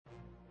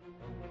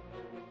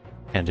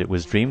And it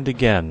was dreamed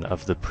again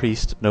of the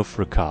priest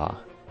Nofrukah,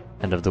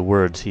 and of the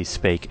words he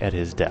spake at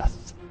his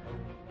death,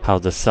 how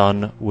the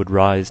Son would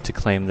rise to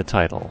claim the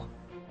title,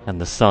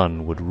 and the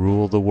Son would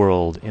rule the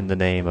world in the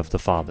name of the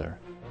Father,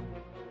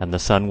 and the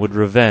Son would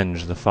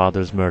revenge the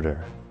Father's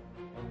murder,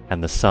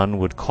 and the Son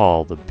would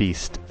call the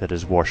beast that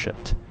is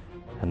worshipped,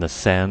 and the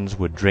sands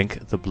would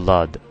drink the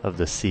blood of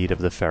the seed of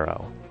the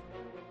Pharaoh.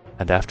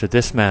 And after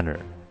this manner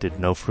did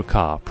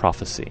Nofrukah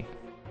prophesy.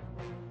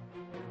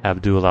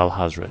 Abdul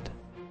al-Hazred,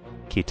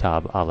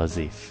 Kitab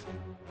al-Azif.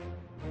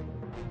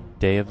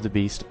 Day of the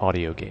Beast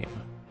audio game,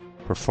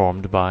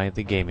 performed by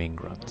the Gaming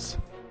Grunts.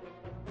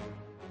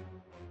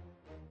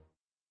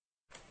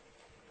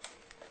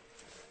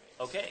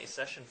 Okay,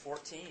 session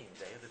 14,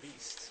 Day of the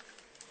Beast.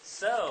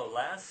 So,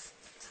 last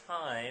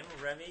time,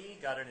 Remy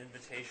got an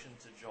invitation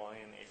to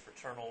join a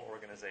fraternal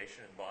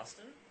organization in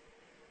Boston,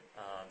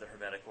 the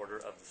Hermetic Order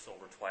of the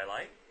Silver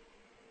Twilight.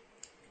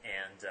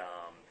 And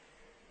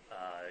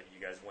you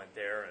guys went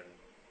there, and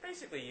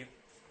basically,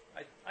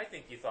 I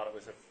think you thought it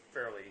was a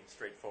fairly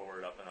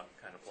straightforward, up-and-up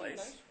kind of place.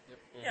 Nice. Yep.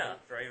 Mm-hmm. Yeah,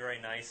 very,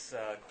 very nice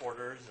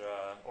quarters,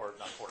 or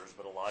not quarters,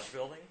 but a lodge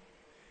building.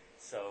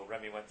 So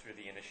Remy went through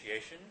the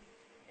initiation,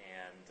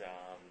 and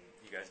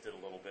you guys did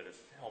a little bit of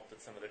help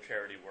with some of the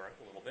charity work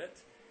a little bit.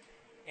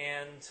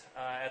 And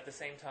at the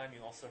same time,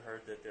 you also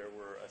heard that there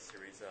were a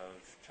series of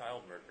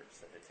child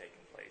murders that had taken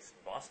place in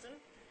Boston.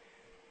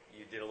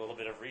 You did a little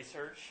bit of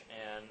research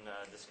and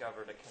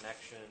discovered a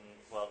connection,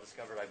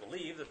 I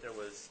believe, that there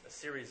was a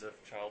series of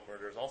child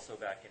murders also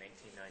back in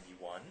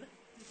 1891.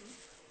 Mm-hmm.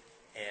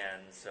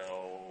 And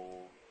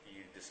so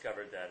you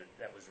discovered that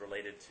that was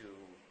related to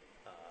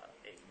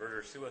a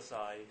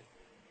murder-suicide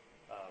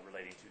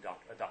relating to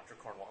Dr.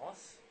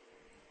 Cornwallis.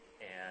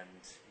 And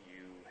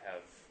you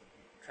have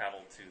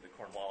traveled to the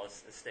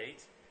Cornwallis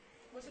estate.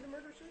 Was it a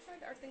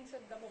murder-suicide? Our thing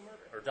said double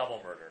murder. Or double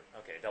murder.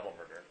 Okay, double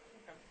murder.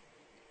 Okay.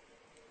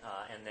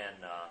 And then,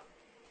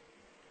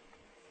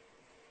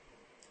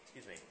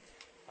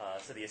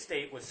 so the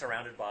estate was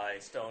surrounded by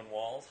stone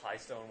walls, high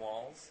stone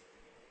walls,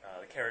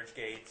 the carriage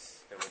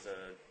gates. There was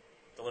a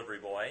delivery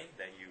boy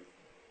that you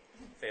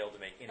failed to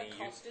make any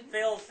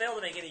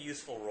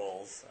useful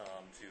roles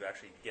to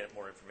actually get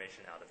more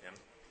information out of him.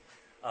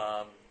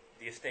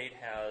 The estate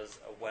has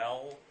a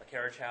well, a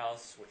carriage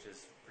house, which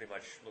is pretty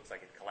much looks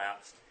like it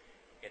collapsed.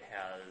 It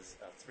has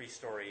a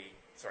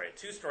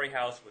two-story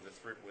house with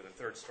a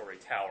third-story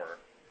tower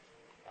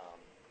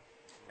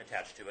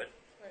attached to it.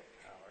 Right.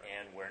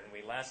 And when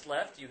we last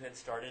left, you had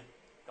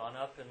gone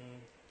up and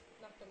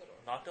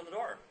knocked on the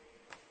door.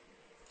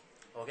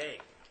 Okay.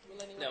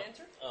 Will anyone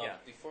enter? Yeah.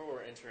 Before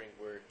we're entering,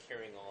 we're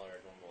carrying all our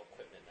normal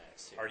equipment, I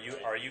assume.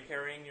 Are you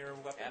carrying your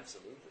weapon?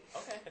 Absolutely.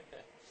 Okay.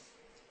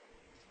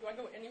 Do I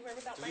go anywhere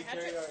without Do my we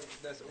carry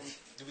hatchet?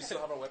 do we still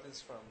have our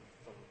weapons from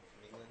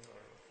England or?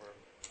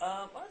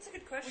 Well, that's a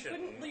good We question.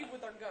 couldn't leave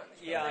with our guns.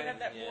 Yeah, They have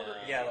that border.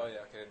 Yeah. Oh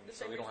yeah. Okay.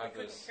 So we don't have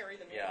couldn't those. carry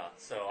them in. Yeah.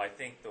 So I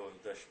think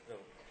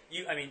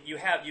you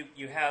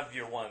have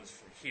your ones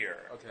from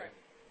here. Okay.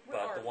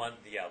 But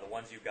the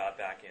ones you got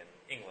back in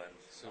England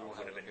So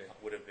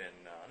would have been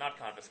not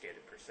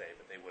confiscated per se,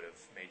 but they would have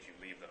made you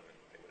leave them, and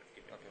they would have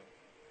given you,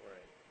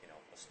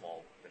 a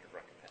small bit of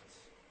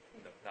recompense.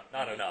 No,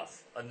 not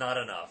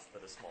enough,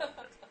 but a small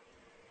bit.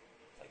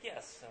 Like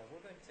yes,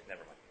 we're going to.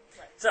 Never mind.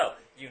 Right. So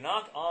you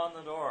knock on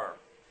the door.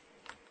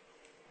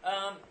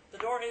 The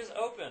door is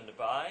opened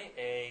by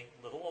a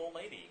little old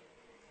lady.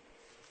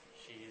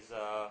 She's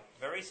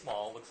very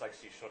small. Looks like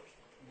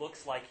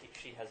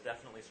she has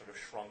definitely sort of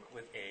shrunk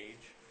with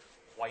age.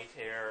 White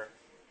hair.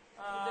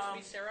 Would this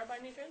be Sarah by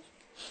any chance?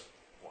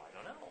 Well, I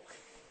don't know.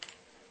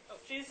 Oh.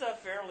 She's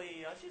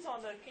fairly. She's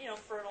on the.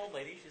 For an old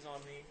lady, she's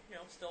on the.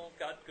 Still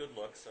got good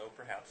looks. So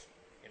perhaps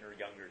in her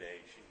younger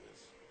days, she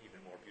was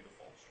even more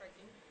beautiful.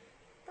 Striking.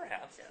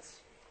 Perhaps, yes.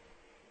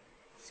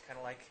 She's kind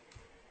of like,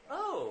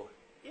 oh,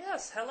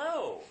 yes,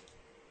 hello.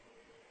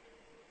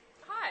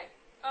 Hi.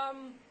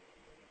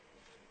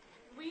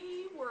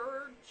 We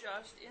were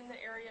just in the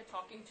area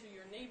talking to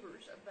your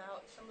neighbors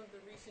about some of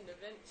the recent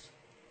events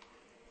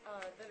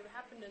that have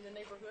happened in the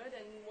neighborhood,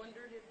 and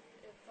wondered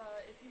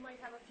if you might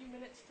have a few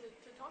minutes to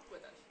talk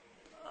with us.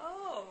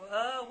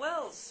 Oh,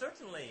 well,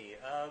 certainly.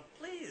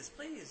 Please,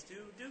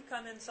 do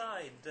come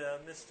inside,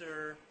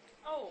 Mr.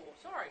 Oh,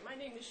 sorry. My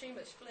name is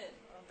Seamus Flynn.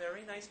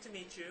 Very nice to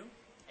meet you.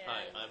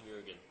 Hi, I'm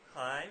Jurgen.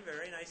 Hi,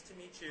 very nice to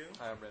meet you.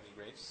 Hi, I'm Remy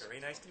Graves. Very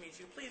nice to meet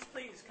you. Please,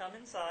 come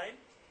inside.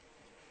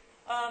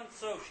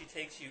 So she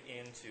takes you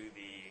into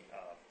the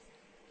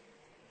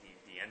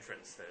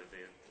entrance, the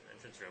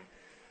entrance room.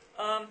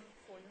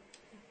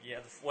 Yeah.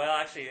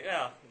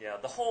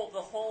 The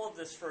whole of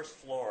this first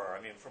floor,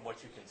 from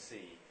what you can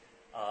see,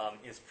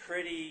 is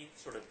pretty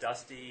sort of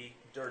dusty,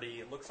 dirty.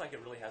 It looks like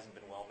it really hasn't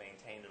been well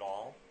maintained at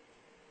all.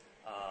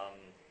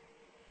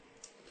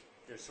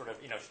 There's sort of,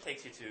 she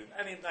takes you to,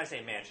 I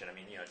say mansion,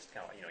 just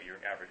kind of, your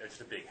average, it's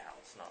just a big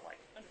house, not like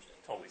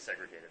totally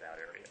segregated out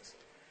areas.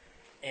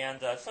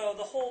 And so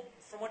the whole,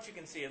 from what you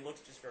can see, it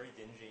looks just very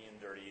dingy and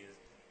dirty,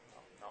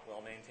 not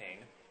well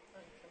maintained.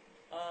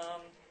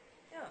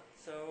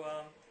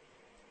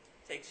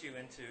 takes you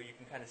into, you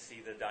can kind of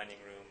see the dining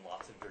room,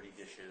 lots of dirty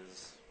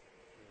dishes,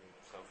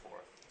 so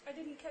forth. I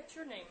didn't catch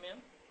your name, ma'am.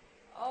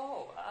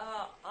 Oh,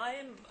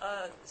 I'm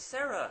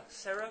Sarah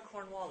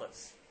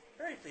Cornwallis.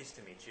 Very pleased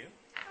to meet you.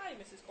 Hi,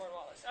 Mrs.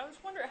 Cornwallis. I was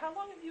wondering, how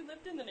long have you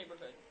lived in the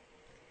neighborhood?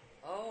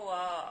 Oh,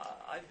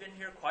 I've been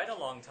here quite a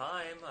long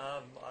time.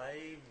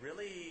 I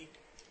really,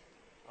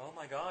 oh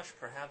my gosh,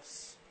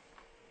 perhaps,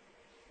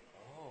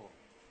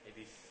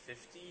 maybe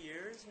 50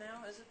 years now?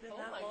 Has it been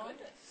that long? Oh my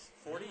goodness.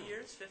 40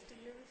 years, 50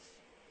 years?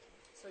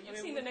 So you've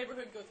seen the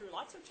neighborhood go through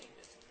lots of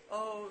changes.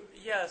 Oh,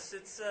 yes,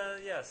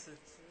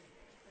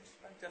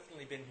 I've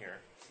definitely been here,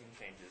 seen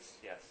changes,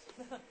 yes.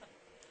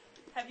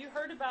 Have you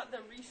heard about the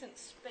recent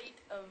spate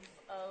of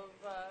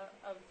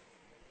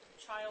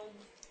child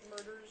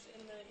murders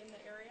in the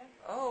area?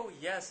 Oh,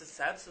 yes, it's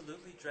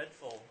absolutely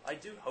dreadful. I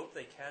do hope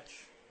they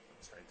catch,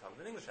 I'm starting to talk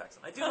with an English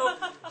accent, I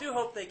do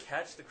hope they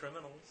catch the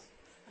criminals.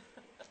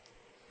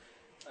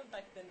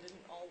 Back then, didn't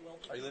all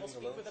wealthy Are you people living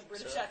speak alone, with a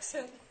British Sarah?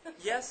 accent?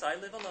 Yes, I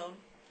live alone.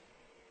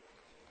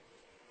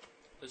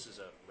 This is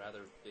a rather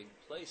big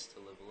place to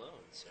live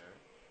alone, Sarah.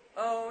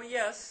 Oh,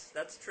 yes,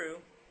 that's true.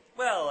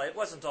 Well, it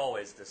wasn't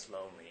always this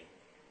lonely.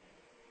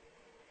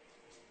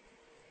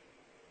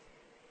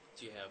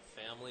 Do you have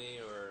family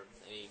or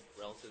any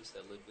relatives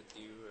that live with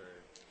you or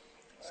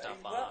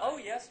stop by? Well, oh,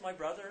 yes, my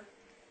brother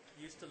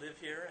used to live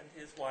here and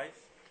his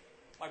wife.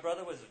 My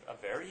brother was a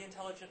very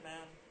intelligent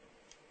man,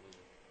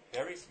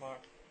 very smart,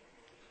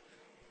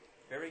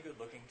 very good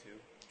looking too.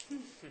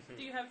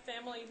 Do you have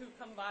family who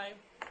come by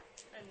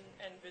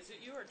and visit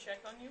you or check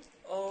on you?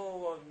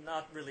 Oh,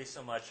 not really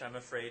so much. I'm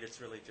afraid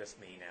it's really just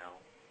me now.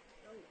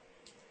 Oh.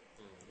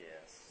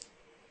 Yes.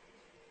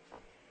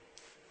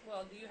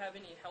 Well, do you have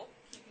any help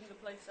keeping the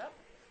place up?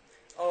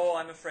 Oh,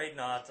 I'm afraid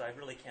not. I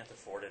really can't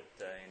afford it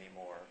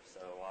anymore.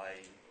 So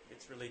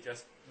it's really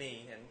just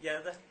me. And yeah,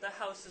 the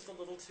house is a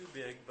little too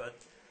big, but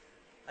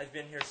I've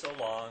been here so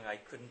long, I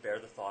couldn't bear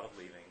the thought of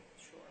leaving.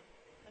 Sure.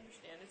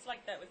 Understand. It's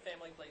like that with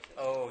family places.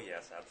 Oh,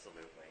 yes,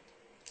 absolutely.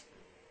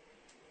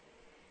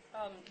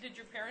 Did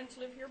your parents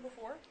live here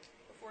before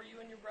you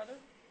and your brother?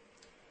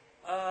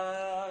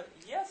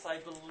 Yes, I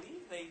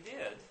believe they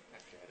did.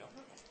 Actually, I don't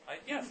know.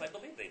 Yes, I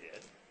believe they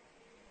did.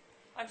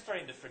 I'm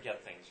starting to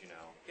forget things, you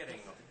know. Getting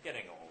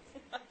old.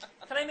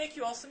 Can I make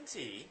you all some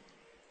tea?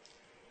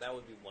 That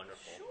would be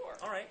wonderful. Sure.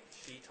 All right.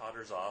 She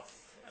totters off.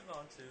 I'm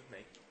on to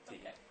make tea.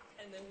 Okay.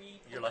 And then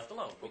You're left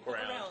alone. we Look look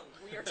around. around.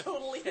 We are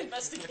totally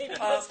investigating this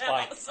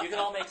Fine. house. You can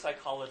all make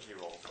psychology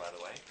rolls, by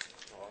the way.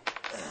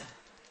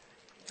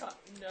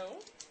 No.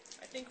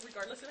 I think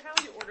regardless of how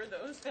you order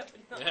those, that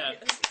would not Yeah. be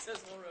a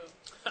successful road.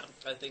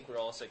 I think we're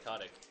all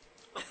psychotic.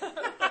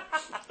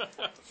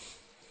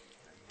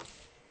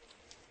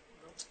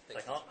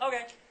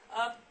 Okay.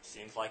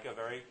 Seems like a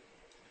very,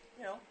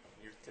 your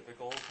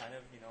typical kind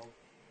of,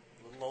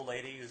 little old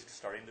lady who's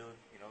starting to,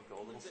 go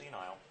a little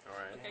senile. All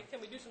right. Okay, can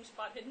we do some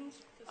spot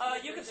hiddens?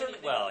 You can certainly.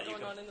 You going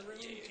can. on in the room?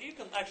 You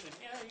can actually.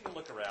 You can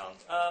look around.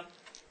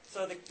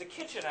 So the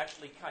kitchen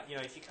actually,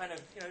 if you kind of,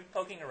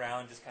 poking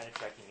around, just kind of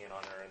checking in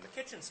on her, and the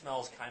kitchen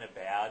smells kind of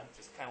bad,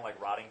 just kind of like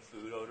rotting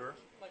food odor.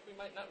 Like we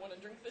might not want to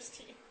drink this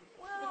tea.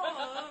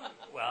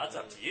 Well, it's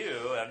up to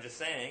you. I'm just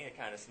saying, it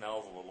kind of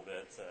smells a little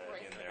bit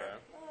Right. in there.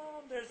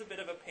 There's a bit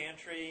of a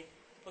pantry.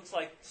 Looks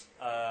like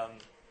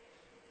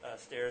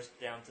stairs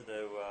down to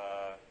the.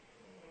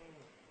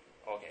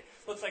 Okay,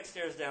 looks like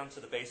stairs down to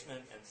the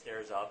basement and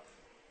stairs up.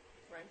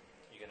 Right.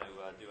 You gonna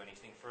do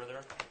anything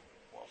further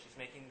while she's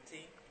making the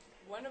tea?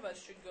 One of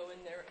us should go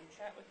in there and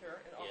chat with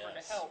her and offer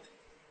Yes. to help,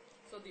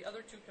 so the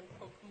other two can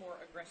poke more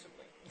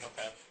aggressively.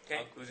 Okay.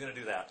 Okay, who's gonna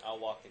do that? I'll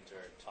walk into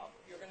her and talk.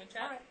 You're going to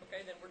chat? Alright.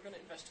 Okay, then we're going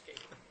to investigate.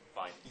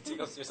 Fine. You take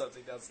us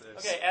something downstairs.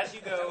 Okay, as you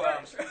go.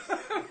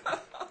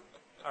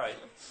 All right.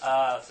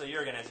 So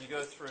Jurgen, as you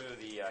go through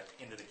the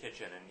into the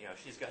kitchen, and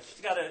she's got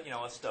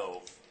a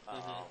stove. I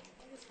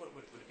guess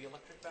would it be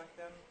electric back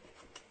then?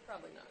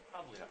 Probably not.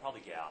 Probably not.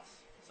 Probably gas.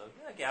 So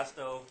yeah, gas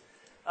stove.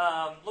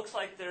 Looks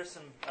like there's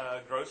some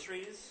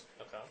groceries,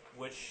 Okay.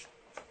 which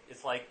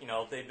it's like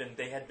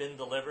they had been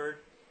delivered,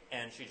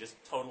 and she just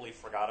totally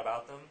forgot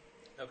about them.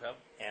 Okay.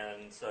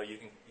 And so you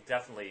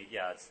definitely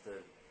it's the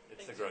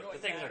Things are going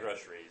things in the bad.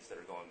 groceries that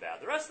are going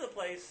bad. The rest of the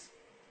place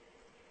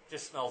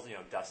just smells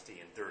dusty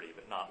and dirty,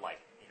 but not like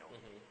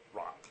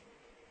rot.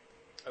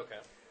 Okay.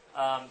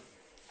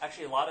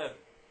 Actually,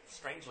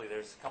 strangely,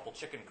 there's a couple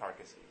chicken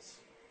carcasses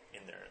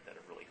in there that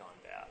have really gone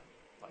bad,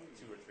 like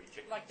 2 or 3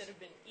 chickens. Like that have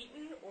been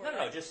eaten? Or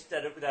No, just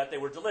that they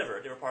were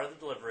delivered. They were part of the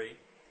delivery.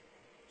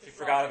 She Just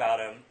forgot raw. about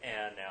them,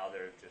 and now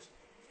they're just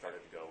started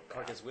to go bad.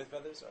 Carcass with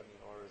feathers? I mean,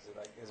 or is it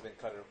like it's been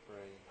cut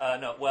for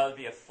No, well, it'd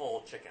be a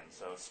full chicken,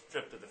 so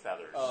stripped of the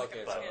feathers. Oh,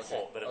 okay. But, so-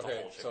 whole, but it's a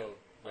okay, whole chicken. so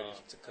ready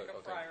to cook. Like a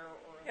Okay. fryer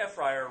or a... Yeah,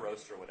 fryer,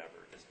 roast, or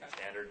whatever. Just Okay.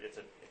 standard. It's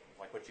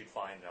like what you'd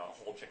find a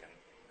whole chicken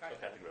Got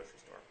it. at the grocery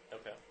store.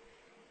 Okay.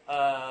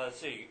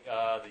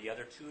 The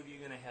other two of you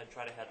going to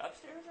try to head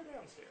upstairs or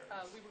downstairs?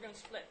 We were going to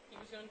split. He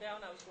was going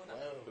down, I was going up.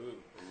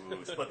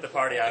 Ooh, split the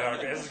party.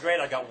 This is great.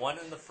 I got one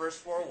in the first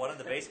floor, one in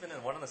the basement,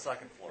 and one on the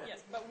second floor.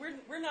 Yes, but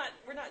we're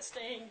not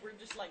staying. We're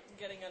just like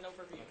getting an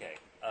overview. Okay.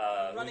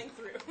 Running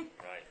through.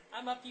 Right.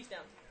 I'm up, he's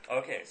down.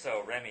 Okay,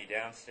 so Remy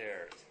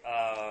downstairs.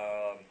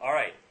 All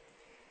right.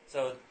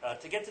 So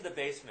to get to the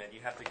basement, you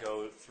have to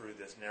go through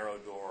this narrow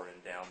door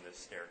and down this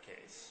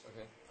staircase.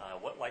 Okay.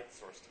 What light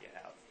source do you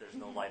have? There's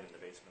no light in the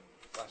basement.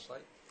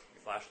 Flashlight?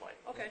 Your flashlight.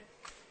 Okay.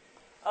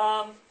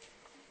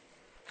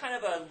 Kind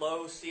of a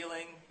low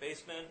ceiling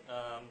basement.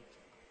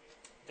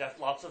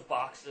 Lots of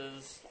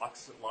boxes,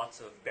 lots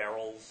of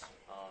barrels.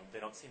 They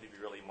don't seem to be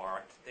really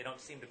marked. They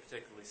don't seem to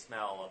particularly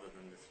smell other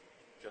than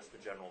just the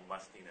general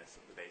mustiness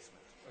of the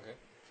basement. Okay.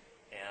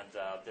 And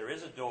there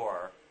is a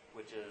door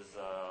which is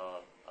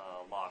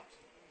locked.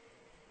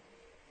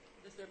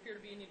 Does there appear to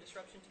be any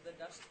disruption to the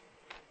dust?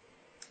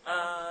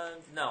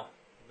 No.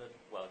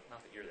 Well,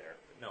 not that you're there.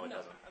 But no, it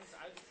doesn't.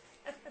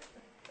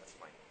 That's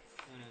fine.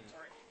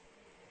 Sorry.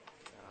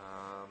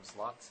 It's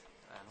locked.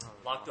 I don't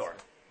know. Locked door.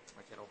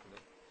 I can't open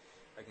it.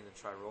 I can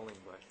try rolling,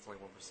 but it's only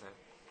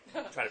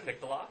 1%. Try to pick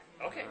the lock?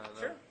 Okay, No.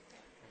 sure.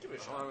 I'm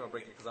not going to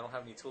break it because I don't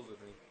have any tools with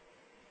me.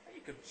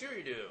 You could. Sure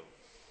you do.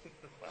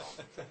 Well,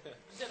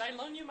 Did I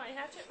loan you my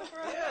hatchet before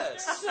I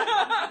Yes. went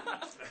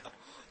upstairs?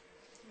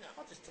 No.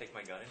 I'll just take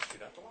my gun and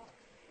shoot out the lock.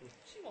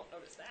 She won't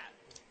notice that.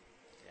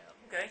 Yeah.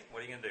 Okay,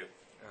 what are you going to do?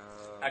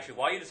 Uh, Actually,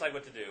 while you decide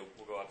what to do,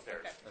 we'll go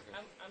upstairs. Okay.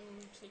 Okay. I'm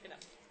sneaking up.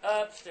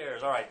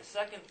 Upstairs, all right. The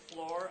second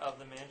floor of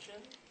the mansion,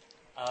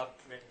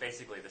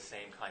 basically the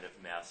same kind of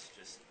mess.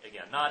 Just,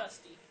 again, not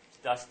Dusty.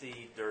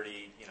 dusty,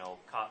 dirty,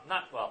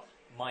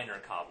 minor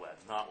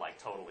cobwebs, not like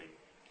totally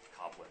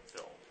cobweb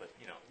filled, but,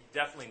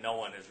 definitely no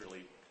one has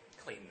really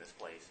cleaned this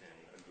place in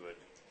a good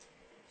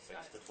 6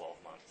 to 12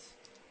 months.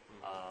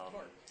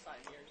 Or 5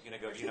 years. You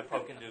gonna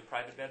poke into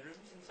private bedrooms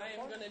and so I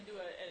am forth? going to do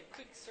a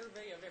quick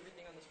survey of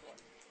everything on this floor.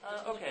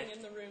 Just Okay. looking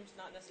in the rooms,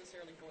 not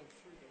necessarily going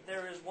through them.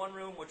 There is one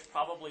room which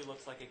probably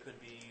looks like it could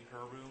be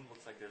her room.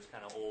 Looks like there's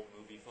kind of old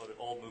movie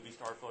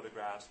star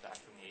photographs back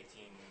from the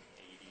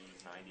 1880s,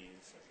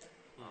 90s.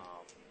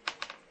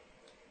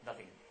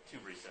 Nothing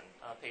too recent.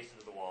 Pasted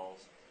to the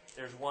walls.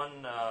 There's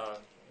one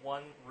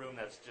room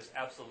that's just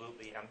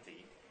absolutely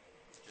empty.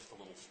 Just a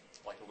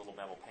little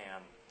metal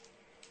pan.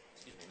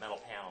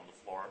 Metal pan on the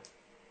floor.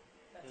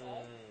 That's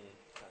all.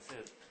 That's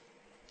it.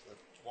 The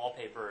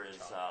wallpaper is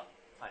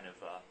kind of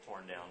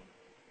torn down.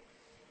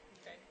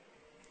 Okay.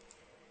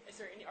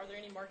 Are there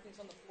any markings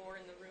on the floor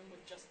in the room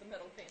with just the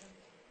metal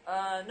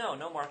pan?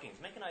 No markings.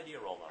 Make an idea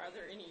roll Are up.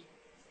 there any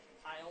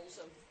piles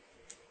of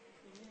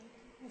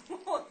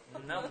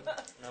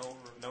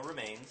No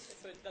remains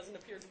so it doesn't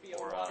appear to be a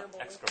or water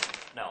bowl? excrement.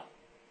 No.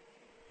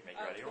 You make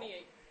your idea roll.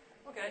 28.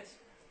 Okay.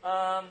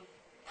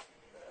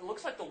 It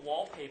looks like the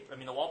wallpaper.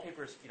 The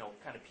wallpaper is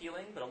kind of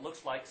peeling, but it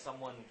looks like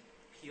someone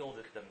peeled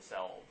it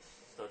themselves.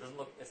 So it doesn't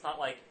look. It's not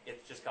like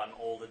it's just gotten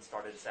old and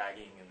started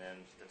sagging and then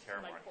the tear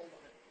Somebody mark. pulled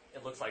on it.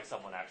 It looks like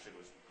someone actually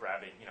was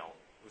grabbing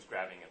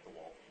at the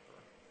wallpaper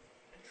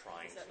and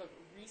trying. Does that look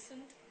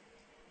recent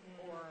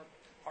or?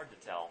 Hard to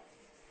tell.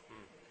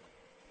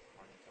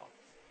 Hard to tell.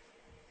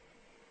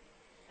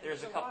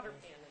 There's a couple. water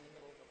pan in the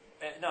middle of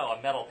the No,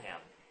 a metal pan,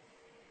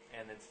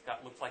 and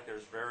looks like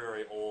there's very,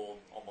 very old,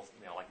 almost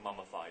like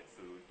mummified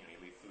food. You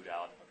leave food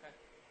out, Okay.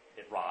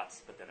 it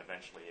rots, but then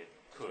eventually it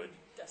could.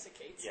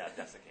 Desiccates. Yeah, it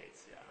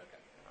desiccates. Yeah. Okay.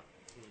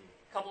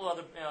 Couple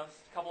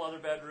other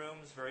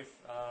bedrooms, very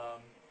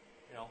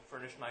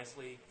furnished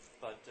nicely,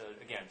 but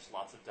again, just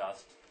lots of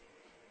dust,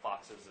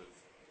 boxes of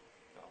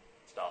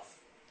stuff.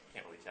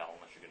 Can't really tell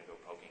unless you're going to go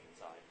poking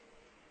inside.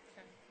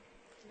 Okay.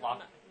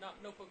 Locked.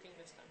 No poking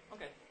this time.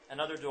 Okay.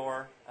 Another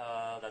door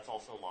that's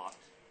also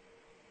locked.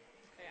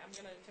 Okay, I'm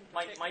gonna attempt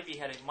to pick.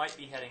 Might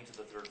be heading to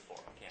the third floor.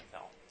 Can't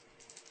tell.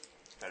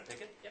 Try to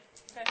pick it. Yep.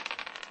 Okay.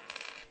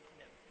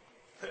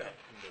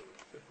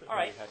 All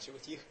right. Hatchet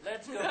with you.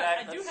 Let's go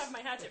back. I do have my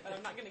hatchet, but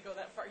I'm not gonna go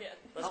that far yet.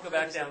 Let's How go high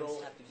back does the down.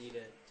 roll have to be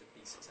to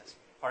be successful?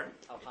 Pardon?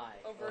 How high?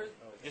 Over-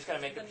 You just got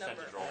to make the The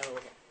number. percentage roll.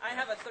 Oh, okay. I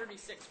have a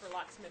 36 for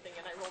locksmithing,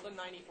 and I rolled a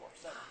 94.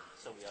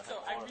 So we have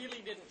So I really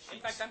didn't. In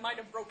fact, I might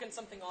have broken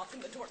something off in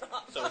the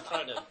doorknob. So we're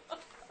trying to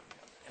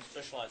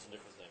specialize in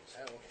different things.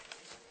 Oh, okay.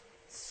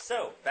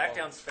 So back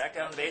down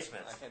the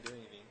basement. I can't do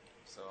anything,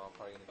 so I'm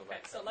probably going to go Okay,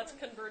 back. so let's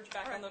converge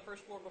back on the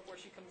first floor before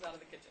she comes out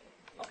of the kitchen.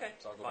 Okay.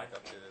 So I'll go fine. back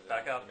up to the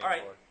Back up. main All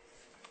right. floor.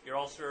 You're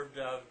all served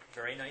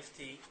very nice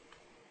tea.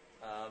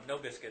 No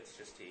biscuits,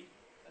 just tea.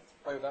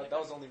 Oh, that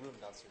was the only room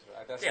downstairs,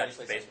 right? That's Yeah, the only just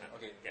the place basement.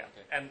 Okay. Yeah.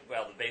 Okay. And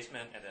the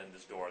basement, and then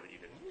this door that you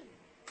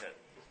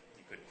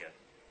couldn't get.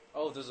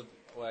 Oh, there's a.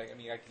 Well, I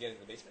mean, I could get in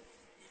the basement.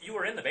 You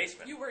were in the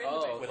basement. You were in Oh, the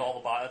basement. with all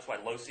the that's why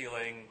low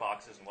ceiling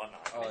boxes and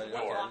whatnot. Oh, It's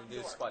yeah, one door. locked Did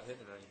the door. spot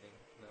hidden or anything?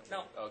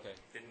 No. Oh, okay.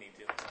 Didn't need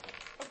to.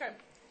 Okay.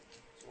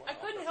 I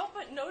couldn't help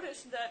but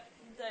notice that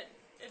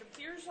it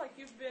appears like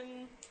you've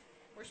been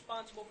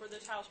responsible for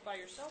this house by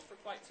yourself for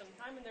quite some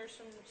time, and there's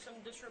some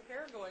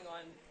disrepair going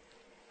on.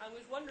 I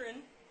was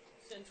wondering,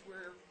 since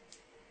we're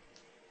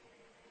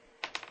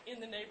in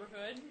the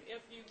neighborhood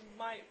if you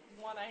might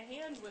want a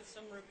hand with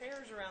some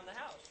repairs around the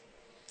house.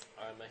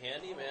 I'm a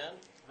handyman.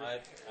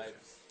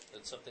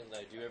 That's something that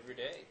I do every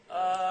day.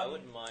 I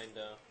wouldn't mind.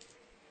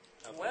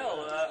 Helping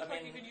Well, out. I Looks like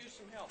you mean, could use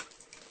some help.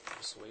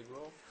 Persuade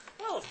roll?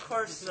 well, of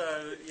course,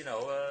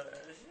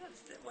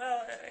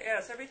 well,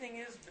 yes, everything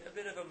is a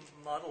bit of a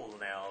muddle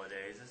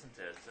nowadays, isn't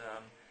it?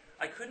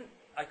 I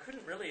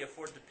couldn't really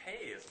afford to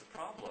pay is the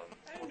problem.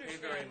 I Don't pay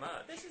understand. very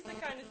much. This is the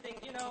kind of thing,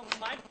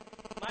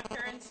 my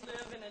parents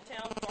live in a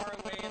town far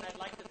away, and I'd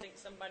like to think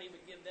somebody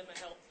would give them a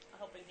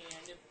helping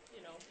hand if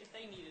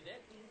they needed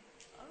it. And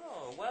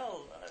Oh,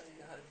 well,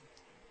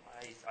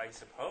 I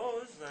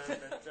suppose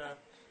that,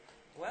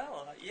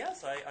 well,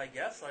 yes, I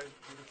guess I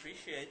would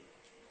appreciate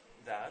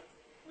that.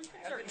 we could I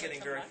have been certainly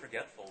getting very sometime.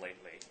 forgetful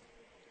lately.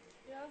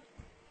 Yeah.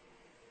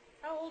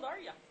 How old are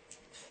you?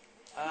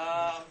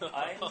 I'm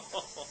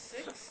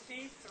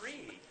 63.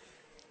 It's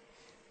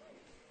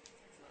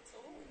not so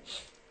old.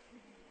 She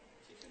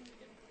shouldn't be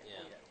getting forgetful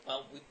Yeah. yet.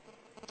 Well,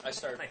 I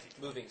started 19.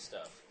 moving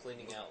stuff,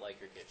 cleaning out like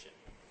your kitchen.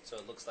 So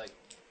it looks like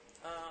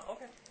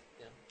Okay.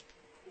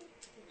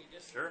 We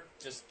just Sure.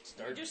 just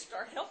we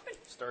start helping.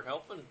 start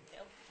helping.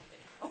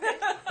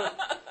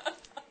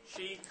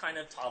 She kind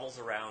of toddles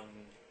around.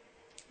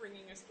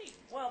 Bringing us tea.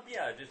 Well,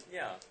 yeah,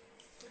 yeah.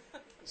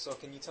 So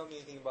can you tell me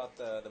anything about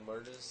the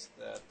murders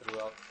that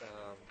throughout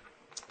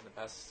in the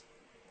past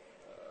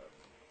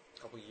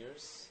couple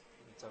years?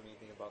 Can you tell me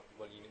anything about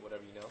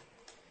whatever you know?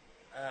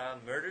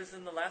 Murders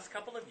in the last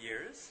couple of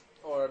years.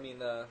 Or what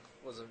happened?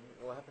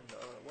 What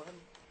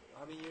happened?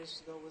 How many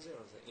years ago was it?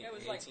 Was it It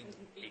was 18, like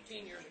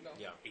 18 years ago.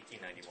 Yeah.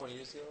 1891. 20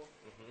 years ago?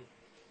 Mm-hmm.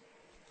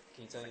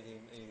 Can you tell me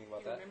anything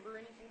about Do you that? remember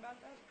anything about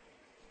that?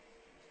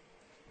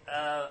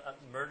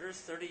 Murders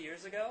 30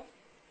 years ago?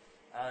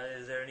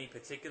 Is there any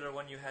particular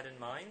one you had in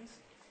mind?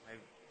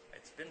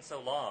 It's been so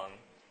long.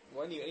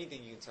 Well,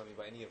 anything you can tell me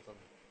about any of them?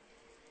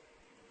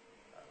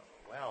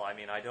 Well, I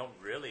mean, I don't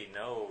really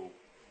know.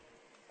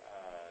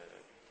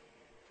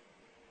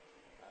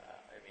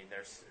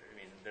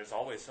 There's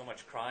always so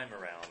much crime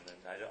around, and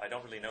I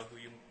don't really know who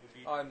you would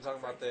be. Oh, I'm talking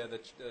about the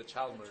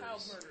child The murders.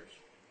 child murders.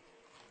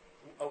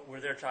 Oh, were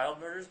there child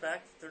murders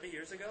back 30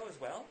 years ago as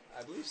well?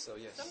 I believe so.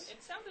 Yes.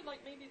 It sounded like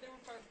maybe they were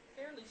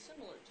fairly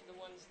similar to the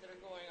ones that are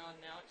going on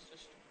now. It's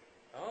just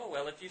Oh,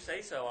 well, if you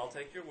say so, I'll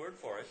take your word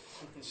for it.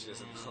 She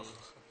doesn't know.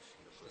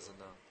 She doesn't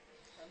know.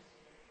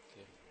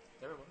 Okay.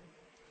 Never mind.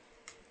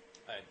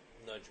 I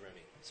nudge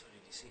Remy. So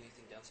did you see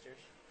anything downstairs?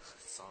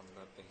 Saw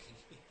nothing.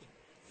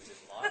 Was it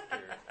locked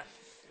or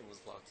It was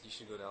locked. You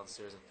should go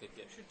downstairs and pick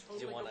it. you should do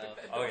you totally want go to pick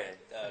that door.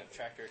 Okay.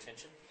 attract her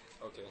attention?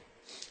 Okay.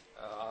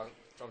 I'll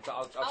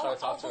try to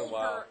talk to her hold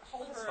while.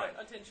 hold That's her fine.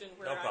 attention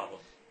where No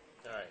problem.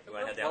 All right. You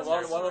want to head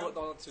Well, downstairs? One of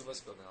the two of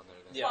us go down there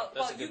then. Yeah, Well,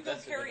 that's a you good- go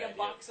that's a carry good a idea.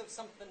 box of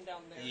something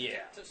down there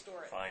Yeah. to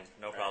store it. Fine,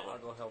 no All right. problem.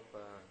 I'll go help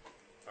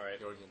All right.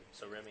 Jorgen.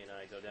 So Remy and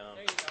I go down.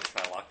 There you go.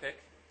 Try a lockpick.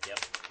 Yep.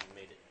 We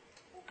made it.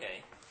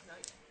 Okay.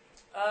 Nice.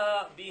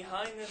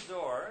 Behind the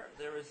door,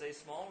 there is a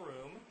small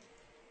room,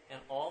 and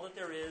all that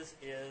there is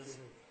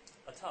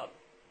a tub.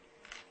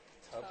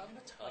 Tub?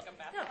 Like a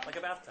bathtub. Yeah, like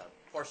a bathtub.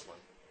 Porcelain.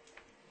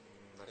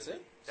 That's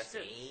it? That's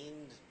it.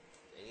 Stained?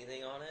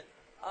 Anything on it?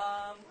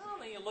 Well,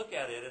 when you look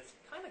at it, it's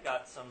kind of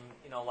got some,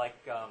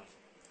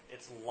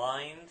 it's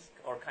lined,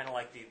 or kind of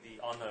like the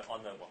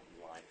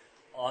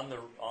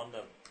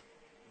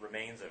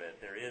remains of it.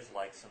 There is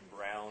like some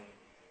brown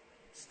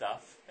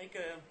stuff. You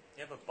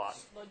have a bot.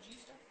 Sludgy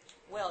stuff.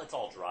 Well, it's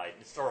all dried.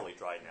 It's thoroughly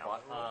dried now.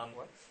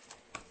 What?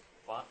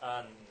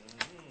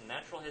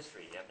 Natural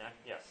history. Yeah,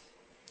 yes.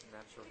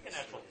 Natural Make a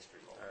natural history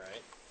roll. All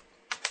right.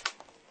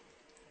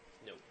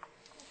 Nope.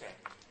 Okay.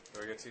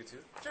 Do I get two too?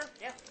 Sure.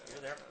 Yeah.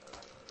 You're there.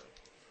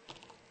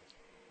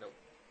 Nope.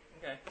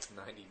 Okay.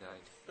 99.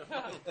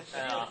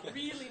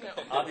 Really no.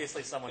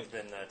 Obviously, someone's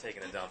been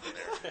taking a dump in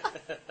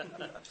there.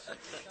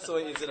 So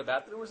wait, is it a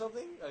bathroom or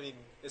something? I mean,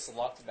 it's a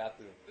locked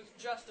bathroom. It's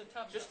just a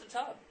tub. Just a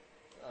tub.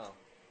 Oh.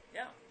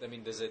 Yeah. I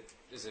mean, is it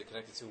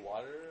connected to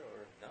water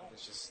or No.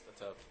 It's just a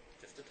tub.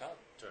 Just a tub.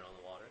 Turn on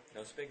the water.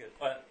 No spigot.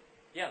 But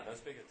yeah, no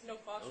spigots. No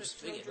faucets, no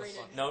spigot, no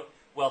drainage. No.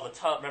 Well, the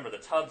tub. Remember,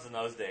 the tubs in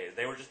those days,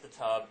 they were just the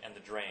tub and the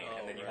drain, Oh,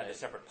 and then you had the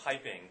right. separate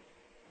piping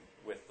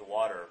with the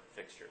water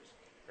fixtures.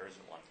 There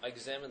isn't one. I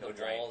examined No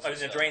the drain. walls. I mean,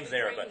 the and drain's The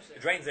there, drain but is there.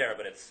 the drain's there,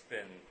 but it's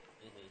been,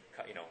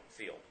 Mm-hmm.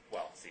 sealed.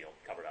 Well, sealed,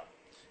 covered up.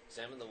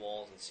 Examine the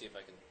walls and see if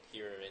I can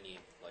hear any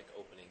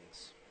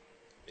openings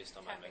based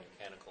on my Tapping.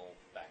 mechanical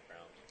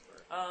background.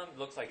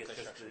 Looks like it's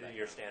just Construction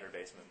your background. standard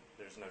basement.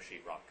 There's no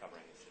sheetrock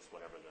covering. It's just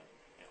whatever the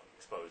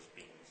exposed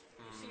beams.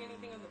 Do you see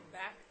anything on the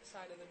back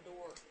side of the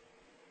door?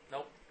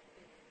 Nope.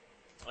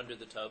 Under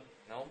the tub.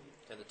 No.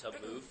 Can the tub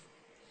move?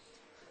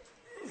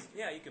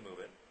 Yeah, you can move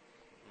it.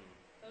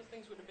 Those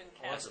things would have been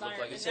Well, does cast it look iron.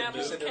 like and it's in now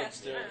blue? it's Said it was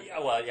cast dirty. iron. Yeah,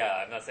 well,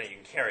 yeah. I'm not saying you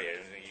can carry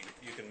it.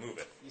 You can move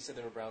it. You said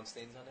there were brown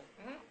stains on it?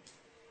 Mm-hmm.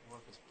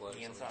 What if it's blood or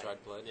The something? inside.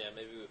 Dried blood? Yeah,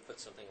 maybe we put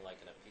something like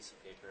in a piece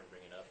of paper and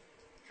bring it up.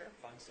 Sure,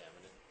 fine.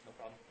 Examine it. No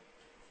problem.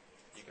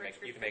 You can Great,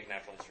 make great,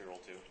 natural history roll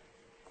too.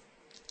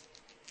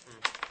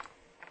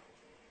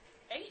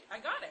 8. I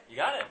got it. You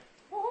got it.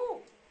 Woohoo!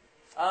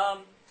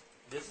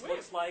 This Weird.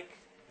 looks like,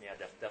 yeah,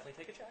 definitely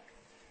take a check.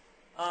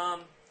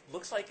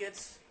 Looks like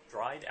it's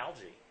dried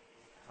algae.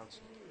 And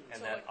So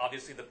then like-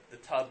 obviously the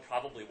tub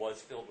probably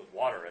was filled with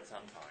water at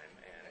some time,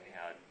 and it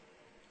had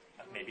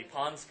maybe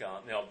pond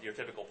scum, your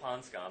typical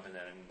pond scum, and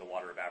then the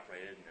water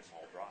evaporated and it's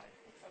all dry.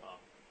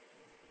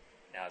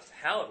 Now, as to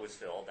how it was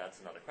filled, that's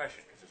another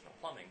question because there's no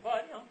plumbing.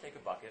 But take a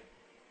bucket.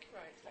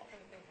 Right, that kind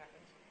of thing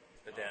happens.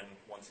 But then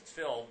once it's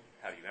filled,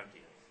 how do you empty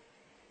it?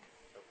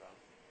 No problem.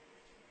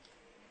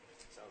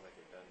 Sounds like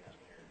you're done down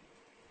here.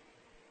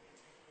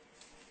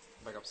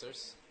 Back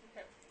upstairs.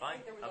 Okay. Fine, I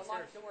think there was upstairs.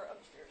 a locked door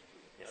upstairs.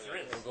 Yes,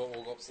 Okay. there is.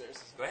 We'll go upstairs.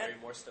 Go ahead.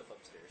 Carry more stuff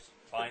upstairs.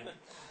 Fine.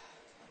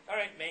 All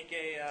right, make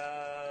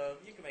a.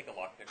 You can make a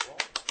lockpick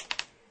roll.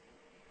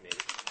 Maybe.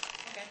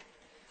 Okay.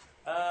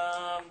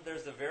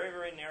 There's a very,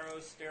 very narrow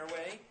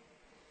stairway.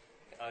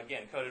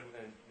 Again, coated.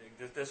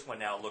 This one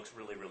now looks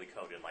really, really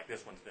coated. Like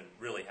this one's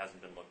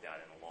hasn't been looked at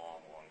in a long,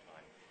 long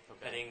time.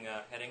 Okay.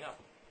 Heading up.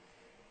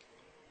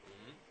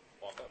 Mm-hmm.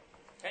 Walk up.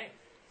 Okay.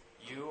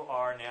 You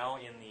are now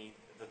in the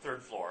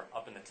third floor.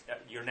 Up in the.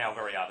 You're now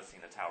very obviously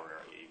in the tower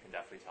area. You can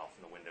definitely tell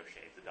from the window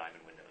shades, the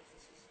diamond windows.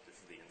 This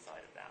is the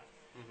inside of that.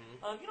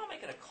 Mm-hmm.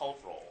 Make an occult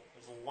roll.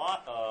 There's a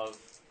lot of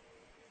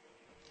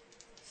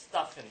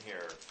stuff in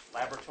here.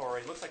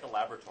 Laboratory. Looks like a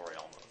laboratory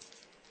almost.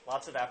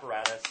 Lots of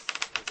apparatus.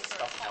 There's a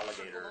stuffed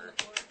alligator.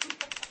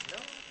 No.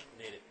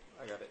 Need it.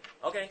 I got it.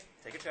 Okay,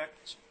 take a check.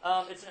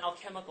 It's an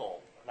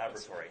alchemical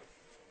laboratory.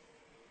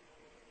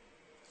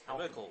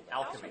 Alchemical.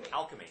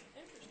 Alchemy.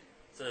 Interesting.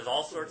 So there's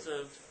all sorts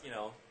of,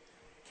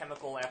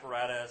 chemical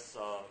apparatus,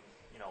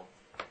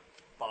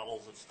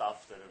 bottles of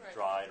stuff that have Right.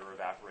 dried or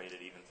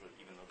evaporated even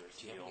though they're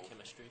Do you have any sealed.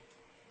 chemistry?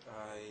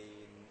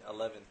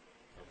 11.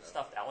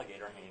 Stuffed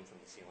alligator hanging from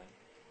the ceiling.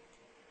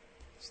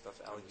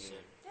 Stuffed alligator.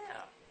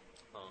 Yeah.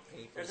 Oh.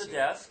 Hanging from There's the a ceiling.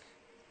 desk.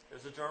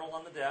 There's a journal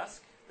on the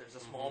desk. There's a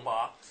small Mhm.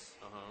 box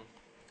Uh-huh.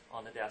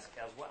 on the desk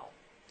as well.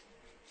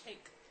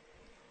 Take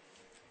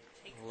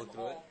We'll them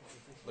do it. all.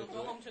 We'll We'll do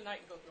go it. home tonight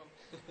and go through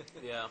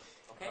them. Yeah.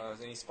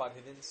 Okay. Any spot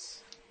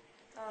hiddens?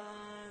 No,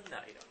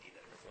 you don't need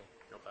it.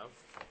 No problem.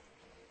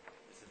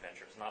 This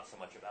adventure is not so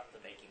much about the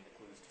making the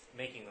clues,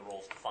 making the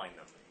rolls to find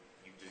them.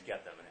 You just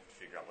get them and have to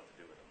figure out what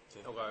to do with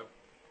them. Okay.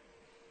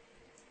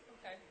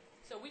 Okay.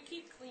 So we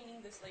keep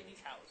cleaning this lady's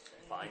house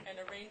Fine. and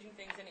arranging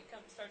things, and it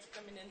starts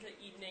coming into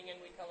evening,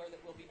 and we tell her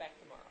that we'll be back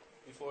tomorrow.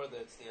 Before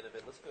that's the end of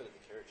it, let's go to the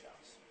carriage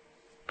house.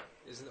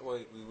 Isn't it?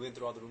 Wait, we went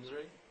through all the rooms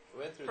already? We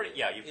went through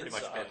You've pretty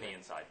much been okay. the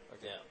inside.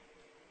 Okay. Yeah.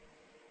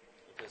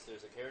 Because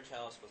there's a carriage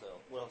house with a.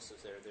 What else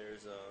is there?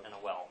 There's a And a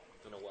well.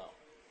 and a well.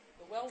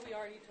 The well we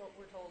already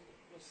we're told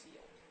was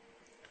sealed.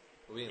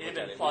 We It didn't had look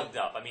been at it. plugged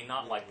up. I mean,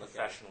 not we like didn't look at it.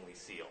 professionally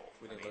sealed.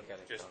 We didn't I mean, look at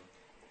it. Just,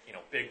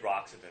 Tom. big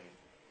rocks have been,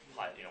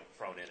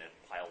 thrown in it,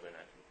 piled in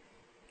it.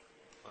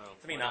 Well,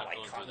 I mean, we're not like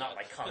going through not that.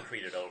 like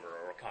concreted over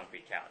or a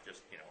concrete cap.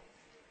 Just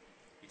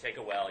you take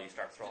a well, you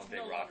start throwing It's big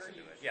no rocks longer into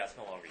it. used. Yeah, it's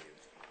no longer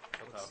used.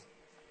 Okay.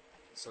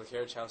 So the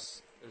carriage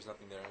house, there's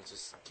nothing there. It's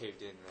just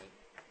caved in,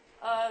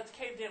 right? It's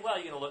caved in. Well,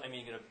 you're gonna look. I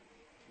mean, you're gonna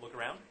look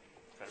around,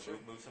 try to Sure.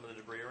 move some of the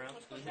debris around.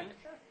 Let's go Mhm. check it.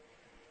 Sure.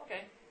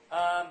 Okay.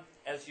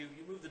 As you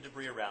move the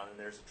debris around, and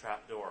there's a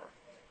trap door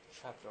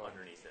Trapdoor.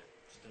 underneath it.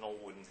 Just an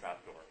old wooden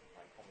trap door,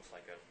 almost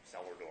like a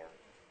cellar door.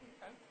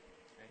 Okay.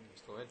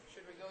 Just go in.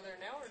 Should we go there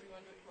now, or do you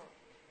want to do it tomorrow?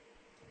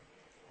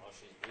 While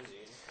she's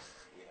busy,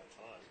 we have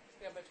time.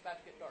 Yeah, but it's about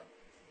to get dark.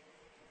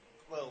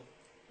 Well,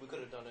 we could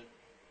have done it.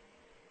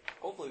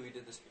 Hopefully, we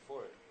did this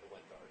before it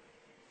went dark.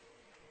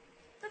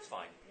 That's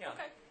fine. Yeah,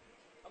 Okay.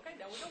 Okay,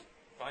 down we go.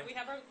 fine. We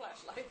have our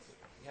flashlights.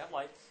 You have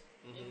lights.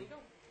 In we go.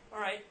 All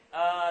right.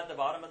 At the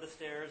bottom of the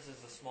stairs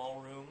is a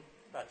small room,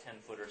 about 10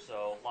 foot or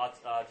so. Lots,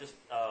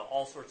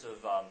 all sorts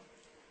of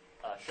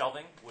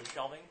shelving, wood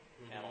shelving,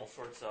 and all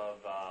sorts of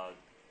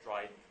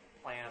dried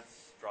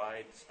plants,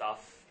 dried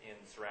stuff in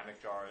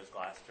ceramic jars,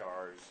 glass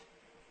jars,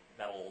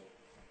 metal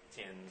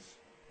tins,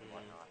 and Mhm.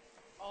 whatnot.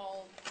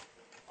 All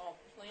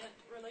plant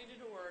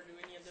related, or do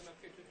any of them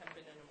appear to have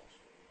been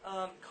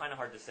animals? Kind of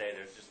hard to say.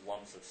 There's just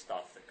lumps of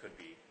stuff that could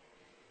be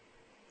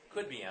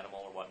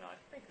animal or whatnot.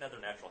 Make another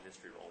natural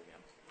history roll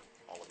again,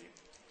 all of you.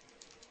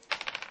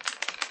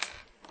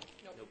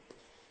 Nope.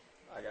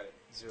 I got it.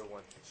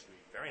 0-1.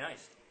 Very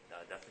nice.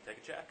 Definitely take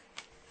a check.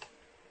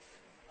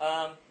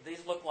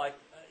 These look like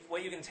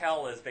what you can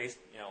tell is based.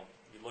 You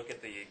look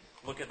at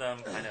them,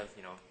 kind of,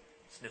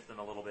 sniff them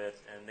a little bit,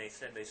 and they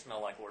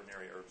smell like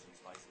ordinary herbs and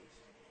spices.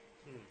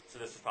 So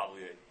this is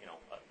probably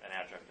an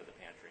adjunct to the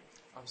pantry.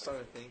 I'm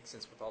starting to think,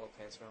 since with all the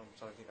plants around, I'm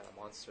starting to think that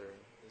a monster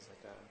is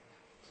like a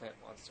plant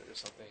monster or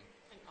something.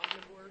 An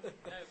omnivore,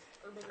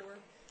 herbivore.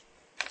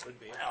 Could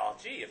be. Well,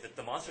 gee, if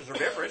the monster's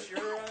herbivorous,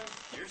 you're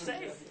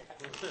safe.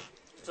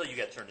 Until you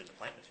get turned into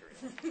plant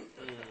material.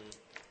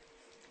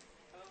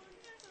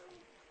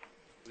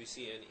 Do we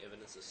see any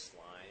evidence of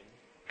slime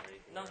or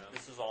anything No, around?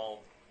 this is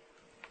all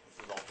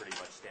pretty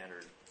much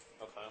standard.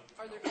 Okay.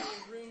 Are there any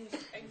rooms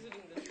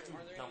exiting this room?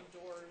 Are there No. any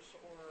doors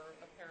or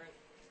apparent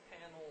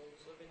panels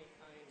of any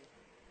kind?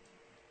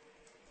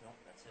 No,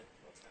 that's it.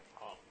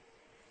 Oh.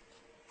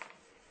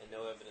 And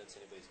no evidence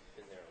anybody's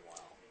been there a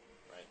while,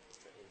 right?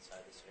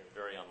 Inside this area.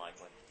 Very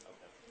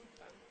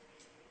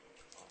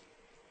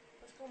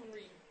go home and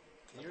read.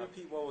 Can you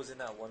repeat what was in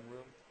that one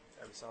room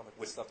that we saw, like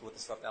With- with the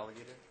stuffed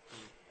alligator?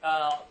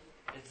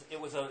 It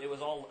was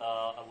all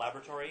a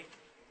laboratory.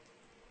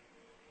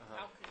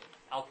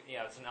 Alchemy.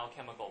 Yeah, it's an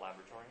alchemical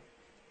laboratory.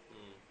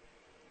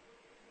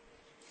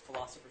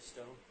 Philosopher's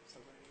Stone,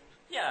 something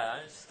like that. Yeah,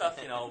 stuff,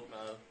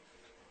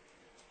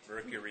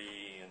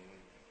 mercury and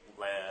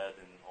lead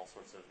and all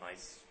sorts of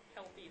nice,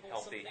 Healthy,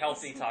 wholesome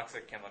healthy things.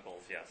 toxic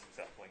chemicals. Yes,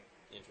 exactly.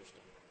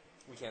 Interesting.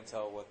 We can't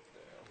tell what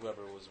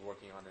whoever was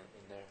working on it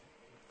in there,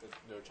 that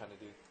they were trying to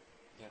do.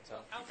 You can't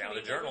tell. You found a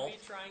Alchemy, they journal. would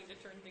be trying to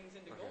turn things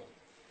into Okay. gold.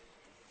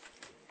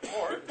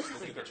 Or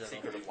Secret journal.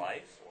 secret of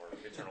life, or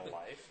eternal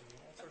life.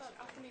 I thought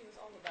alchemy was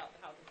all about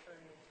how to turn.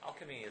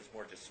 Alchemy is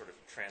more just sort of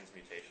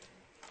transmutation,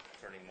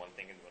 turning one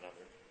thing into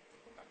another.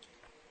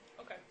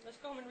 Okay, let's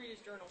go home and read his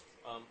journal.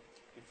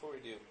 Before we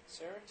do,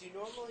 Sarah, do you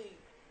normally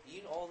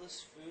eat all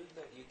this food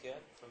that you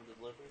get from the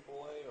delivery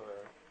boy,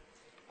 or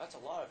that's a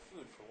lot of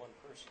food for one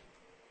person?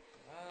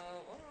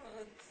 Well,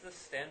 it's the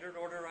standard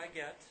order I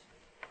get.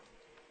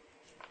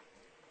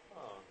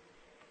 Huh.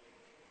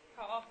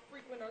 How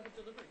frequent are the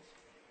deliveries?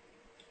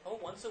 Oh,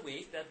 once a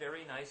week, that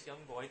very nice young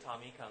boy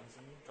Tommy comes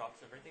and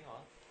drops everything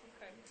off.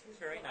 Okay. It's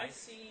very Well, nice.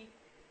 I see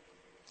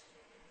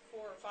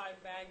 4 or 5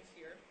 bags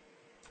here.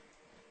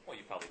 Well,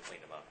 you probably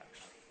cleaned them up,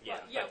 actually.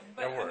 But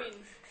there were. I mean,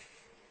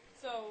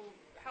 so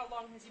how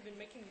long has he been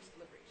making these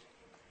deliveries?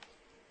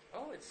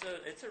 Oh, it's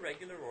a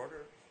regular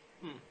order.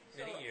 Many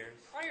So, years.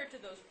 Prior to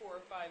those 4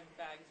 or 5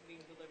 bags being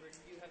delivered,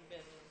 you have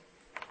been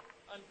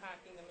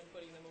unpacking them and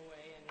putting them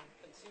away and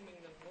consuming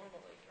them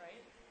normally,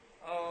 right?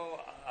 Oh,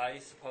 I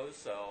suppose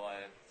so.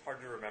 It's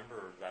hard to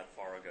remember that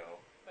far ago.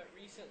 But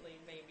recently,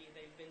 maybe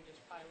they've been just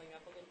piling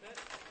up a little bit.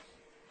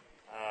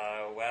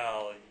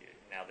 Well,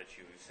 now that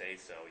you say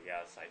so,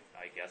 yes,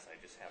 I guess I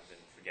just have been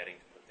forgetting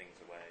to put things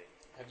away.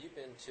 Have you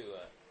been to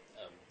a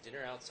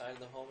dinner outside of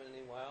the home in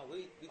any while?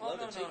 We'd Oh, love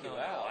no, to take no, you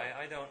no, out.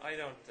 I don't.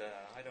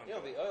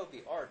 It'll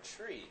be our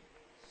treat.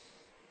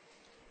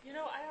 You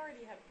know, I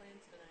already have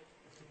plans tonight.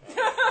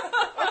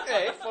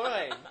 Okay,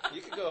 fine.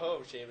 You can go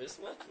home, Seamus.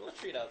 We'll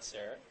treat out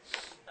Sarah.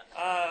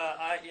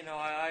 I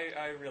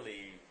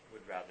really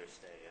would rather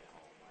stay at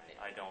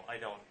home. I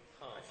don't.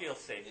 Huh. I feel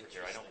safer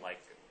here. I don't Interesting. like.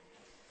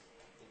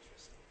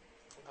 Interesting.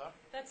 Okay.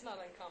 That's not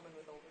uncommon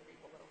with older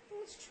people, though.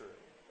 That's true.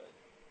 But,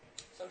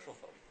 Social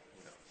phobia.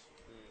 Who knows?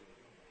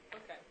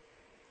 Okay.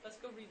 Let's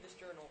go read this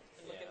journal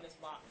and look Yeah. in this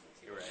box and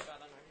see You're what we right.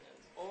 got on our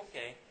hands.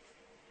 Okay.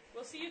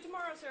 We'll see you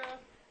tomorrow, Sarah.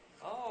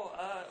 Oh,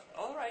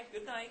 all right.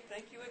 Good night.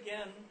 Thank you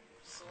again.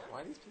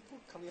 Why are these people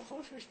coming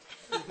over?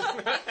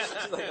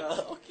 She's like,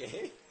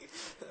 okay.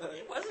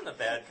 It wasn't a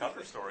bad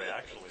cover story,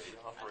 actually.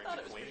 Offering thought to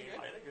it was clean. pretty good.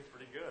 I think it's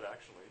pretty good,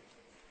 actually.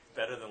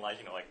 Better than like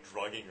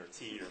drugging her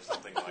tea or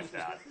something like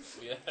that,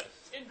 yes.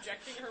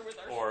 Injecting her with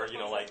our or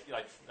short like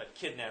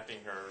kidnapping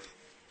her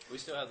We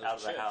still have those out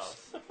of chips. the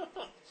house.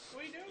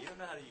 We do. You don't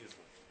know how to use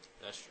them.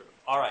 That's true.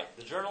 All right.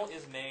 The journal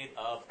is made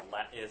of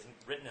is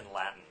written in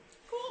Latin.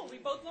 Cool. We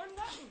both learned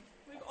Latin.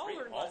 We've all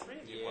learned All Latin. three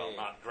of you. Yay. Well,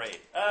 not great.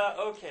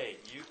 Okay.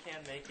 You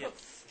can make it.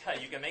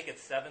 You can make it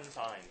 7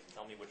 times.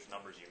 Tell me which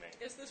numbers you make.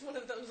 Is this one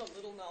of those a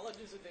little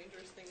knowledge is a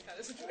dangerous thing kind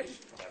of situation?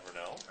 Never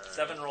know. Alright.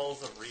 7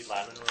 rolls of read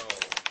Latin.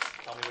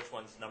 Tell me which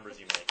numbers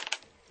you make.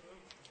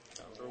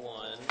 Number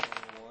 1.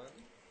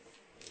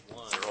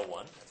 1. 0,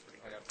 1. That's pretty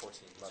I good. got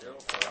 14. 0,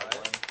 5. 5.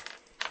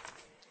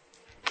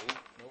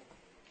 Nope.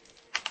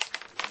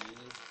 3.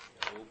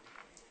 Nope.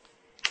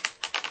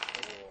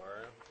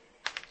 4.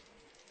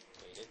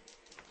 Made it.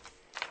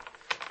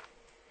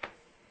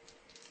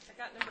 I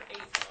got number 8.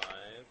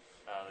 5.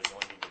 You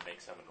only need to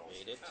make 7 rolls.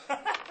 Made it. Of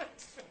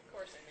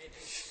course I made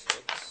 8.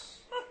 6.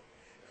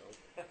 Nope.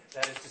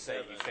 That is to say,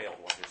 you 7. failed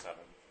 1 through 7.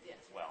 Yes.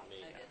 Well,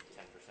 Me. I did.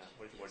 10%.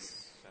 What do you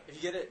If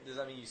you get it, does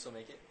that mean you still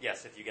make it?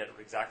 Yes, if you get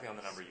exactly on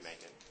the number, you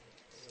make it.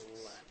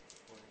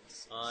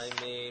 I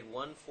made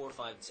 1, 4,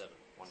 5, 7.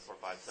 1, 4,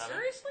 5, 7.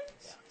 Seriously?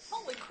 Yeah.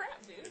 Holy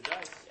crap, dude. Good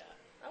dice. Yeah.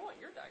 I want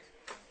your dice.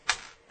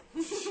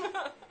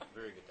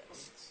 Very good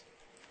dice.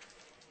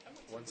 I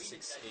want 1, some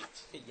 6, weedy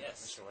 8.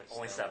 Yes.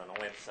 Only 7.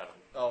 Only up to 7.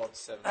 Oh, it's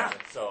 7. Okay.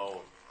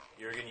 So,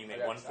 Jurgen, you I make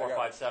got- 1, 4, I got-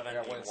 5, 7. I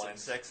got You 1 make 1 and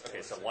 6. 6.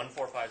 Okay, so 6. 1,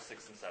 4, 5,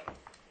 6, and 7.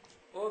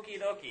 Okie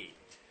dokie.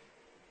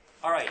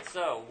 All right,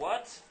 so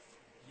what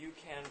you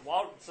can...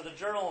 So the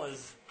journal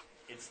is...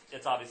 It's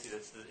obviously...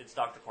 It's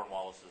Dr.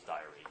 Cornwallis'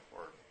 diary.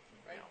 Or,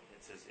 Right.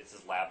 it's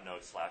his lab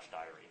notes /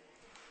 diary.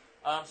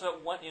 So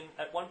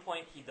at one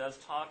point, he does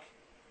talk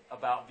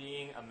about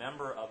being a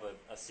member of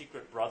a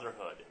secret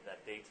brotherhood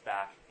that dates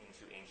back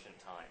into ancient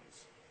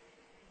times.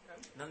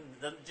 Okay.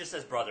 Just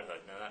says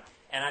brotherhood.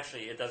 And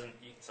actually, it doesn't...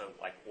 So,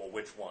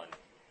 which one?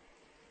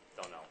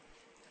 Don't know.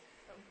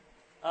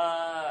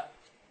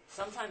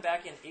 Sometime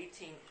back in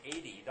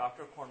 1880,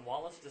 Dr.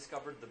 Cornwallis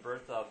discovered the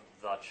birth of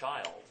the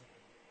child,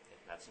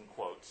 that's in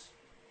quotes,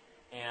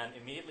 and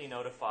immediately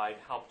notified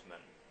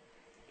Hauptmann,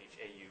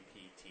 Hauptmann.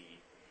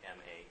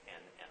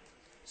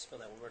 Spell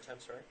that one more time,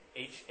 sorry.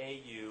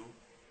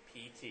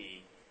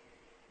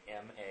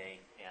 Hauptmann.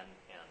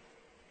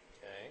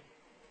 Okay.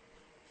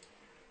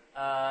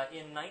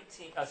 In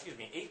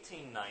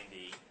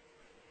 1890,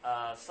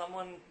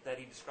 someone that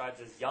he describes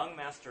as young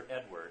Master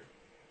Edward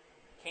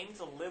came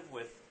to live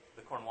with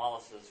the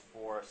Cornwallises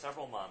for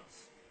several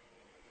months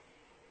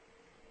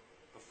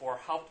before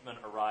Hauptmann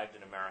arrived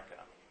in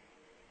America.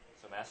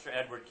 So Master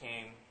Edward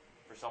came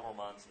for several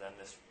months, then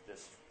this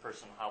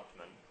person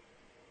Hauptmann.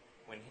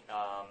 When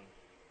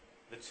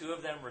the two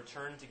of them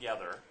returned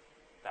together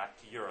back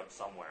to Europe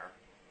somewhere,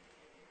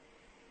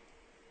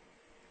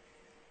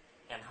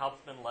 and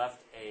Hauptmann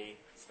left a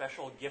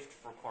special gift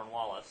for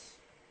Cornwallis,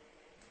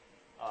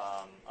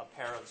 a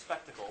pair of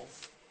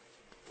spectacles,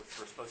 which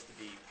were supposed to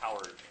be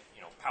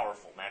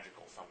powerful,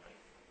 magical something.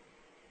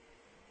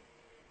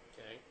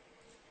 Okay.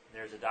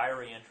 There's a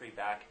diary entry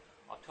back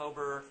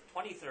October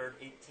 23rd,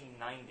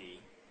 1890,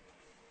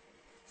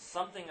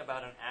 something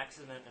about an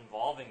accident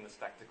involving the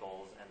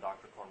spectacles and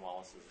Dr.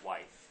 Cornwallis's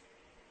wife.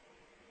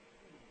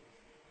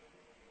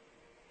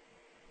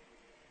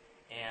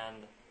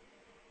 And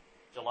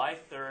July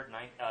 3rd,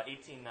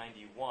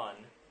 1891,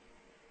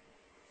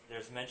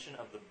 there's mention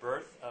of the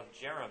birth of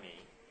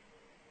Jeremy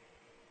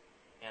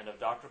and of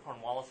Dr.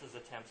 Cornwallis's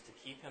attempts to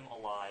keep him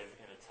alive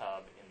in a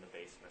tub in the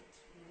basement.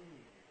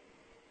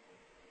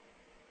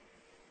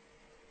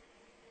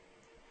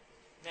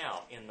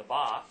 Now, in the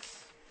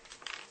box,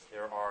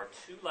 there are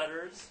 2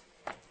 letters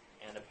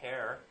and a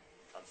pair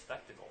of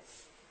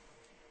spectacles.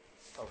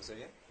 Oh, so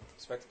yeah?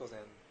 Spectacles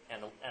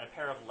and... And a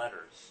pair of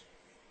letters.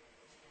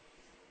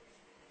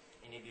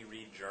 Any of you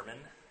read German?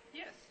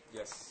 Yes.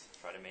 Yes.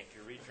 Try to make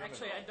you read German.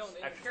 Actually, I don't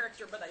in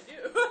character, but I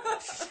do.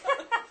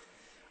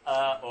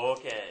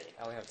 Okay.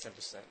 I only have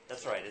 10%.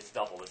 That's right, it's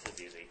double. This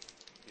is easy.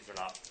 These are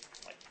not,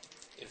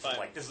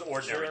 this is I'm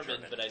ordinary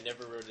German, but I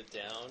never wrote it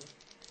down.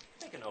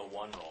 Make an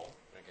 01 roll.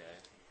 Okay.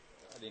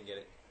 I didn't get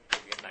it.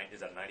 Is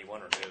that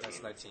 91 or 2?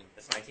 That's 19.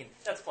 That's 19?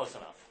 That's close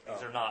enough.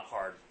 These Oh. are not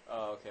hard.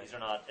 Oh, okay. These are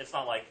not, it's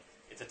not like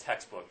it's a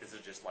textbook. This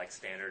is just like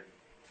standard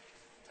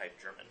type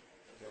German.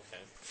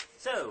 Okay.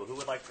 So, who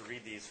would like to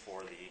read these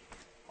for the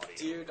audience?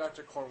 Dear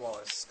Dr.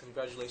 Cornwallis,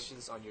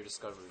 congratulations on your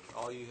discovery.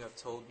 All you have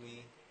told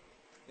me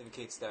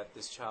indicates that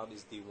this child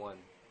is the one.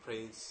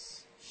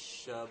 Praise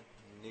Shub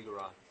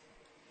Niggurath.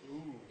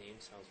 Ooh. Name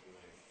sounds familiar.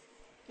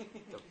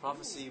 The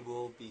prophecy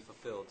will be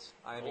fulfilled.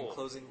 I am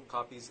enclosing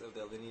copies of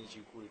the lineage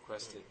you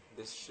requested.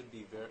 This should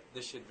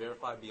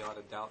verify beyond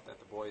a doubt that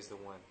the boy is the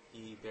one.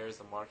 He bears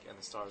the mark and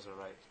the stars are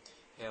right.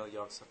 Hail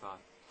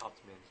Yog-Sothoth,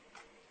 Hauptmann.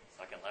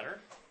 Second letter.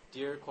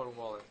 Dear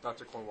Cornwallis,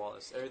 Dr.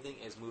 Cornwallis, everything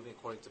is moving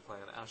according to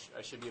plan.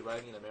 I should be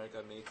arriving in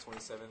America May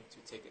 27th to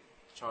take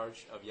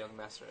charge of young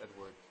Master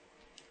Edward.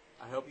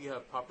 I hope you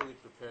have properly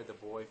prepared the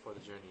boy for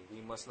the journey.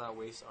 We must not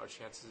waste our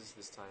chances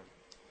this time.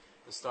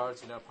 The stars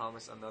do not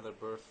promise another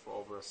birth for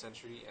over a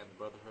century, and the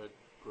Brotherhood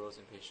grows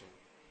impatient.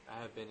 I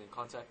have been in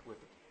contact with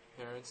the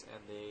parents,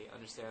 and they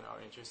understand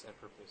our interests and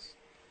purpose.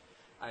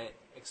 I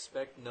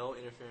expect no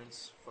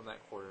interference from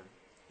that quarter.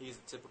 He is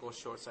a typical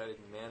short-sighted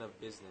man of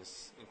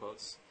business, in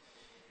quotes,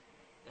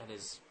 and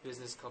his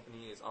business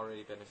company is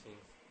already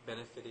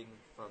benefiting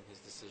from his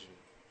decision.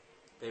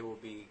 They will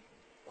be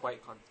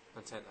quite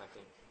content, I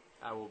think.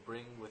 I will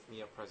bring with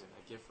me a present,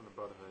 a gift from the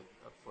Brotherhood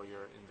for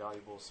your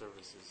invaluable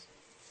services.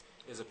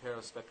 It is a pair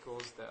of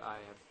spectacles that I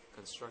have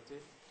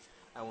constructed.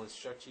 I will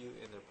instruct you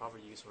in their proper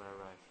use when I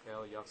arrive.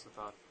 Hail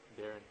Yog-Sothoth,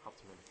 Baron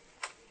Hauptmann.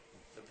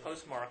 The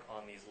postmark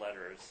on these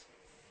letters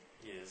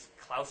is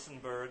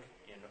Klausenburg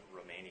in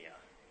Romania.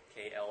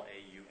 Klausenburg.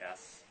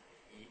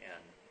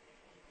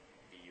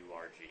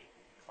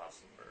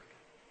 Klausenburg.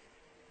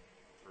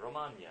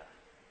 Romania.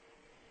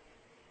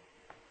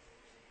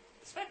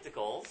 The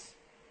spectacles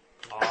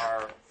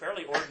are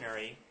fairly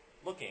ordinary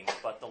looking,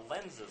 but the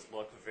lenses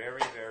look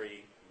very,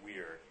 very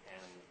weird.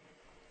 And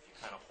if you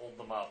kind of hold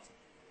them up,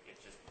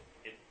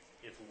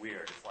 it's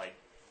weird. It's like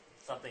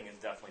something is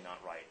definitely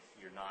not right.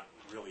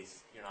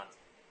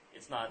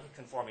 It's not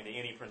conforming to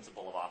any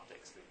principle of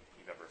optics that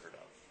you've ever heard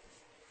of.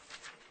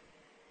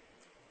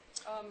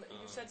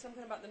 You said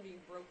something about them being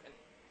broken.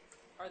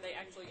 Are they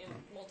actually in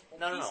multiple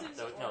No. pieces?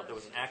 There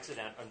was an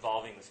accident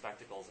involving the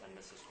spectacles and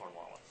Mrs.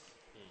 Cornwallis.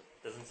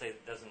 The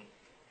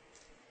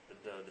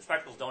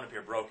spectacles don't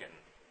appear broken.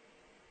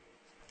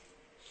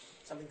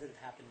 Something could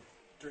have happened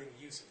during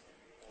use of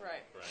them.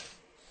 Right.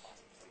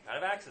 Some kind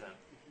of accident.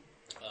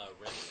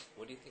 Remy,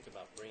 what do you think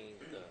about bringing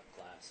the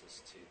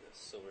glasses to the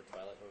Silver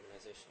Twilight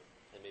organization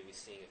and maybe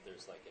seeing if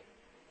there's like an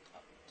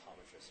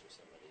optometrist or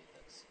somebody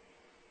that's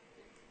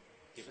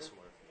give us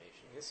more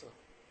information? I guess so.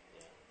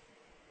 Yeah.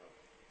 Well,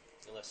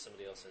 unless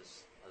somebody else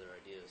has other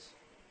ideas.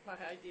 My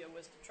idea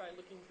was to try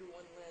looking through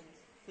one lens.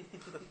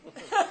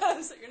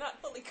 So you're not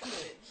fully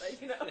committed,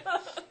 but you know.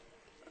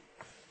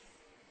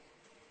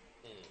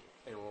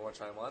 Anyone want to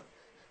try them on?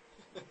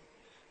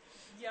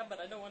 Yeah, but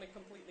I don't want to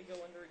completely go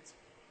under its...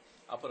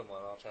 I'll put them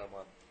on. I'll try them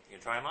on. You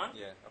can try them on?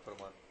 Yeah, I'll put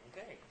them on.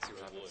 Okay. See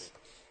what happens.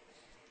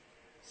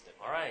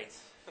 All right.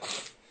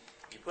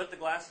 You put the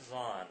glasses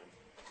on,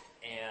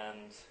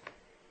 and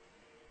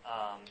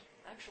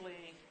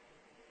actually,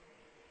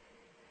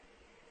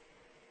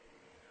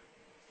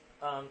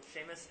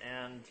 Seamus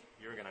and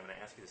Jurgen, I'm going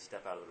to ask you to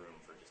step out of the room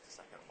for just a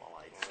second while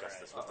I discuss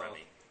this with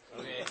Remy.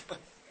 Okay.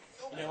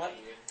 You know what?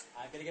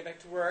 I'm gonna get back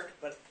to work,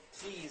 but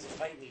please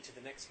invite me to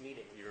the next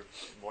meeting, You're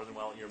more than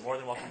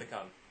welcome to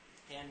come.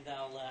 and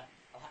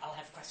I'll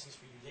have questions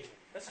for you later.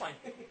 That's fine.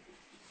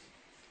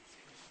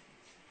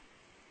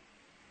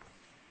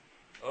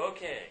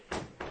 Okay,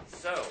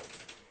 so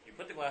you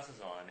put the glasses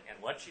on,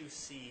 and what you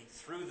see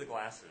through the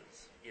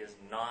glasses is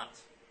not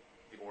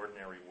the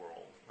ordinary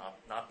world,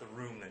 not the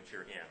room that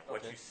you're in.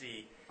 What you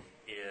see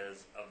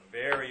is a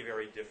very,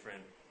 very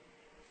different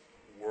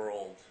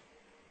world.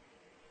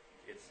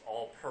 It's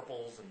all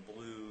purples and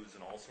blues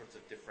and all sorts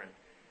of different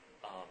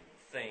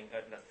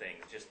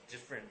just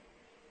different,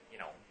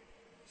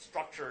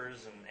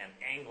 structures and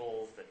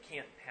angles that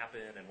can't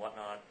happen and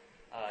whatnot.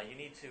 You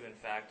need to, in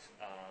fact,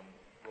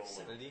 roll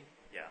Sanity?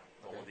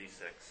 roll Okay. a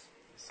d6.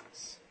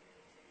 D6.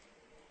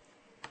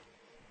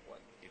 1.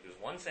 You lose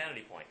 1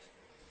 sanity point.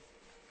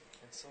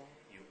 Cancel.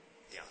 You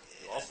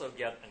also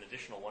get an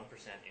additional 1%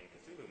 in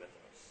Cthulhu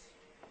Mythos.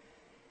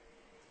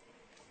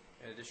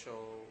 An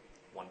additional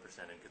 1%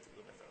 in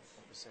Cthulhu Mythos.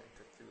 1%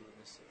 Cthulhu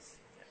Mythos.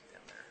 Yeah,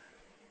 down there.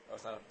 Oh,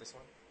 it's not this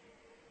one?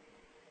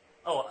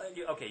 Oh,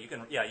 okay. You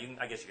can. Yeah,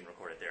 I guess you can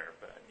record it there,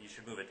 but you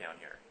should move it down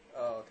here.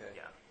 Oh, okay.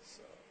 Yeah.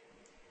 So,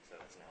 So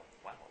it's now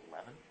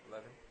 11.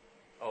 11.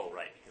 Oh,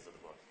 right, because of the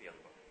book, the other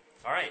book.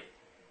 All right.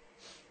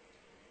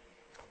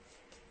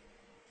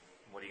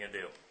 What are you gonna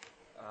do?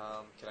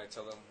 Can I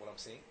tell them what I'm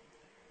seeing?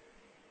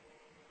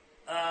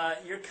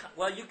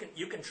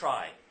 You can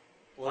try.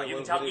 Will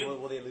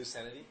they lose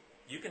sanity?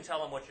 You can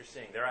tell them what you're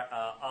seeing.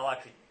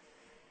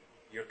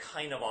 You're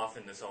kind of off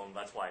in the zone.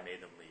 That's why I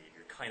made them leave.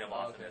 You're kind of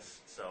off in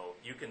this, so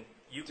you can.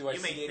 You may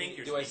think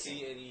you're speaking. Do I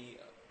see any?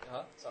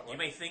 You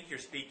may think you're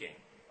speaking,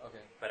 Okay.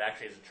 but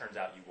actually, as it turns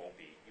out, you won't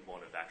be. You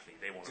won't have actually.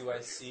 They won't. Do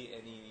I see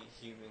any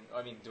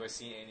do I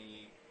see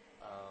any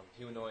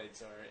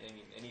humanoids or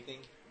anything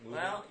moving?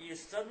 Well, you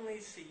suddenly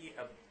see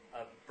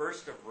a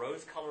burst of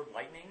rose-colored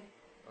lightning.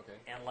 Okay.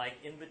 And like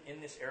in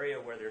this area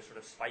where there's sort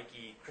of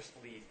spiky,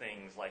 crystally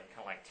things, like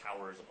kind of like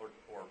towers or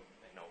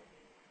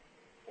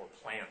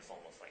plants,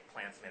 almost like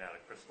plants made out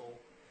of crystal.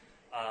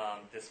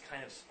 This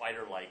kind of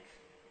spider-like,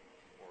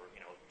 or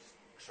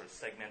sort of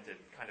segmented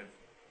kind of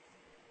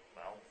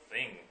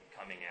thing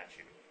coming at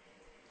you.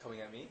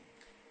 Coming at me?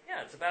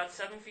 Yeah, it's about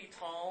 7 feet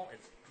tall.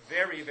 It's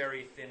very,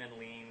 very thin and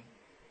lean.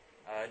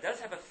 It does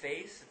have a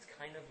face. It's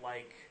kind of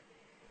like,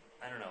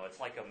 I don't know. It's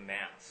like a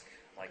mask.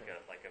 Like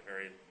a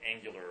very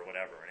angular or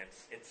whatever, and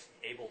it's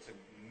able to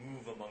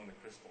move among the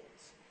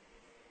crystals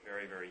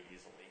very, very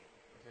easily.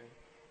 Okay.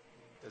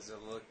 Does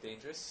it look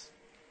dangerous?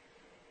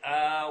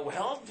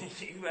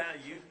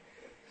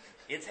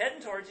 It's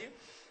heading towards you.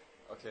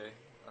 Okay.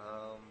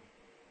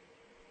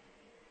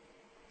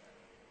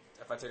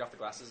 If I take off the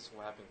glasses,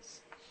 what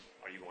happens?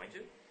 Are you going to?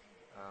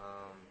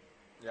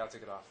 Yeah, I'll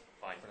take it off.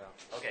 Fine. For now.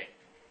 Okay.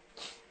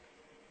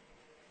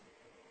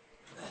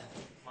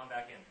 Come on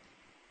back in.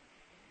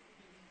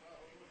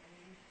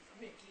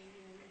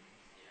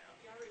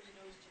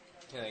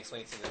 Can I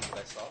explain to them what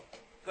I saw?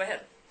 Go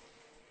ahead.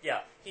 Yeah,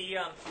 he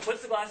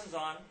puts the glasses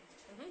on,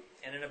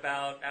 and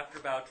after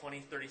about 20,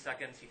 30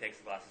 seconds, he takes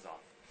the glasses off.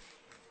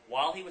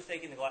 While he was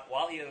had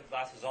the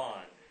glasses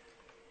on,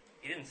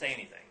 he didn't say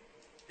anything.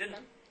 Didn't.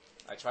 Okay.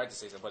 I tried to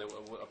say something, but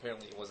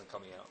apparently it wasn't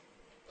coming out.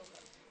 Okay.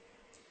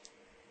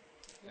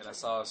 And I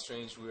saw a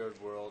strange,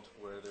 weird world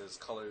where there's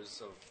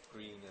colors of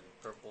green and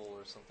purple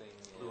or something.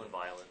 Blue and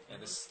violet.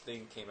 And this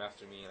thing came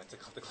after me, and I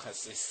took off the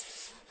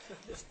glasses.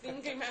 This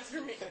thing came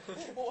after me.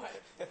 Oh boy.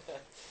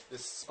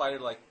 This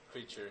spider-like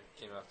creature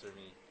came after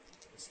me.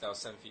 That was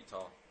 7 feet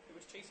tall. It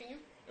was chasing you?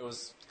 It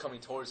was coming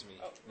towards me,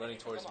 running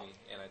okay, towards come me,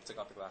 and I took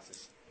off the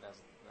glasses. So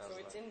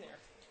it's in there.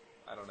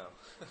 I don't know.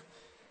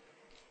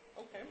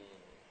 Okay.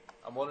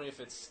 I'm wondering if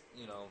it's,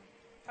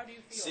 How do you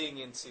feel? seeing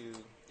into...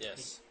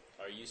 Yes.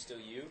 Are you still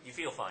you? You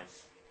feel fine.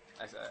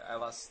 I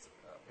lost,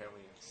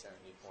 apparently, a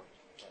sanity point.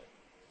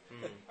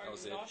 But Are that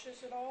was you it.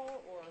 nauseous at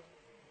all, or?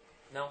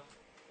 No.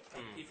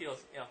 He feels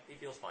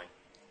fine. Okay.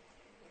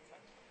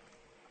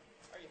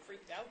 Are you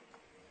freaked out?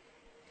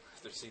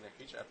 After seeing that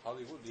creature, I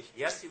probably would be.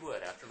 Yes, he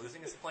would. After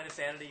losing his point of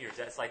sanity,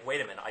 it's like,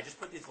 wait a minute, I just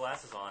put these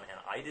glasses on and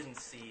I didn't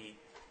see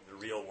the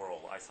real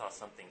world. I saw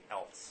something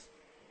else.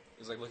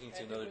 It was like looking to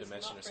And another it was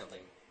dimension not or something.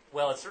 friendly.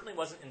 Well, it certainly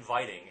wasn't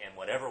inviting, and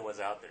whatever was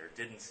out there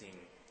didn't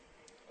seem.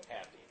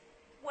 Happy.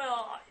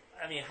 Well,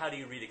 I mean, how do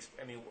you read?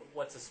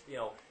 What's if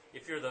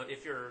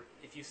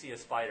you see a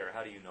spider,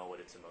 how do you know what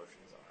its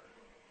emotions are?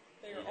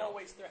 They You are don't.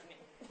 always threatening.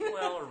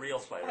 Well, a real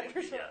spider would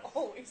be, Spiders yes. are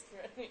always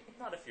threatening.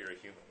 Not if you're a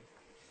human.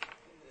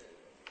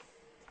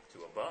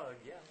 To a bug,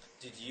 yeah.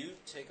 Did you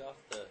take off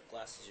the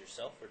glasses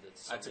yourself, or did I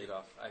somebody... took it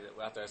off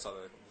after I saw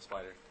the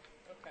spider.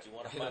 Okay. Do you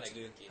want I to know find what a to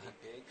do. guinea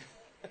pig?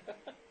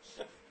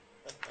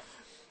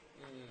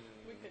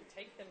 We could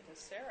take them to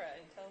Sarah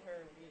and tell her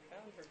we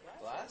found her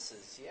glasses.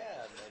 Glasses,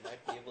 yeah. And they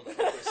might be able to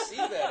help her see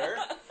better.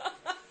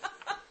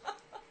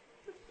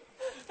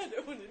 I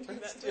don't want to do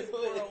that Let's to the do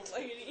poor it. old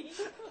lady.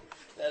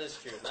 That is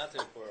true. Not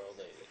to a poor old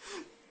lady.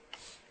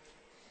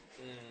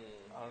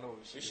 I don't know what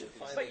we should, We should do.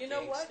 find- But you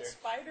know what? gangster.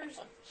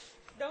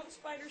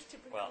 Spiders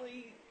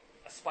typically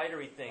A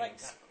spidery thing. like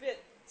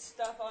spit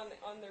stuff on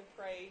their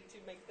prey to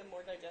make them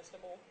more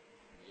digestible.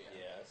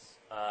 Yes.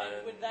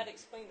 And would that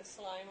explain the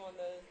slime on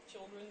the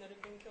children that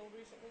have been killed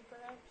recently,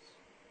 perhaps?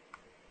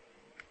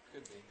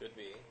 Could be. Could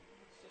be.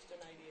 It's just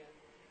an idea.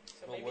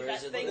 So Well, maybe where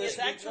that is it thing is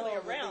located? actually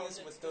No, around.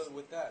 The thing is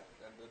with that,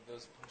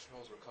 those puncture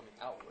holes were coming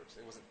outwards.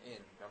 It wasn't in,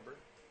 remember?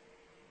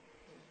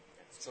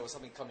 So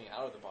something coming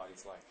out of the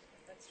body's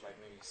That's like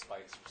maybe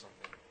spikes or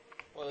something.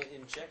 Well, it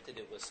injected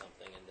it with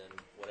something, and then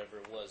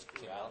whatever it was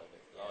grew Came out out? of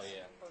it. Oh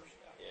yeah. Burst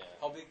out. Yeah.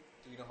 How big?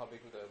 Do you know how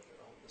big the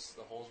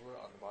holes were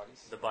on the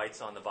bodies? The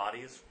bites on the body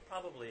is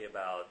probably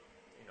about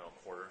a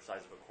quarter,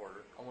 size of a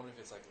quarter. I wonder if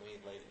it's like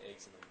laid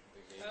eggs in the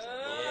big eggs.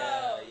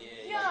 Oh,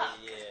 Yeah.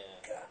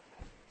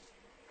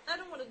 I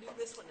don't want to do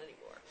this one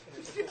anymore.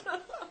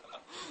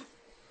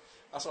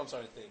 That's what I'm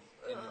starting to think.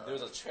 And there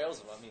was a trail of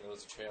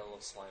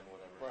slime or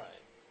whatever.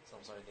 Right. So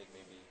I'm starting to think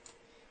maybe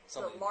The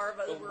something.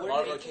 larvae But were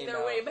larvae making came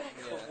their out. way back.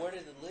 Yeah. But where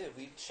did it live?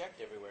 We checked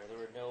everywhere. There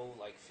were no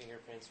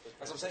fingerprints.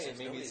 That's what I'm saying.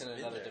 Maybe it's in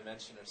another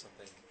dimension or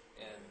something,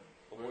 and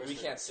we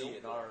can't see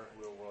it in our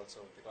real world. So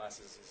the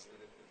glasses is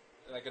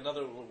like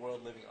another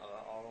world living on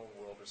our own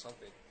world or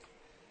something.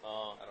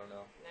 I don't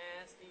know.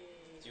 Nasty.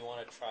 Do you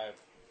want to try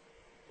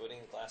putting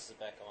the glasses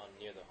back on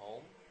near the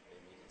home?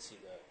 Maybe you can see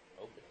the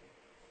opening.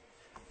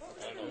 What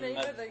was I don't the know.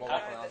 name of the Walk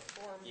guy around. that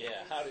formed?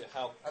 Yeah. these?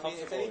 How I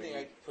mean, if comfortable anything, are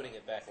you putting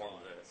it back From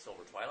on? the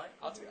Silver Twilight.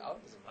 I'll put it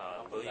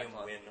William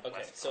back on. Wynne Okay,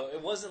 Westcott. so it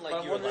wasn't like But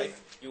I'm you were wondering-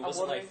 you I'm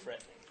wasn't wondering- life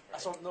threatening.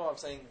 Right? So no,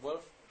 I'm saying what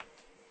if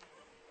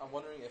I'm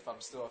wondering if I'm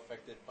still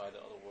affected by the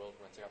other world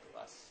when I take out the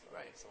glasses.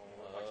 Right. So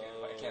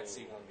if I can't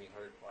see one being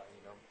hurt by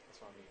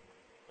that's what I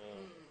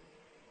mean.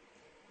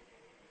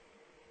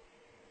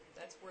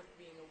 That's worth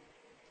being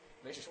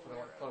Maybe just put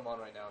Aware them on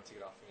right now and take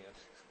it off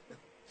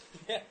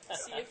again.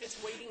 see if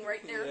it's waiting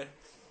right there. Yeah.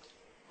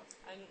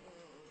 And,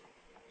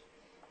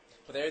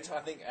 But every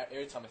time I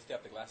take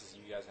out the glasses,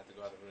 you guys have to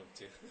go out of the room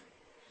too.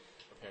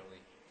 Apparently,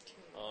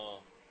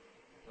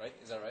 right?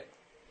 Is that right?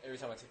 Every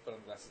time I put on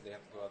the glasses, they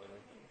have to go out of the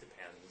room.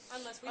 Depends.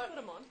 unless we put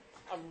them on.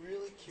 I'm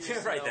really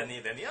curious. Right, to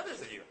know then the others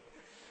of you.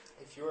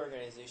 if your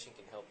organization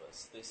can help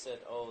us. They said,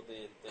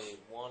 they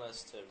want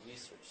us to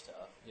research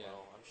stuff. Yeah.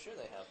 Well, I'm sure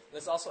they have.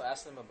 Let's also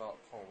ask them about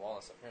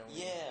Cornwallis.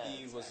 Apparently, Yeah,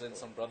 he was in exactly.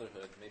 some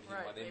brotherhood. Maybe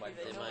Right, they maybe might.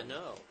 they They know. might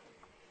know.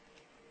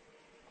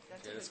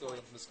 That's Okay, a let's good go.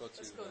 point. Let's go to.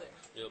 Let's go there.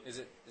 Yep. Is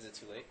it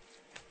too late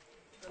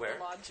The Where?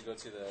 lodge. to go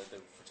to the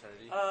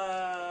fraternity?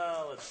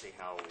 Let's see,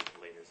 how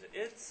late is it?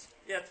 It's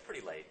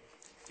pretty late.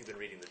 You've been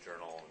reading the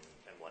journal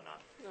and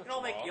whatnot.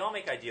 You all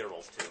make idea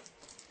rolls too.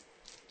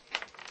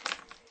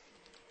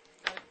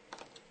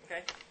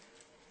 Okay.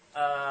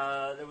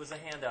 There was a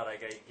handout I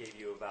gave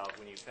you about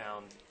when you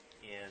found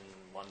in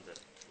London,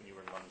 when you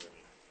were in London.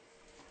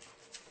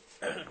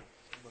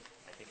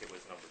 I think it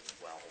was number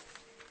 12.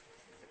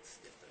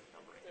 If the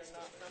numbering They're is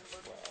not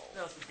still there. numbered.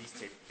 No, it's the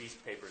Beast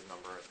Papers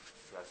number,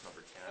 so that's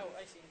number 10. Oh,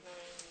 I see.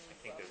 I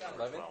think there's Got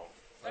number it. 11? 12.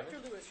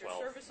 Dr. Lewis, your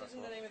 12. services in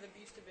the name of the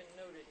beast have been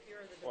noted.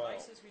 Here are the Wow.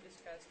 devices we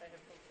discussed. I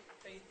have complete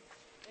faith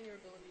in your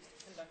abilities to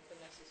conduct the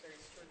necessary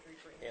surgery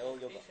for Hail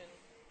Yoga. implementation.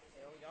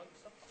 Hail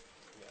Yoga.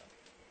 Yeah.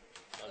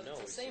 So Oh no,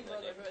 it's we've the same seen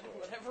that name brotherhood,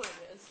 before. whatever it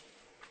is.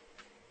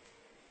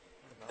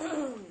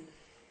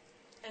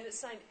 And it's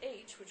signed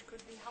H, which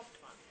could be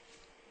Hauptmann.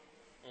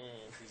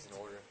 Mm. Put these in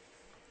order.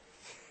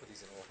 Put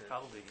these in order.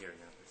 Probably here,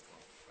 yeah, there's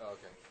 12. Oh,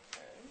 okay.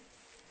 Okay.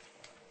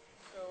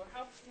 So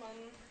Hauptmann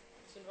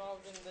is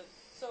involved in the...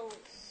 So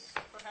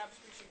perhaps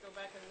we should go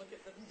back and look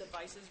at the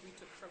devices we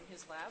took from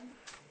his lab.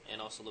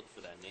 And also look for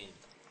that name.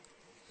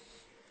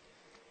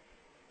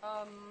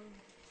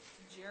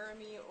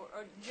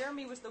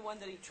 Jeremy was the one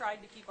that he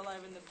tried to keep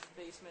alive in the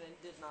basement and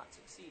did not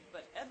succeed.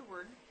 But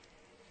Edward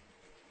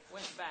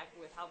went back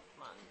with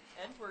Hauptmann.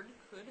 Edward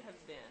could have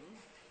been...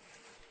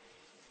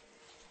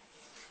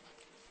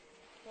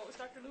 What was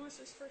Dr.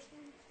 Lewis's first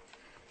name?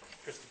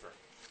 Christopher.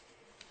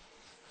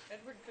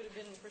 Edward could have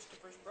been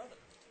Christopher's brother.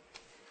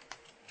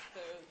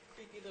 The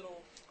creepy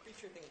little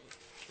creature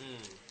thingy.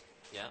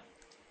 Yeah.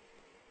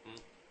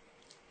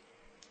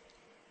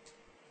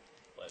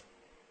 But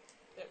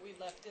That we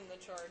left in the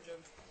charge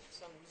of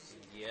some zoo.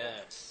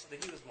 yes.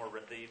 He was more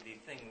the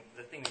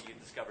thing that you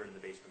discovered in the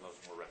basement was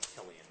more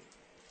reptilian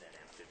than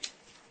amphibian.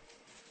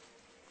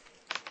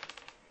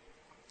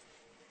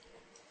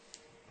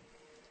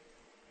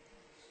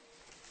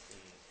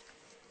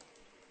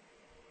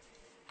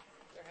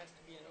 There has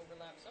to be an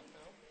overlap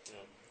somehow.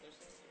 Yeah. There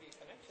seems to be a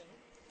connection.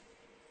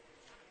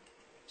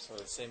 So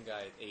the same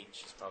guy at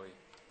H is probably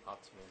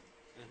Optimum.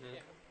 Mm-hmm.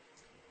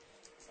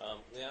 Yeah.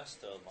 We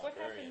asked the What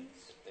librarians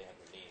happens- if they had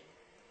the name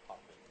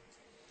Hoffman.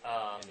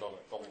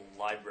 The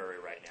library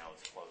right now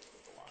is closed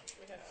with the lodge.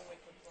 We have to wait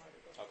for tomorrow to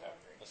go to the Okay,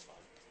 library. that's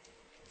fine.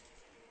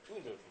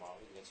 We can do it tomorrow.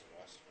 We can get some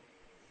rest.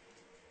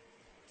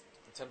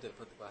 I'm tempted to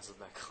put the glasses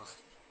back on.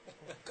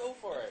 Go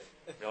for it.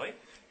 Really?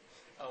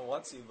 I don't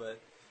want to,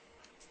 but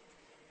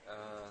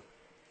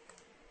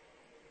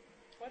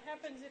What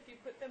happens if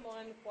you put them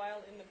on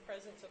while in the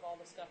presence of all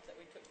the stuff that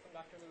we took from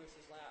Dr.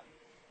 Lewis's lab?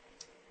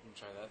 I'm gonna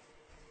try that.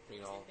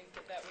 Bring it Do all. you think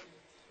that would...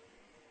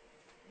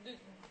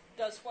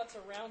 Does what's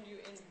around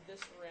you in this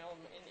realm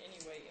in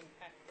any way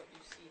impact what you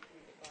see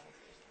through the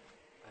glasses?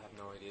 I have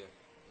no idea.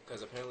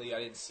 Because apparently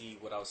I didn't see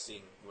what I was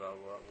seeing. There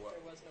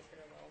was no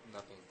parallel.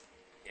 Nothing.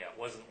 Yeah, it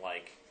wasn't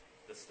like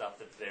the stuff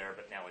that's there,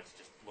 but now it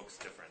just looks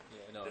different.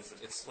 Yeah, no, This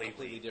is it's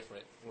completely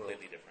different world.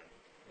 Completely different.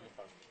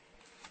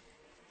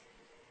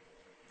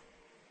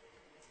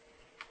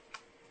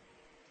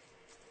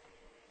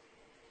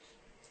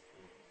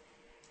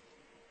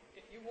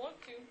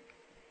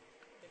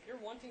 If you're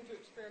wanting to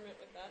experiment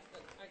with that,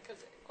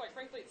 because quite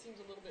frankly, it seems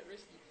a little bit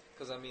risky.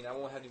 Because, I mean, I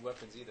won't have any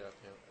weapons either,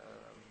 apparently.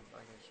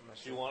 I'm not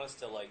Do sure. you want us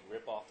to like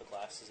rip off the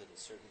glasses at a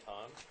certain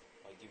time?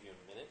 Like give you a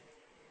minute?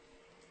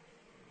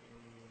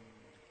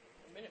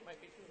 A minute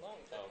might be too long.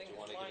 That Oh, do thing you is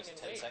want to lying give us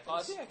in 10 wait. seconds?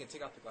 Oh, I think I can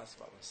take off the glasses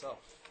by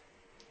myself.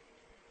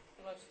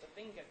 Unless the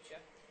thing gets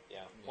you.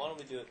 Yeah. Why don't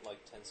we do it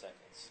like 10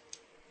 seconds?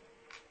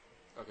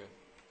 Okay.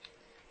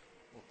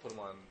 We'll put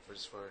them on for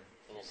just for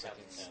A little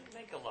seconds. count.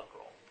 Make a luck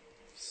roll.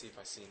 See if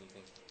I see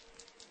anything.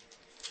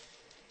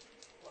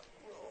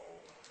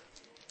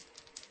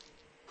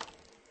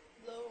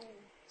 Low.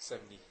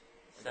 70.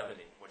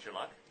 70. What's your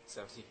luck?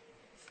 70.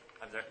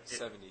 I'm sorry.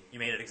 70. You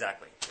made it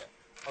exactly. Yeah.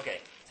 Okay,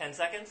 10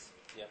 seconds?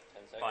 Yeah,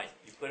 10 seconds. Fine.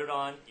 You put it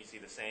on, you see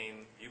the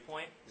same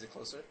viewpoint? Is it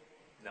closer?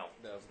 No,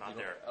 No, it's not you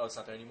don't- there. Oh, it's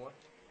not there anymore?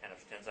 And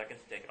after 10 seconds,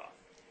 you take it off.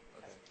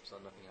 Okay, so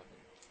nothing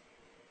happened.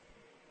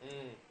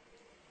 Mm.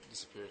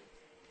 Disappeared.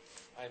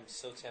 I'm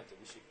so tempted.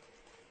 We should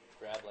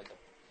grab like a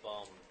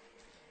bum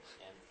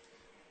and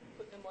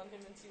Put them on him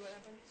and see what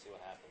happens. see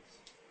what happens.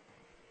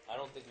 I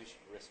don't think we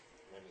should risk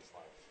Remy's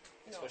life,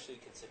 No.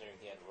 especially considering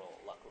he had to roll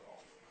a luck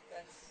roll.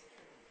 That's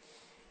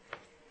true.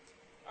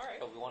 All right.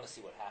 But we want to see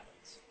what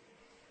happens.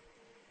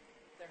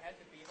 There had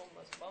to be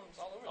homeless bums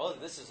all over. Oh, the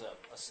place. this is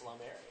a slum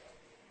area.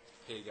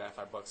 Pay a guy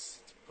 $5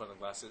 to put on the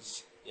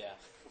glasses. Yeah.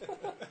 we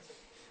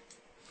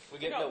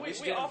We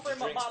should get offer him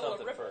him a to drink bottle of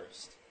something Ripple.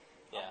 first.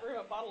 Yeah. Offer him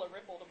a bottle of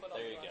Ripple to put on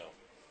There the you go.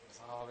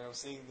 Oh man, I'm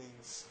seeing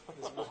things.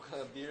 What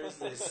kind of beer is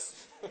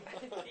this?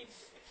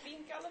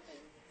 Pink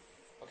elephant.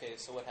 Okay,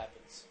 so what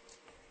happens?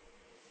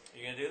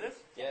 You gonna do this?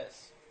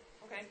 Yes.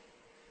 Okay.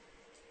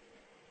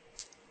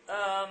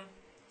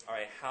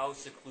 Alright, how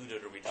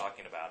secluded are we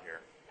talking about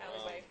here?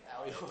 Alleyway.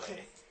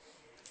 Alleyway.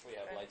 We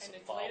have like And some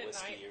it's fall late at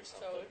whiskey night, or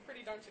something. so it's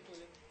pretty darn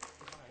secluded.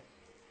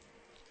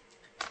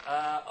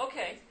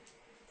 Okay.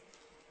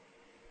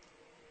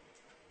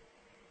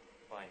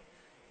 Fine.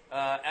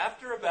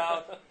 After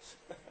about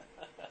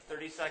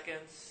 30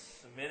 seconds,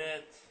 a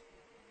minute,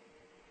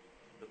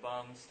 the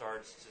bum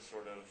starts to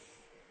sort of...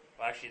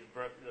 Well, actually,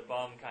 the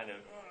bum kind of...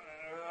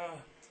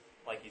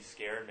 like he's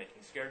scared,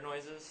 making scared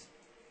noises.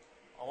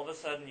 All of a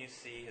sudden, you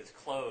see his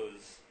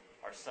clothes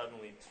are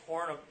suddenly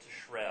torn up to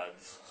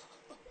shreds.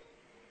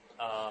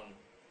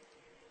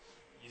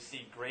 You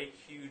see great,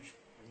 huge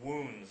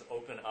wounds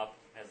open up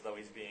as though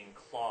he's being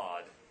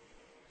clawed.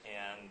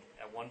 And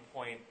at one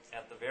point,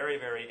 at the very,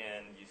 very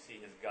end, you see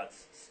his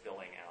guts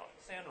spilling out.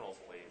 Sand rolls,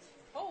 please.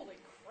 Holy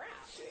crap!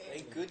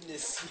 Thank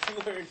goodness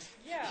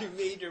Yeah. you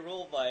made your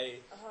roll by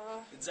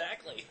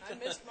exactly. I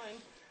missed mine.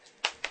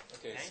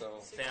 Okay, so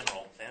Sand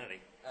roll, sanity.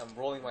 I'm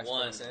rolling my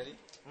One. sanity.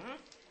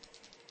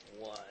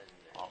 Mm-hmm. 1.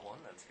 Odd one,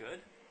 that's good.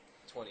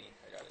 20.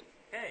 I got it.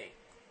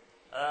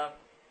 Okay.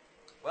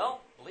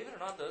 Well, believe it or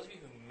not, those of you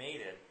who made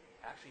it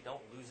actually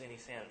don't lose any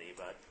sanity,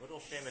 but little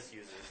Seamus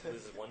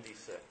loses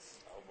 1d6.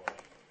 Oh boy.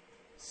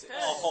 6.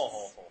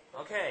 Oh.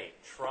 Okay,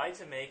 try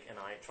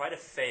to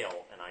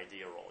fail an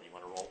idea roll. You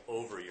want to roll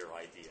over your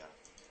idea,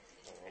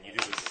 and you do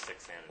lose a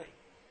 6 sanity.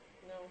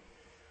 No.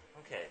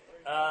 Okay.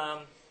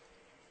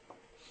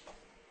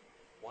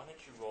 Why don't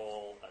you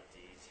roll a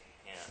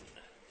d10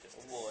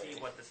 just to Oh, boy. see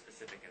what the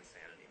specific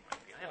insanity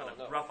might be? I have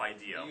No, a no. rough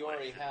idea. of You what it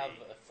already should have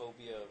be. a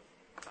phobia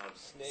of Of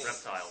snakes.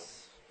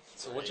 reptiles.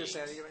 So what's your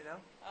sanity right now?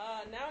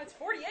 Now it's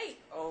 48.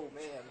 Oh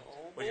man.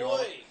 Oh What'd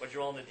you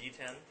roll in the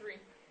d10? 3.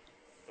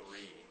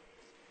 3.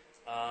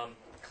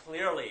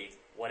 Clearly,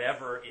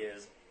 whatever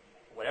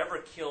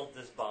killed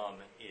this bum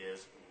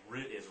is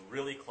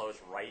really close,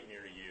 right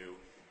near you,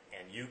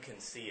 and you can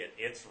see it.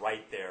 It's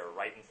right there,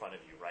 right in front of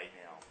you, right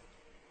now.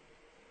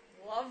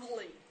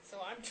 Lovely. So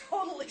I'm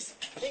totally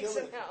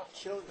spacing out.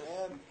 Kill it,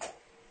 man.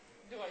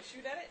 Do I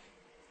shoot at it?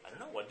 I don't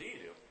know. What do you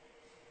do?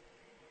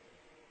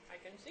 I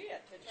can see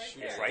it. It's right Shoot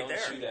there. It's right Don't there.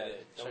 shoot at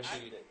it. Don't Should I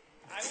shoot it.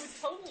 I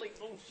would totally.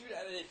 Don't shoot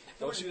at it.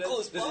 Don't shoot at it.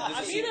 Close Does it- by. does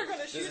I'm it see- either going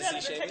to does shoot it at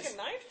it see or take Seamus? a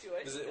knife to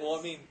it. Does it? Well,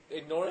 I mean,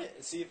 ignore it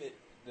and see if it.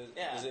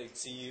 Yeah. Does it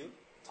see you?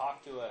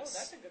 Talk to Oh, us.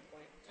 that's a good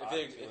point.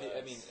 If it,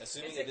 I mean,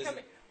 assuming Is it it doesn't.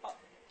 coming?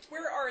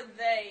 Where are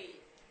they?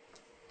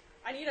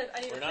 I need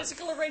We're a not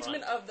physical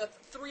arrangement of the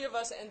three of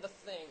us and the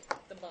thing,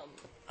 the bum.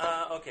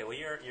 Okay. Well,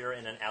 you're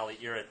in an alley.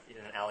 You're in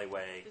an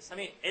alleyway. I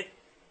mean,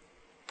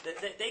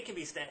 they can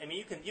be I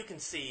mean, you can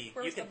see.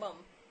 Where's you can, the bum?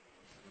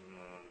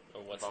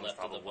 Or what's bum's left of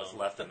probably the what's bum.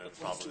 left of it's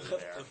probably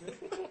there.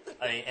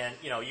 I mean, and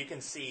you can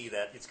see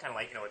that it's kind of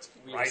like it's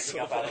We are rising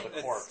so up out of the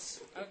bad.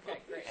 corpse, Okay,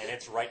 great. and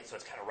it's right. So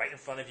it's kind of right in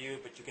front of you,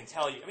 but you can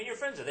tell. I mean, your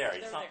friends are there.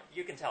 It's They're not. there.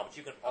 You can tell, but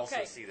you can also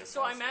Okay, see this.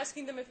 so I'm monster.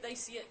 asking them if they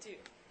see it too.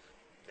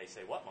 They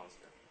say, "What monster?"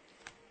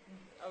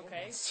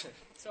 Okay,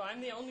 so I'm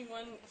the only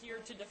one here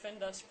to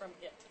defend us from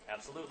it.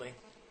 Absolutely.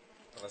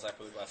 Unless I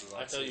put the glasses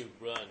on. I tell you,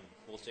 run.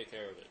 We'll take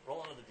care of it.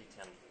 Roll another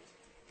d10, please.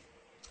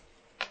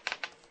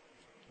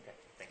 Okay,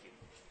 thank you.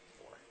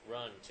 4.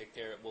 Run.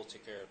 We'll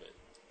take care of it.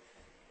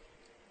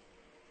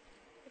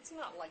 It's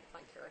not like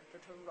my character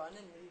to run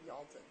and leave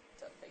y'all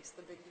to face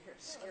the big,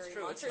 scary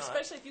true, monster, it's not.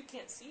 especially if you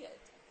can't see it.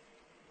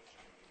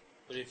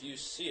 But if you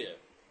see it,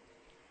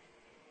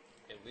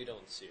 and we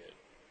don't see it,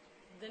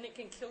 Then it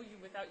can kill you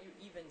without you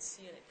even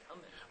seeing it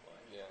coming.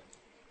 Yeah.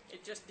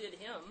 It just did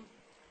him.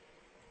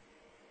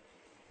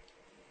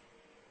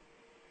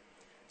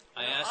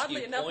 I Well, ask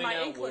oddly you, enough, point my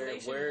out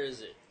inclination- where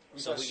is it,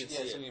 so we can see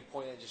so it. we can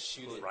point and just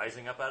shoot Who's it.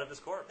 rising up out of his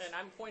corpse? And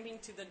I'm pointing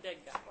to the dead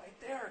guy. Right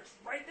there. It's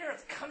right there.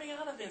 It's coming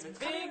out of him. It's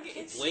coming out of big,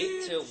 him. it's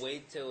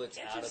Wait till it's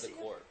Can't out you of the see it?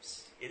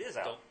 corpse. It is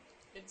out. Don't-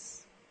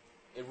 It's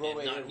It And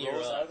rolls not near out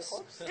of the us.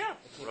 corpse? Yeah.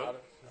 It came out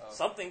of,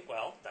 Something.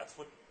 Well, that's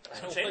what I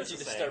don't Seamus want you is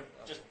to saying.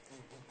 start just.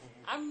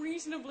 I'm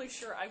reasonably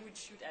sure I would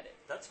shoot at it.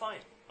 That's fine.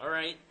 All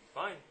right.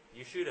 Fine.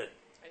 You shoot it.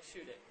 I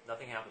shoot it,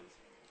 Nothing happens.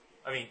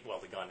 I mean, well,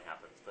 the gun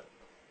happens, but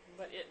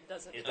but it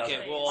doesn't. it Okay,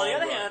 doesn't. well, on the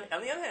other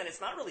run. hand, it's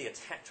not really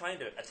trying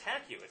to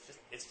attack you.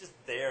 It's just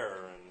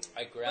there, and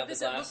I grab the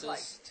does it look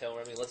glasses. like? Tell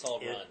Remy, let's all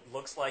it run.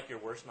 looks like your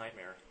worst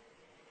nightmare.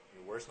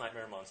 Your worst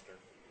nightmare monster.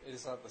 It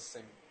is not the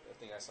same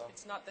thing I saw.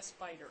 It's not the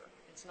spider.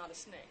 It's not a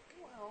snake.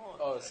 Well,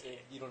 Oh,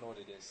 you don't know what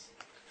it is.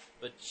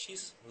 But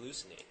she's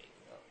hallucinating.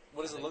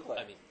 What does it look like?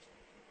 I mean,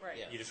 Right.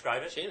 Yeah. you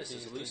describe it. Seamus Can is you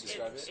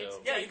hallucinating. describe it?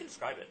 So Yeah, you can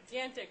describe it.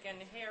 Gigantic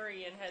and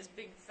hairy and has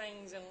big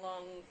fangs and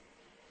long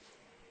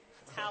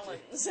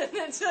talons. And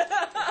it's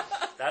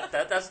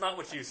That's not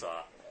what you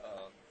saw.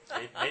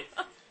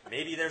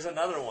 Maybe there's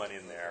another one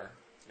in there.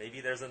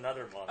 Maybe there's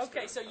another monster.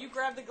 okay, so you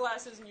grab the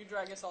glasses and you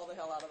drag us all the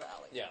hell out of the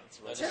alley. yeah,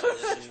 let's just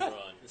run.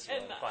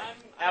 And Fine.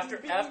 I'm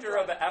being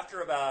dragged.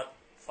 After about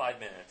 5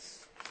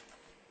 minutes,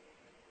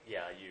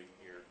 yeah, you're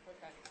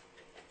Okay.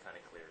 it kind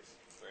of clears.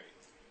 Great.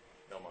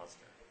 No monster.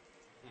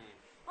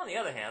 On the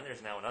other hand,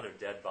 there's now another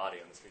dead body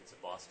on the streets of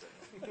Boston.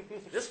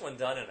 This one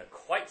done in a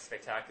quite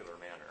spectacular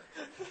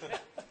manner.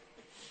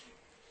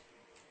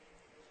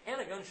 And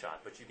a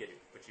gunshot, but you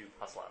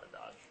hustle out of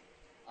dodge.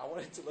 I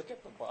wanted to look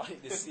at the body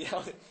to see how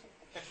it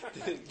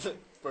did it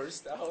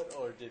burst out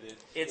or did it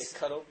It's- get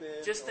cut open.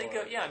 Just think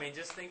or- of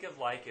just think of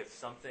like if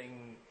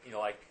something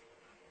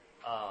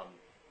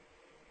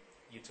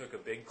you took a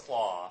big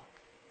claw,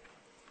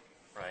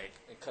 right,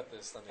 and cut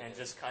the stomach. and in.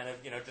 just kind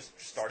of just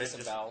started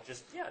Disembowel.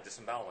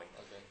 disemboweling.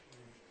 Okay.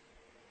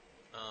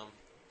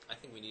 I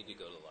think we need to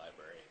go to the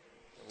library.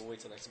 We'll wait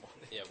till next morning.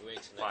 Yeah, we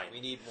wait tonight. Fine.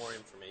 We need more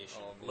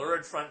information.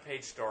 Lurid front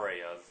page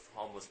story of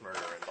homeless murder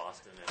in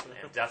Boston,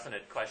 and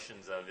definite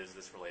questions of is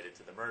this related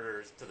to the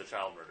murders, to the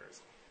child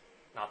murders?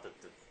 Not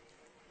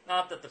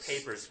that the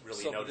papers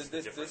really So, but noticed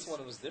the difference. this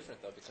one was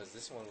different though because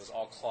this one was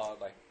all clawed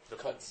like the,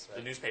 cuts. the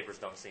Right? newspapers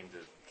don't seem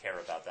to care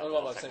about that No,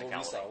 little I'm saying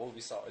technicality. what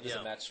we saw. It doesn't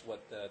Yeah. match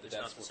what the It's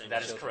not deaths the were. same.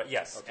 That is correct.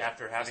 Yes, Okay.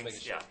 after Just having making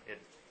sure.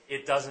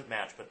 it doesn't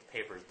match, but the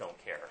papers don't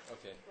care.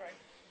 Okay. Right.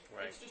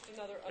 Right. It's just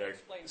another They're-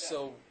 unexplained death.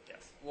 So Yes.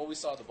 what we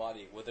saw at the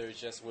body, were they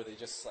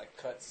just like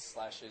cuts,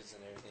 slashes,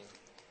 and everything?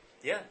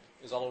 Yeah,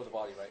 It was all over the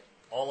body, right?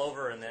 all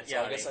over and then So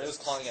yeah. I guess mean, it was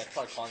probably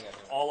clawing at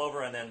him. all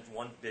over and then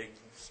one big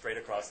straight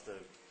across the.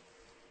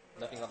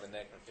 Nothing on the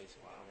neck or face.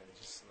 Wow.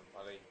 Just in the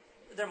body.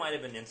 There might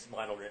have been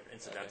minor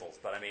incidentals,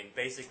 but I mean,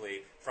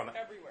 basically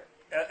Everywhere.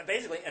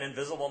 basically an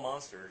invisible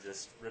monster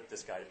just ripped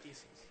this guy to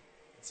pieces.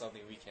 It's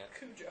something we can't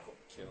Cujo.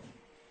 kill.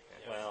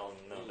 Yeah. Well,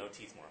 no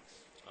teeth marks.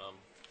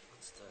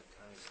 What's the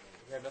guy's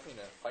name? We have nothing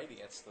to fight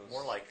against those.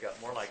 More like Yeah.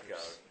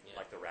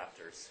 like the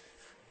raptors.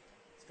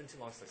 It's been too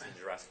long since I've seen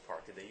Jurassic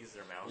Park. Did they use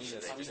their mouths? We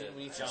Did they just-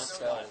 need John some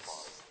Scott.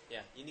 spells.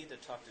 Yeah, you need to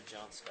talk to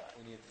John Scott.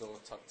 We need to go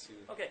talk to.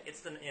 Okay,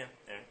 it's the yeah.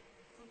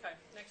 Okay,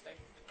 next day.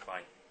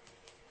 Fine.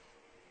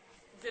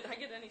 Did I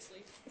get any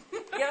sleep?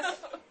 Yes,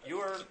 you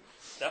were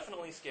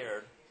definitely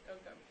scared.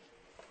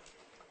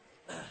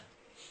 Okay.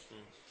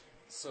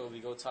 So we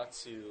go talk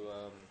to.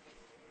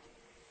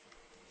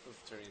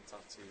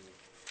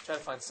 Try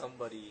to find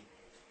somebody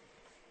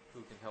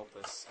who can help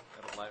us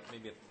at a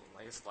maybe at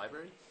the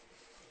library.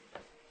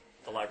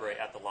 The library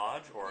at the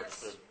lodge or Yes.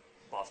 the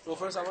Boston. Well,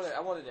 first library? I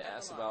wanted to At the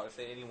ask lodge. about if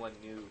anyone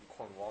knew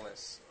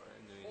Cornwallis Or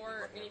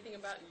anyone anything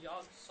about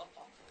Yog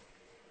Sothoth.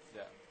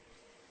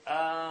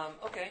 Yeah,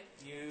 Okay,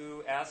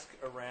 you ask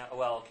around.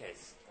 Well, okay.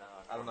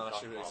 I'm not Dr.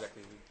 sure Cornwallis.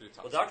 exactly who to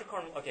talk Well,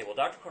 to.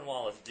 Dr.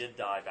 Cornwallis did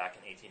die back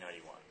in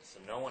 1891, so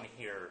no one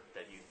here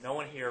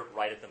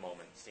right at the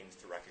moment seems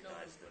to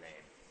recognize the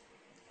name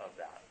of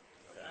that,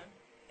 Okay.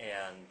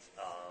 and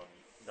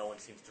no one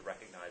seems to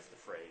recognize the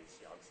phrase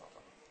Yog Sothoth.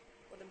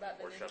 What about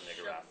the Or name Shub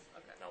Niggurath.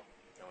 Okay. No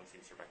one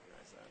seems to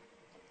recognize that.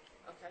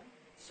 Okay.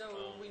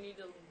 So we need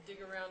to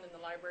dig around in the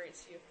library and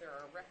see if there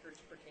are records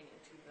pertaining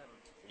to them.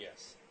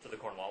 Yes. To the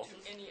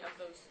Cornwallises. To any of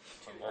those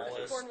two.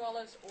 Cornwallis.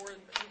 Cornwallis or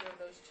either of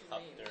those two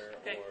names. Upner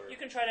Okay, or you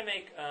can try to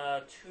make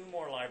 2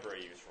 more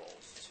library use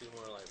rolls. 2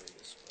 more library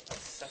this A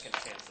second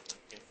chance at the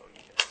info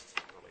you missed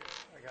earlier.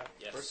 I got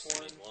Yes. first we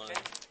one. need one.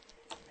 Okay.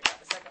 I got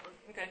the second one.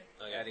 Okay.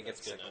 Okay, I didn't get that's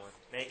the good second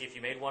enough. one. If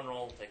you made 1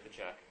 roll, take the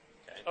check.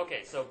 Okay.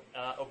 Okay, so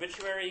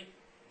obituary,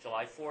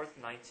 July 4th,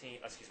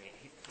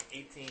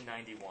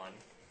 1891.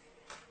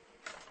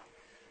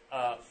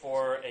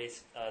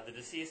 The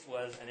deceased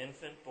was an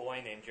infant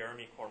boy named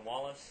Jeremy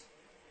Cornwallis,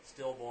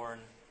 stillborn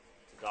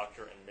to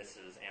Dr. and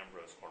Mrs.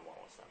 Ambrose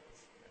Cornwallis.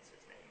 That's his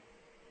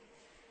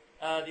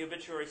name. The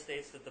obituary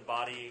states that the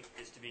body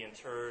is to be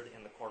interred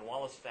in the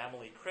Cornwallis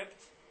family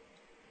crypt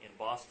in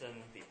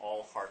Boston, the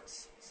All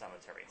Hearts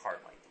Cemetery,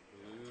 Heartlight.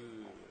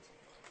 Ooh.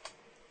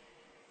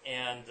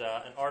 And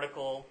an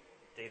article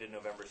dated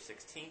November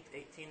 16th,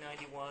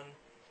 1891,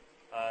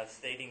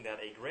 stating that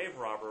a grave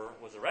robber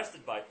was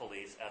arrested by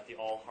police at the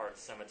All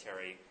Hearts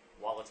Cemetery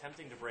while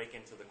attempting to break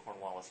into the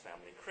Cornwallis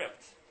family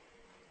crypt.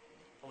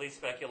 Police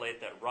speculate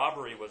that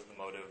robbery was the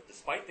motive,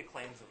 despite the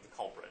claims of the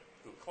culprit,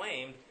 who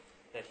claimed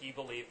that he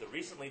believed the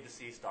recently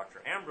deceased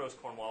Dr. Ambrose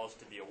Cornwallis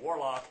to be a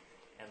warlock,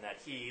 and that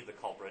he, the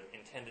culprit,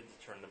 intended to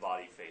turn the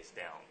body face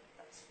down.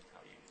 That's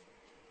how you...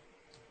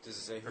 Does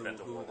it say who Prevent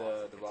a the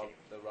warlock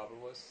the robber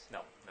was?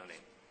 No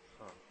name.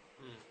 Huh.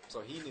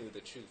 So he knew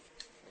the truth,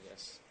 I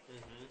guess.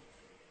 Mm-hmm.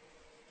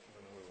 I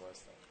don't know who it was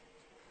though.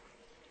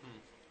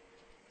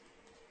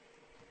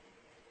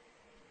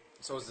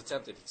 So it was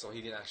attempted, so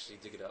he didn't actually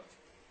dig it up.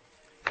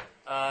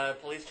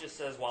 Police just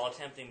says while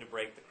attempting to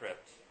break the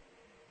crypt.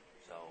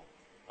 So,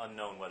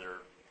 unknown whether...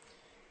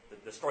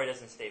 The story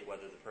doesn't state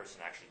whether the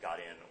person actually got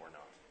in or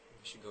not.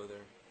 We should go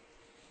there.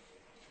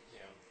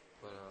 Yeah.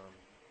 But,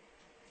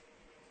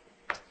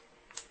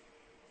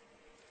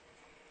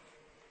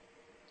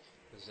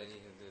 is any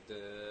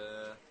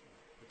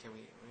maybe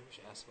we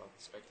should ask about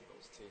the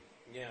spectacles too.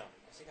 Yeah.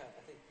 I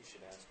think you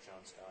should ask John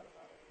Scott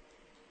about it.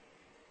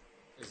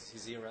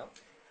 Is he around?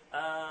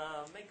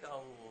 Make a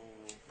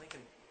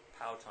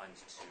POW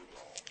times 2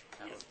 roll.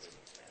 He is a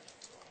businessman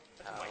after all.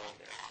 But he might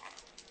be there.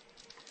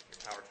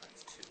 Power times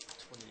 2.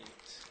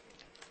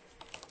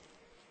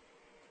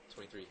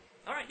 23.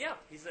 Alright, yeah,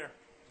 he's there.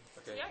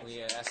 Okay, Yeah.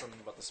 we ask him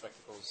about the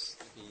spectacles,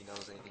 if he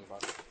knows anything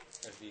about it,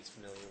 if he's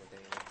familiar with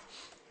anything.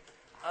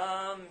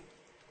 I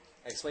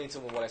explained to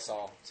him what I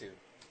saw, too,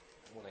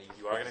 when I used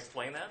You are going to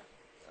explain that?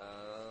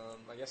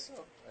 I guess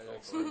so.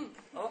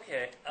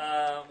 Okay,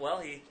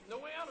 well, No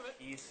way out of it.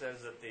 he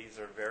says that these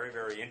are very,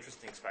 very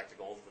interesting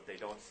spectacles, that they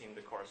don't seem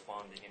to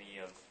correspond to any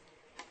of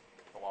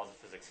the laws of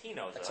physics he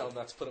knows I tell him of.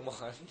 not to put them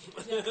on.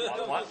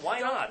 Why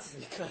not?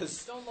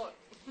 Because Don't look.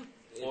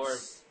 Or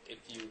if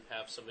you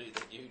have somebody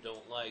that you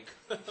don't like.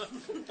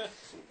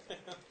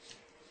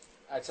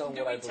 I tell him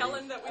Do what we I believe. tell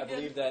him that we I did?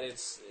 believe that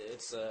it's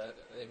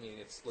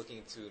looking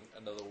into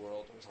another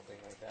world or something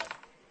like that.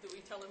 Do we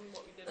tell him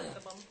what we did with the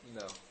bum?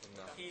 No.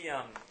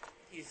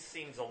 He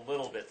seems a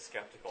little bit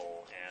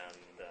skeptical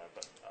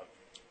but of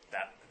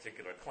that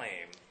particular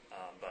claim,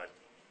 but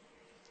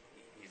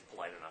he's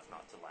polite enough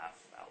not to laugh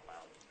out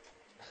loud.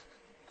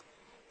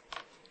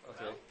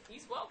 Okay. Well,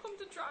 he's welcome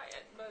to try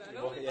it, but I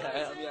don't Well, think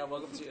yeah,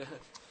 welcome to.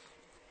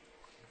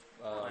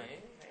 I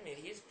mean,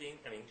 he's just being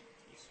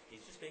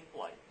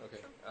polite.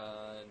 Okay.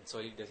 And so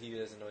he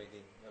doesn't know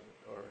anything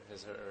or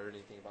has heard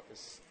anything about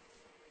this.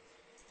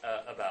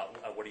 About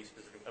what he's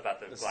specific about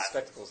the The glasses.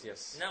 spectacles,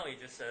 yes. No, he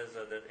just says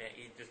that they're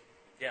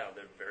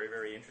very,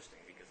 very interesting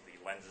because the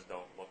lenses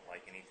don't look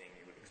like anything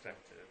you would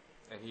expect to.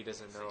 And he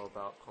doesn't know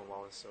about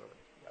Cornwallis or.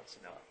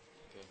 No.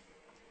 Okay.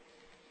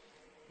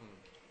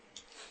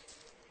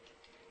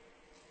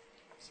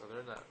 So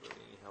they're not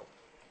really any help.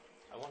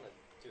 I want to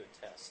do a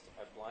test. If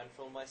I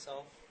blindfold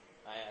myself,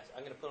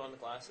 I'm going to put on the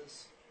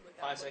glasses.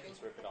 Without 5 seconds,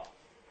 looking. rip it off.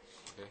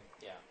 Okay.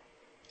 Yeah.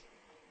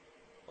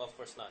 Well, of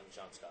course, not in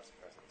John Scott's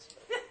presence. But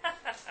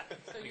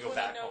So You you go want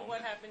back to know home.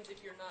 what happens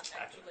if you're not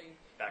actually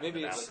Back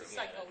Maybe to the it's- bathroom.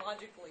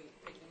 psychologically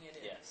taking it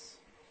in. yes.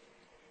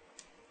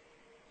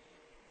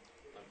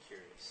 I'm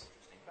curious.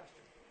 Interesting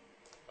question.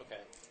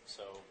 Okay,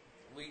 so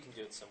we can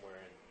do it somewhere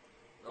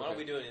in. Why don't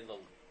we do it in the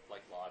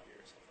lobby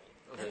or something?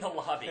 Okay. In the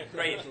lobby,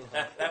 great.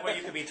 That way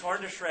you can be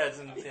torn to shreds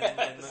in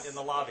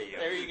the lobby.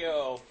 There you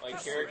go. My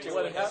That's character. really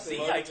What would happened?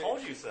 See, I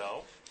told you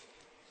so.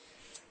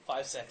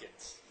 5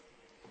 seconds.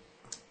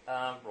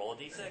 Roll a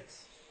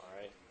d6. All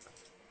right.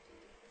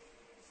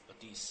 A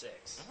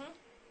D6. Mhm.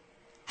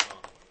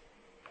 Oh.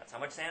 That's how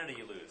much sanity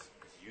you lose.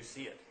 'Cause you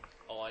see it.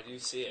 Oh, I do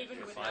see it Even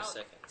for without- 5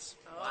 seconds.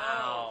 Oh,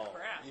 Wow.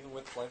 crap. Even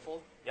with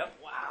blindfold? Yep.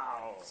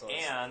 Wow. So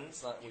And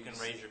it's not you what can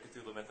you raise see. your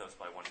Cthulhu Mythos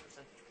by 1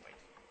 percentage point.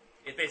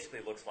 It basically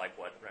looks like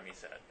what Remy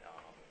said.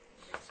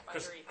 Big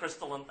spidery.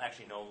 Crystalline,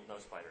 actually no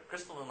spider.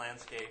 Crystalline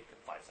landscape,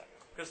 5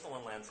 seconds.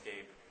 Crystalline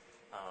landscape,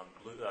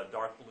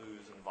 dark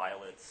blues and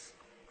violets,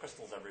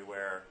 crystals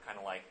everywhere, kind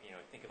of like,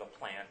 think of a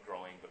plant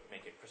growing, but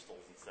make it crystals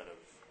instead of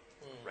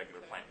regular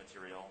Okay. plant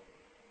material.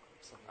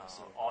 Something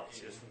All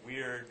similar. just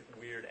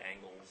weird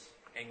angles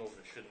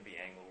that shouldn't be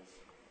angles.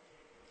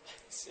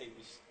 Say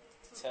we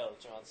should tell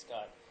John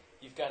Scott,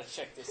 you've got to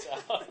check this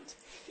out.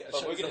 Yeah, But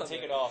sure, we're it's going to on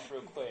take there. it off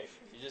real quick.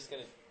 You're just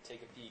going to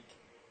take a peek.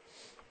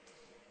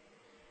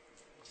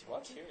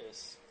 What? I'm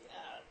curious. Yeah.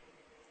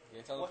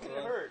 Yeah, tell him What to could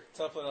put it on- hurt?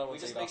 Tell him to put it on. We we'll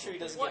just take it make off sure he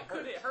real doesn't What get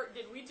could hurt. it hurt?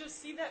 Did we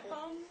just see that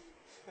bum?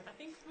 I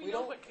think we, We know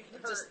don't. what could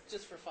hurt.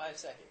 Just for 5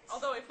 seconds.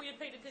 Although if we had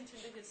paid attention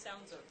to his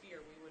sounds of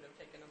fear, we would have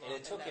taken him off. And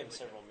it took that him would-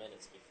 several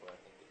minutes before I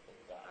think we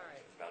got All it.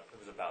 right. About It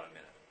was about a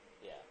minute.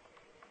 Yeah.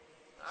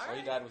 So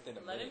he died within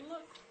a Let minute. him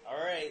look. All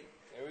right.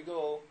 There we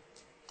go.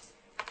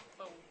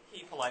 Oh,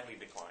 He politely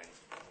declined.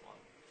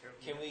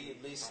 Can we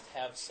at least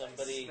have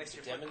somebody Next to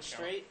to your foot,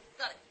 demonstrate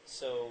got it.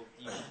 so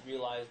you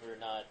realize we're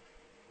not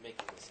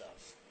making this up?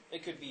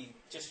 It could be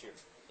just your,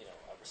 a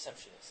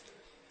receptionist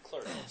or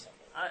clerk or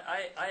something.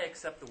 I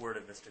accept the word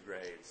of Mr.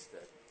 Graves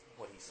that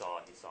what he saw,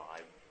 he saw.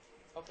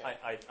 Okay.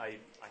 I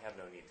have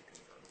no need to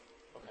confirm.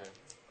 Okay.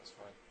 That's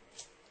fine.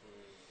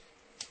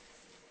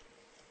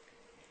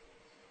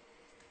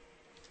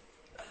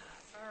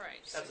 All right.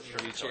 That's a Should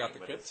short we check out showing, the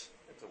but crypt?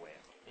 It's a way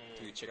out.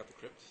 Do we check out the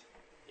crypt?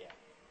 Yeah.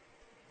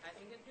 I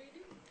think that's what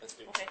you do. Let's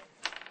do it. Okay.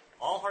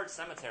 All Hearts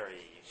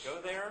Cemetery.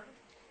 Go there.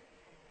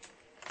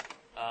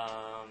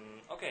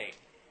 Okay.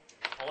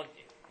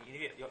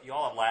 You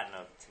all have Latin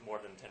of more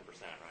than 10%,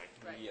 right?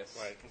 Right. Yes.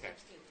 Okay.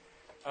 16.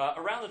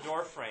 Around the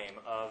door frame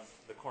of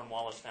the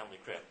Cornwallis family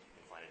crypt, you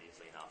can find it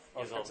easily enough.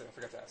 Oh, I is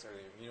forgot to ask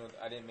earlier.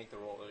 I didn't make the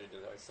roll earlier. Do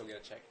I still get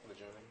a check for the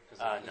German?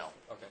 No.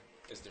 Okay.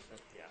 It's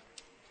different. Yeah.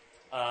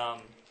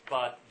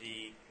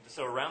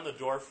 So around the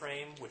door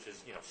frame, which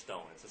is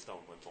stone, it's a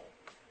stone lintel.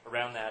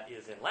 Around that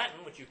is in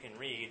Latin, which you can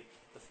read,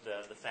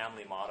 the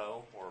family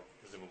motto, or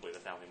presumably the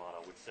family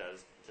motto, which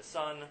says to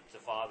son, to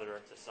father,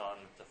 etc.,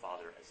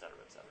 etc.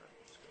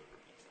 Just go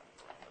repeat that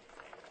around the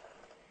frame.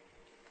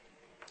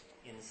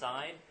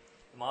 Inside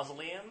the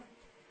mausoleum,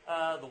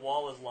 the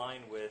wall is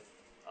lined with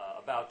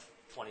about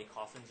 20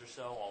 coffins or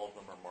so. All of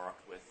them are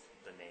marked with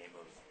the name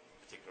of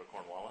particular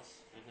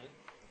Cornwallis. Mm-hmm.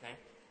 Okay.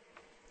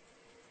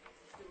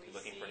 Do we You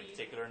looking for any see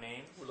particular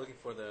names? We're looking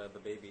for the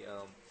baby.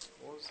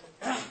 What was it?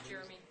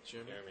 Jeremy?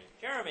 Jeremy.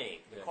 Jeremy,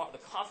 Yeah. the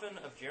coffin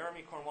of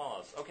Jeremy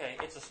Cornwallis. Okay,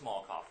 it's a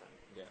small coffin.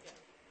 Yeah.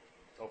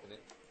 Yeah. Open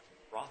it.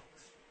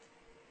 Rocks.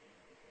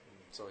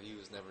 So he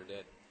was never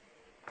dead.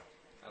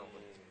 I don't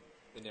think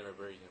they never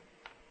buried him.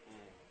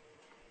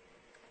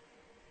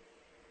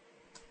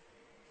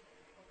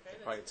 Okay.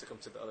 They probably took him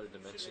to the other Should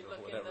dimension we or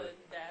look whatever. in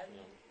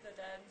the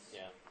dad's?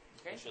 Yeah.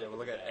 Okay. Should Yeah, we'll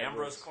look at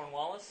Ambrose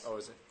Cornwallis. Oh,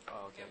 is it?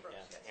 Oh, okay. Ambrose,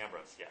 Yeah. yes.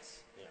 Ambrose, yes.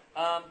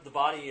 Yeah. The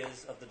body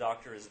of the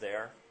doctor is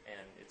there,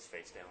 and it's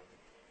face down.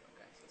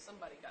 Okay, so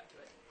somebody got to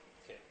it.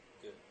 Okay.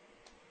 Good.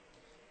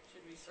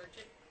 Should we search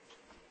it?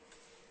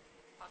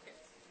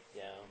 Pockets?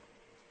 Yeah.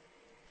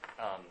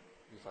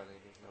 You find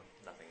anything? No.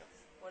 Nothing else.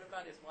 What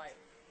about his wife?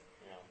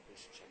 Yeah. We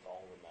should check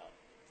all of them out.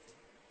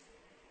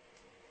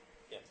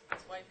 Yeah.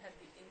 His wife had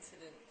the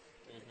incident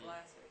with the Mhm.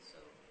 glasses, so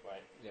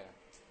Right. Yeah.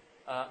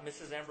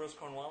 Mrs. Ambrose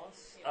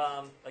Cornwallis.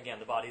 Yes. Again,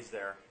 the body's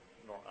there,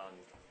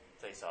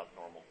 face up,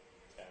 normal.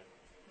 Okay.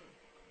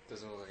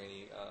 Doesn't look like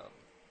any. Well,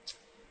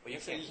 you You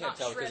can't. can't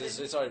tell because shredded.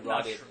 it's already Not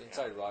rotted. shred- It's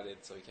already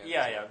rotted, so you can't.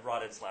 Yeah, tell.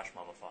 rotted /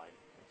 mummified,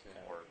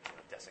 Okay. or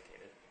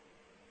desiccated.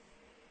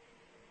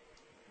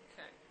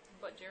 okay.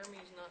 But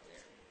Jeremy's not there.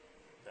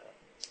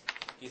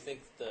 Do you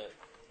think that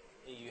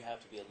you have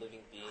to be a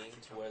living being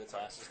to wear the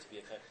glasses to be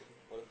effective?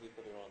 What if we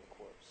put it on the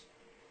corpse?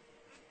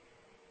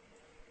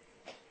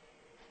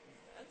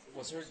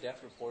 Was her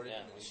death reported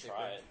Yeah. in the Let's newspaper?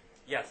 try it.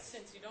 Yes,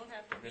 Since you don't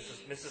have to be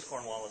Mrs.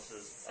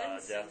 Cornwallis's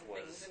sensing death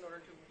things was in order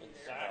to be there.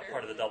 Exactly.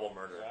 part of the double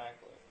murder.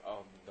 Exactly.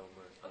 Oh, no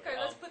murder. Okay,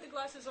 let's put the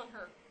glasses on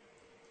her.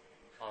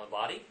 On the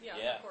body? Yeah,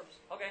 Yeah. on the corpse.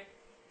 Okay.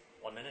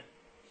 1 minute.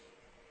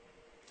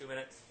 2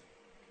 minutes.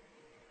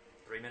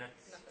 3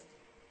 minutes. Nothing.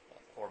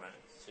 4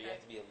 minutes. So you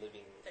have to be a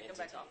living Take them entity.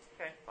 back off.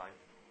 Okay, fine.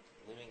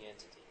 Living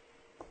entity.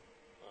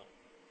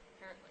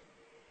 Apparently.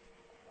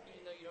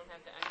 Even though you don't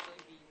have to actually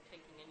be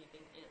taking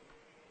anything in.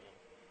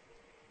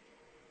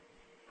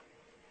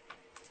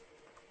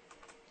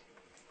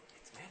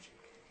 It's magic.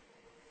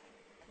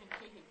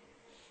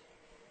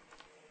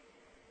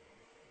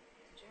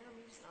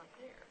 Jeremy's not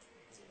there.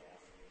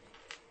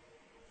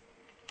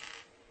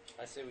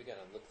 I say we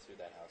gotta look through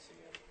that house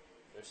again.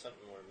 There's something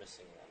we're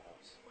missing in that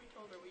house. We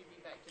told her we'd be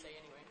back today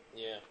anyway.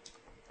 Yeah.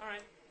 All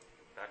right.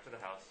 Back to the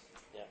house.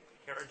 Yeah.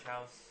 Carriage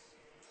house.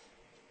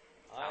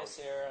 Hi, House,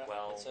 Sarah.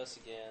 well. It's us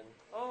again.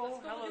 Oh,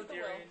 Let's go hello, look at the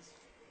dearies.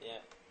 Yeah.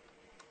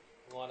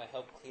 We want to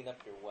help clean up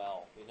your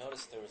well. We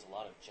noticed there was a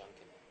lot of junk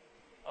in it.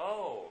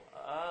 Oh,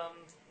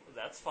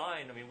 that's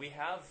fine. I mean, we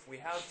have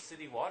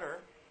city water.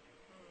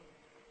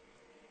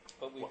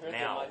 But we Well, heard there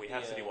now might we be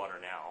have city water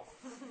now.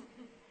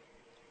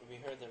 We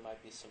heard there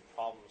might be some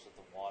problems with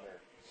the water.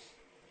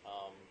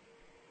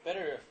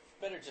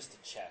 Better just to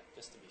check,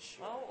 just to be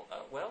sure. Oh,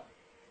 well,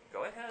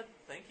 go ahead.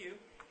 Thank you.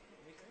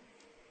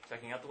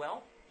 Checking out the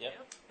well. Yep.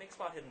 Make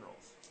spot hidden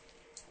rolls.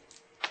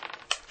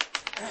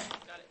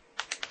 Got it.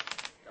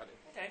 Got it.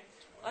 Okay.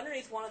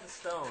 Underneath one of the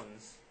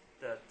stones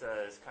that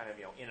is kind of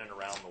in and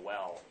around the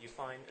well, you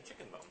find a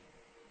chicken bone.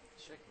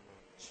 Chicken.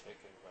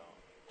 Chicken bone.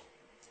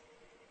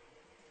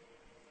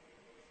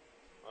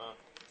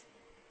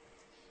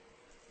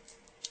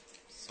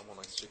 Someone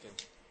likes chicken.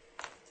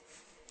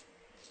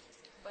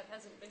 But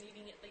hasn't been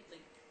eating it lately.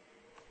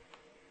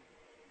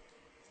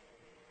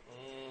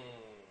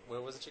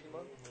 Where was the chicken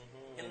bone?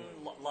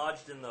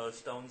 Lodged in the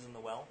stones in the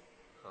well.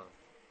 Huh.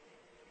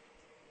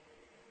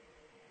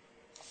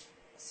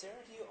 Sarah,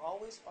 do you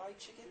always buy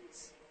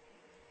chickens?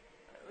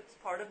 It's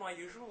part of my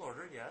usual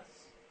order, yes.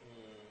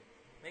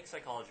 Make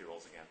psychology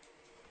rolls again.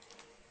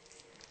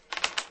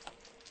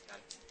 Got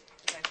it.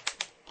 Okay.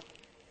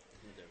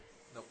 Neither.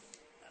 Nope.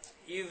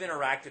 You've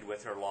interacted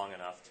with her long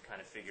enough to kind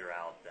of figure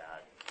out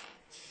that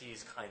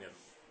she's kind of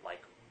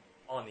like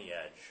on the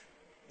edge.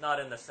 Not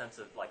in the sense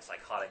of like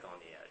psychotic on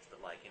the edge,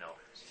 but like,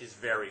 she's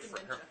very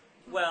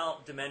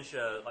Dementia.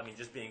 Dementia, I mean,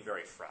 just being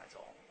very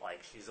fragile.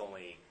 Like, she's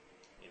only,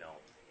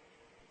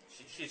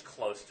 she's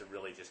close to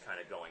really just kind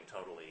of going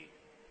totally,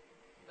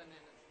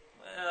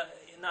 Bananas.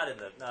 not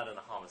in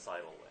a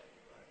homicidal way,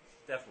 but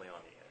definitely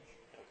on the edge.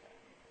 Okay.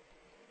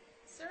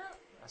 Sarah,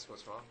 That's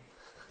what's wrong.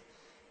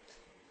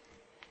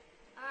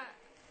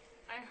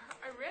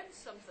 I read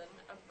something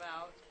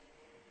about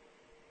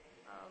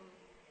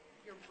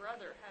your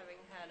brother having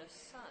had a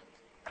son.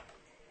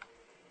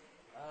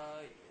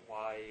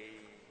 Why,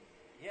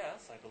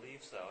 yes, I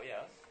believe so,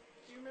 yes.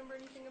 Do you remember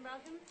anything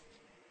about him?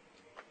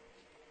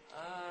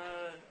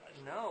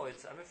 No,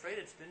 I'm afraid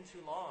it's been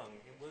too long.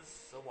 It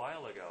was a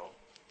while ago.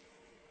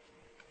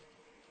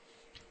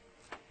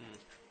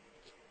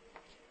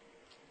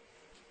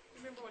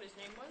 Remember what his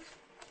name was?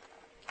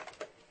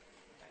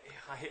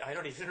 I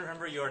don't even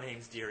remember your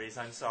names, dearies.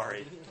 I'm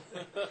sorry.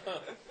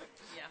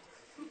 Yeah.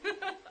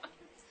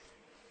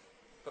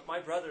 But my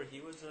brother, he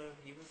was a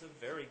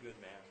very good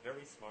man,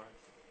 very smart.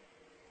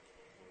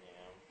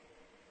 Yeah.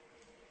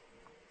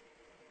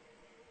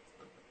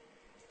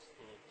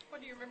 What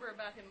do you remember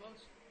about him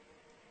most?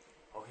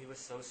 Oh, he was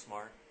so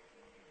smart.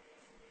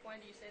 Why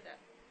do you say that?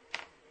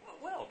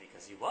 Well,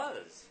 because he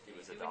was. He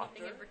was a do doctor.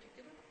 anything in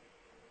particular?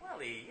 Well,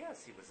 he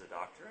was a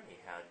doctor, and he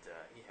had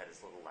his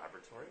little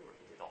laboratory where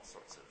he did all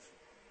sorts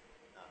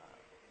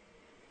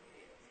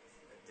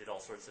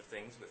of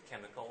things with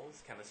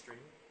chemicals, chemistry.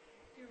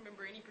 Do you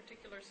remember any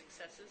particular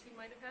successes he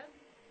might have had?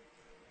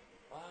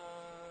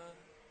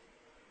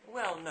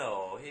 Well,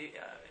 no.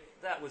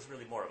 That was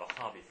really more of a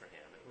hobby for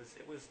him.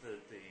 It was the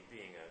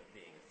being a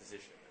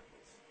physician that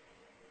was,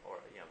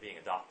 or being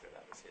a doctor,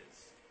 that was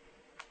his.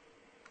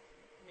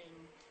 I mean,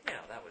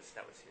 that was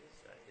his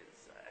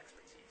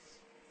expertise.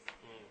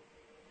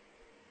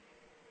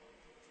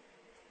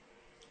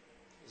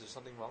 Is there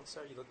something wrong,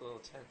 sir? You look a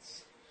little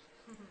tense.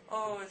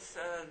 Oh, it's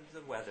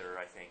the weather.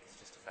 I think is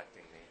just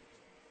affecting me.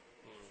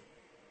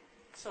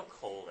 It's so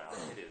cold out.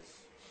 It is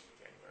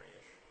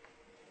January-ish.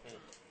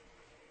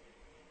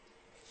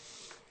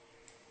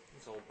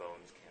 These old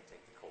bones can't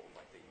take the cold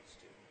like they used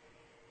to.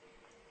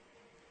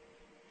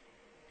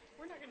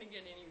 we're not going to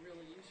get any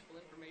really useful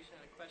information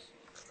out of questioning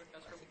her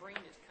because her brain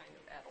is kind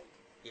of addled.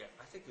 Yeah,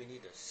 I think we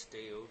need to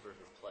stay over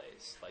her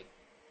place. Like,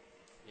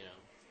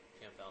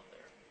 camp out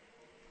there.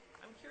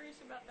 I'm curious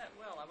about that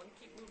well. I want to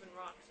keep moving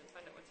rocks and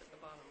find out what's at the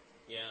bottom.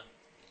 Yeah.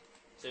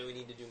 So we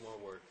need to do more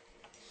work.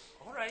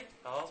 All right,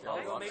 I'll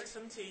go make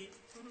some tea.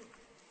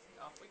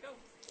 Off we go.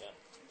 Yeah.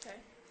 Okay.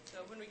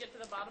 So when we get to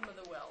the bottom of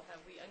the well, have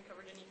we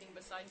uncovered anything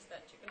besides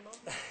that chicken bone?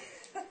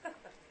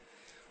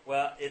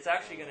 Well, it's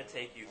actually going to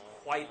take you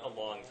quite a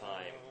long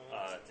time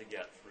to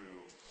get through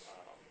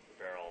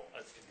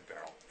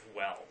the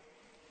well.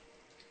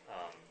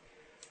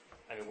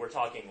 I mean, we're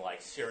talking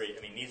like serious.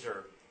 I mean, these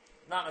are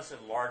not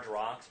necessarily large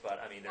rocks,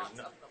 but I mean,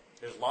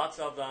 there's lots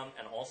of them,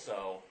 and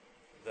also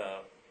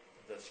the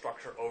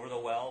structure over the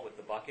well with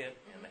the bucket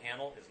and the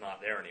handle is not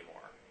there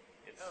anymore.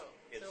 So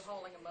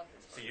hauling them up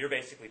is So you're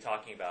basically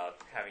talking about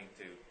having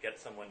to get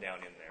someone down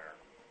in there,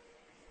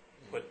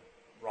 put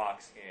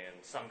rocks in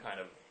some kind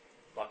of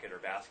bucket or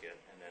basket,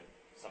 and then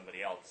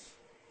somebody else.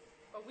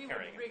 But we would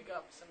carrying rig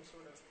up some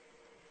sort of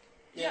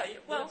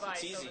well,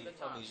 device it's easy. over the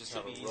top. You just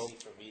Should have be a rope.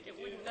 easy for me to It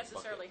do. wouldn't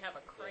necessarily have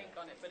a crank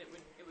on it, but it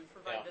would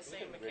provide the we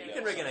same can rig You mechanical.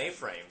 can rig an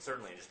A-frame,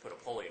 certainly, and just put a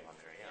pulley on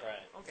there. Yeah.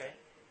 Right. Okay.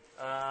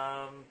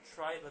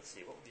 Let's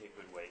see. What would be a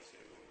good way to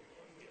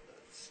get the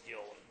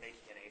skill of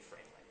making an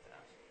A-frame like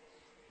that?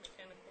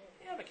 Mechanical.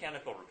 Yeah,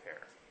 mechanical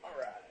repair. All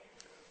right.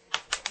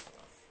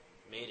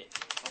 Made it.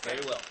 Okay.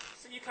 Very well.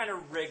 So you kind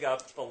of rig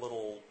up a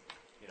little,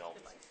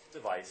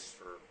 device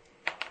for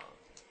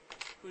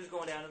who's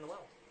going down in the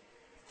well.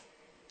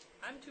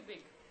 I'm too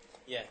big,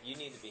 Yeah, you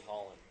need to be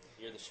hauling.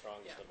 You're the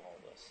strongest Yeah. of all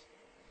of us.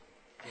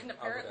 and I'll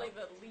go apparently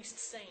down. the least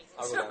sane.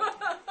 I'll go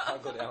down. I'll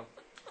go down.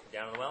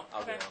 Down in the well.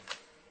 I'll Okay. go down.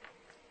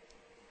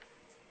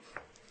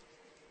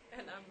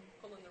 And I'm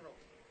pulling the rope.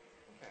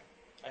 Okay.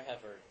 I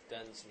have our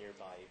guns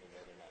nearby, even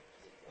though they're not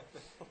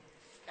close.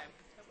 Okay,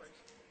 that works.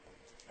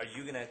 Are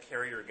you going to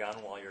carry your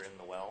gun while you're in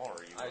the well, or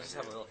are you? I going just to-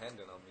 have a little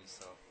handgun on me,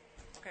 so.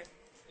 Okay.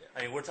 Yeah.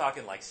 I mean, we're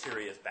talking like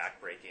serious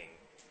backbreaking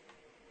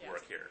Yeah.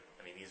 work here.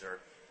 I mean, these are,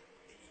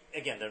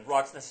 again, the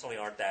rocks necessarily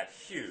aren't that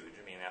huge.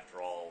 I mean,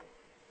 after all,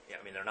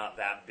 they're not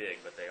that big,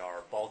 but they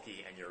are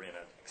bulky, and you're in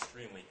an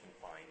extremely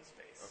confined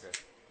space.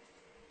 Okay.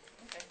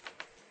 Okay.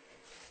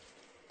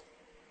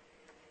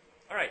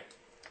 All right.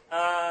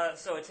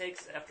 So it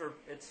takes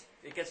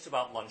it gets to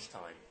about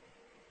lunchtime,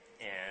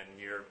 and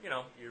you've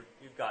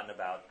gotten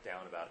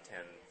down about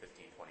 10,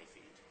 15, 20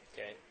 feet.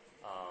 Okay.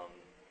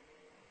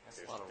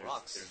 That's a lot of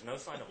rocks. There's no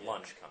sign of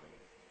lunch coming.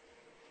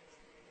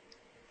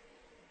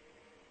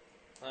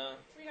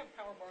 We have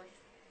power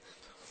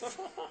bars.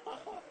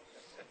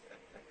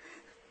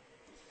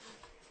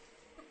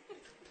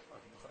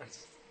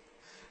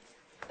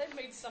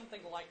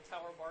 something like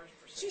Tower Bar's She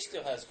procedure.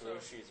 still has So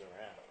groceries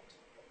around.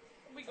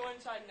 we go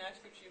inside and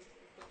ask if we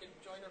can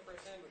join her for a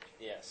sandwich.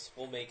 Yes,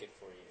 we'll make it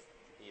for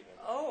you, even.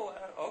 Oh,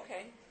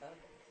 okay.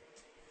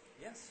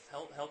 Yes,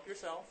 help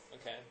yourself.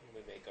 Okay,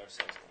 we make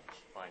ourselves lunch.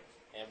 Fine.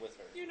 And with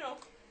her. You know,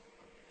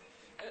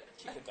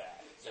 Keep it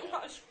back.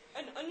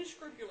 an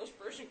unscrupulous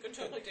person could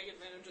totally take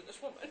advantage of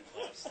this woman.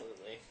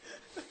 Absolutely.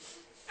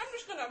 I'm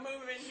just gonna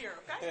move in here,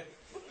 okay?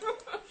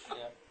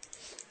 Yeah.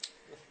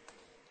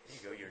 There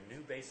you go, your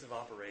new base of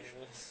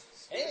operations.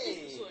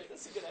 Hey,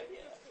 that's a good idea.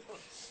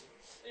 It's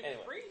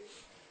Anyway. free.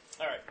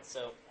 All right,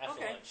 so after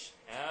Okay. lunch,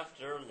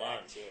 After back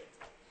lunch. to it.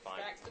 Fine.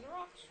 Back to the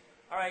rocks.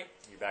 All right,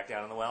 you're back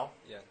down in the well.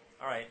 Yeah.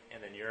 All right,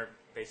 and then you're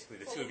basically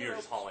the two of you are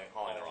just hauling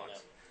the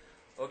rocks.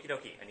 Okie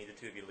dokie. I need the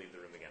two of you to leave the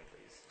room again,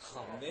 please.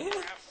 Oh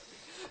man.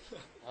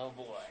 Oh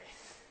boy.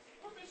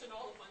 We're missing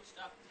all the fun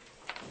stuff.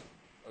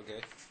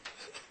 Okay.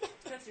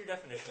 That's your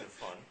definition of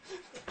fun.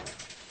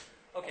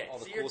 Okay, All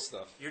the so cool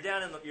stuff. you're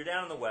down in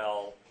the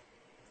well.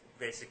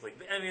 Basically,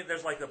 I mean,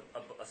 there's like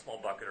a small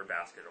bucket or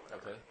basket or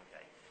whatever.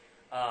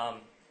 Okay.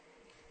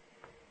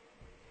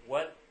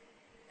 What?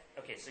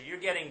 Okay, so you're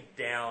getting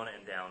down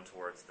and down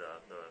towards the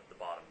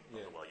bottom of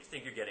Yeah. the well. You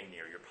think you're getting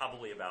near. You're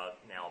probably about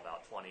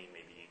 20,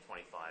 maybe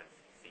 25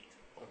 feet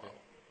below.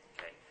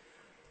 Okay.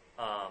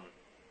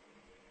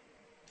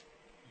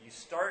 You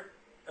start.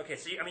 Okay,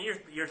 so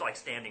you're like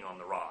standing on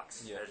the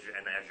rocks Yeah. as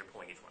you're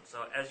pulling each one.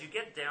 So as you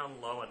get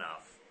down low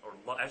enough, or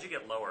as you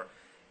get lower,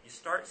 you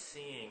start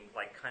seeing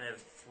like kind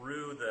of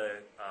through the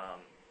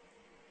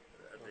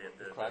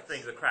cracks?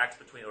 things, the cracks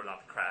between, or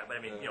not the crack, but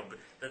I mean,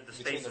 the Between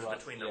spaces the rocks,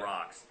 between the yeah.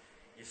 rocks.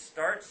 You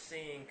start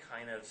seeing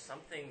kind of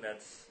something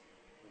that's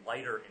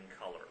lighter in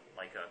color,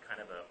 like a kind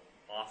of a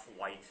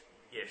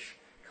off-white-ish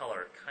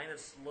color, kind of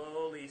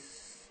slowly,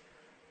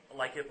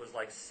 like it was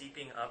like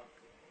seeping up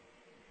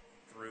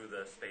through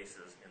the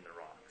spaces in the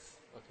rocks.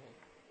 Okay.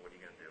 What are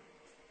you gonna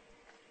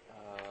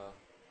do?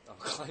 I'll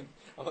climb.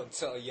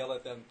 I'll yell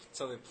at them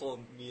until they pull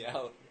me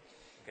out.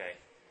 Okay,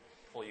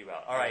 pull you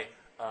out. All right.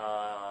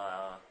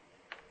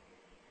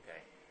 Okay.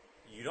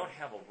 You don't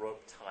have a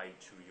rope tied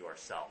to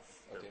yourself.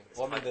 Okay. It's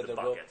Well, I tied mean, to the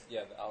the rope. bucket.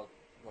 Yeah.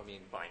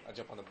 Fine. I'll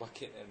jump on the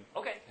bucket and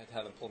Okay.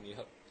 have them pull me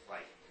up.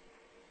 Right.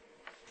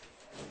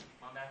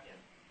 Come on back in.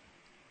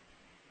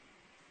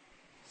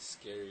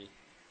 Scary.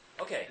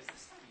 Okay. Is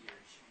this time of year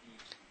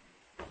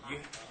it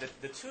should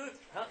be The two.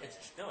 Huh?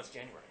 It's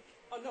January.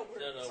 Oh no, we're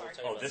No, we're sorry.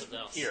 talking Oh, about this something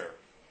else. here.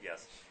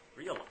 Yes.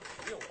 Real.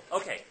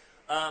 Okay.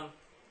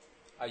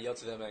 I yell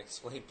to them and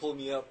explain, pull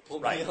me up, pull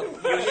Right. me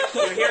up.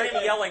 You hear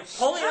him yelling,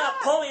 "Pull me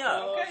up! Pull me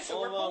up!" Okay, so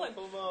we're pulling.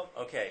 Pull 'em up.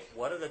 Okay.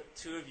 What are the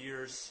two of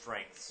your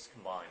strengths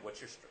combined? What's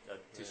your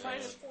two Mine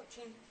strengths? is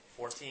 14.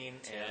 14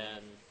 and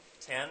 10.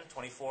 10,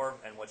 24,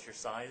 and what's your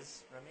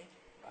size, Remy?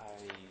 I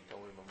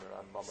don't remember.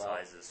 I'm about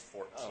Size is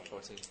 14.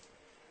 14.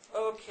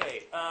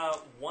 Okay,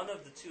 one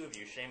of the two of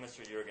you, Seamus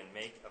or Jurgen,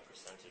 make a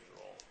percentage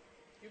roll.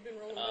 You've been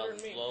rolling better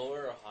than me.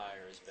 Lower or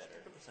higher is better.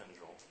 Make a percentage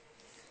roll.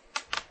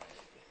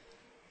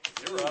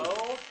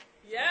 0.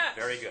 Yes.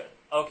 Very good.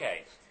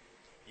 Okay.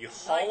 You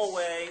haul Nice.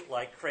 away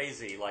like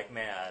crazy, like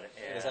mad,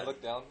 and As I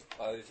look down,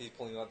 if he's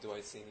pulling up, do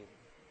I see any?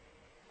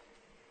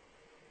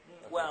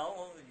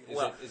 well,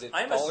 Is it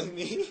I'm following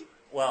me?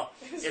 Well,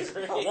 It's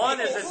great. one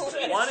is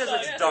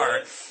it's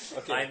dark.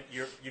 Okay.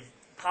 You've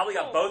probably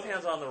got both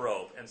hands on the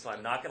rope, and so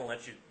I'm not going to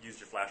let you use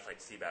your flashlight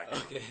to see back in.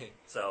 Okay.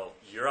 So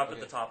you're up at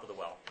Okay. the top of the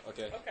well.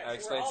 Okay. Okay, I so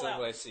explain we're to them all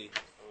what out. I see.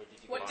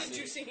 What did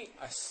you see?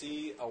 I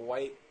see a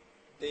white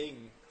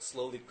thing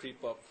slowly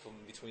creep up from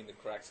between the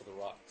cracks of the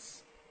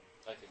rocks.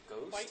 Like a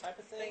ghost White type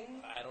of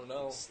thing? I don't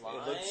know. Slime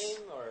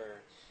or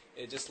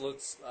It just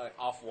looks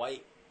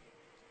off-white,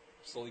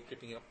 slowly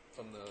creeping up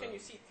from the. Can you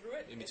see through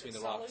it? in Is between it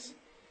the solid? rocks?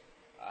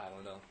 I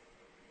don't know.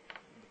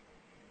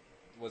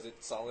 Was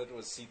it solid?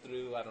 Was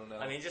see-through? I don't know.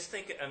 I mean,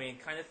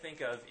 kind of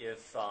think of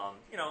if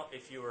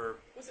if you were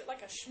Was it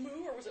like a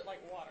shmoo or was it like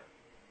water?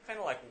 kind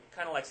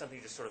of like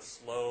something just sort of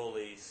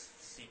slowly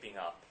seeping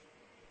up,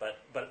 but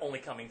only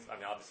coming. I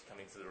mean, obviously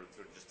coming through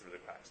the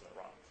cracks of the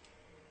rocks.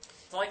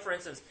 So, like for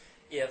instance,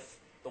 if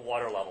the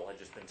water level had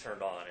just been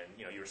turned on,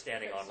 and you were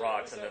standing Okay, on so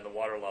rocks, it was and then the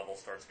water level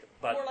starts.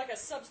 But More like a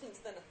substance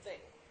than a thing.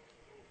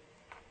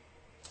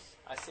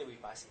 I say we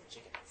buy some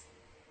chickens.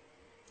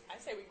 I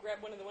say we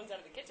grab one of the ones out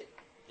of the kitchen.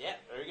 Yeah,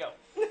 there you go.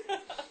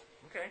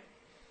 okay,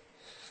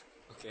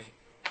 okay.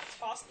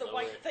 Toss the Lower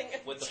white it thing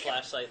at with the chip.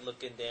 flashlight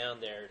looking down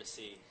there to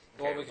see.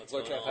 Well, Okay, what's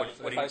look, going on.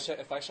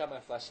 if I shine my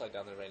flashlight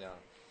down there right now,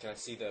 can I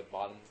see the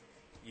bottom?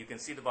 you can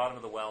see the bottom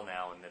of the well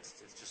now, and it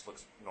just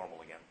looks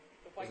normal again.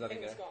 The white There's nothing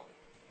thing is there? gone.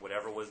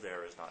 Whatever was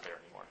there is not there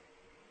anymore.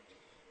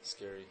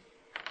 Scary.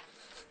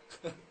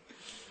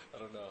 I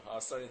don't know. I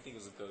was starting to think it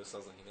was a ghost. I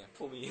was like, yeah,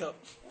 pull me up.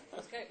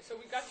 Okay, so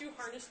we got you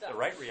harnessed up. The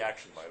right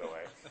reaction, by the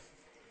way.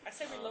 I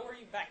say we lower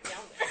you back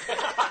down there.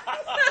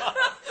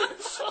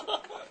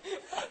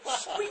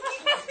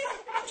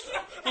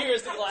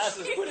 Here's the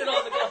glasses. Put it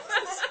on the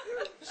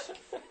glasses.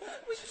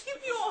 We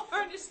keep you all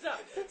harnessed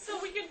up so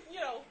we can,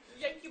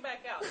 yank you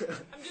back out.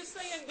 I'm just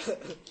saying,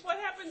 what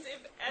happens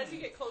if, as you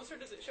get closer,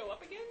 does it show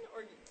up again?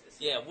 Or as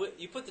Yeah,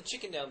 you put the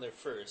chicken down there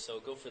first, so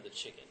go for the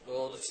chicken.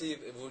 Well, let's see if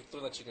we'll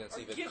throw the chicken and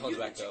see if Or it give comes you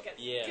the back up. chicken.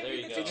 Yeah, Give there you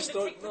you the go.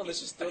 Okay, chicken. let's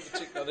just throw the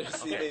chicken down there and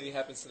see Okay. if anything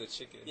happens to the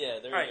chicken. Yeah,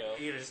 there All right, you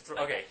go. you just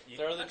okay. You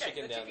Throw the Okay,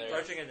 chicken the down chicken there.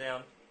 throw chicken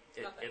down.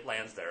 Nothing. It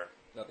lands there.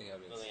 Nothing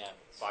happens. Nothing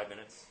happens. 5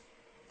 minutes,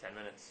 10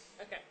 minutes.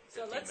 Okay,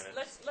 so 15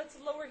 let's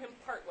lower him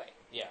part way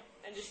Yeah.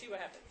 and just see what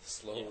happens.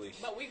 Slowly.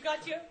 But we've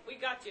got you. We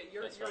got you.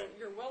 That's right.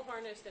 You're well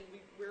harnessed, and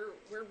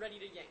we're ready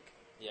to yank.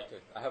 Yeah. Okay,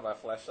 I have my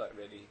flashlight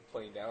ready,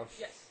 pointing down.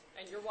 Yes,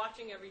 and you're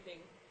watching everything.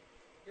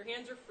 Your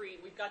hands are free.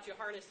 We've got you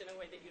harnessed in a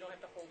way that you don't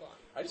have to hold on.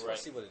 I just want Right.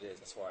 to see what it is.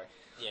 That's why.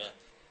 Yeah.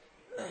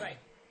 Right.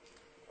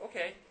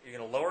 Okay, you're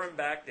gonna lower him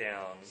back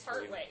down.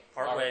 Part way.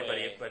 Part way,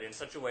 way. but in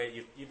such a way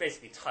you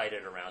basically tied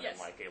it around Yes. him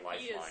like a He is.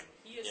 lifeline.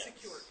 He is Yes.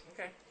 secured.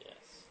 Okay. Yes.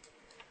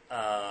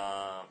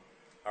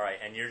 All right,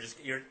 and you're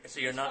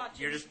He's not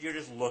watching. you're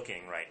just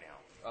looking right now.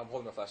 I'm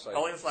holding my flashlight.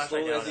 Holding the flashlight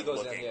Slowly down as he and goes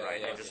looking, down, yeah,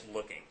 right? yeah, And okay. just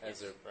looking. As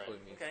they're Right.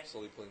 pulling me, Okay.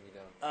 slowly pulling me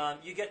down.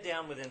 You get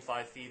down within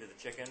 5 feet of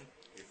the chicken.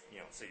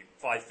 So you're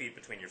 5 feet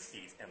between your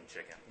feet and the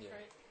chicken. Yeah.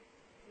 Right.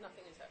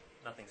 Nothing is happening.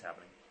 Nothing's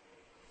happening.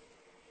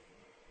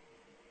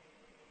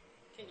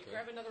 Can you Okay.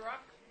 grab another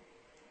rock?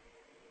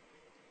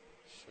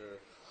 Sure.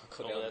 I'll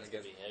go Oh, down that's and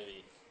gonna get. be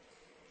heavy.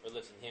 We're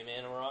lifting him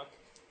and a rock.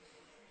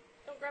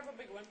 Don't grab a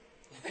big one.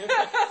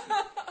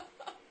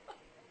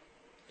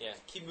 Yeah.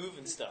 Keep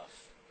moving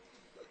stuff.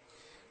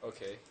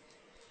 Okay.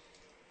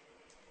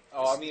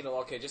 Oh, I mean,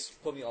 okay,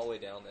 just put me all the way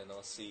down, and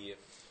I'll see if.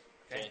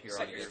 Okay, Okay. you're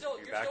So on. you're You're still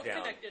back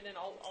down. connected, and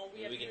all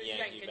we have We to do can is yank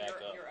yank, you and back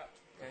up. you're up.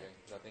 Okay,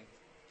 nothing.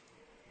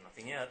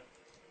 Nothing yet.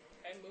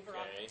 Okay, move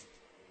around. Okay.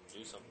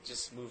 Do something.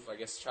 Just move. I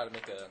guess try to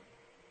make a.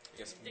 I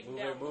guess Dig move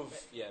down a it. little Move.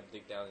 bit. Yeah,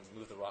 dig down and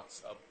move the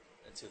rocks up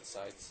and to the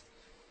sides.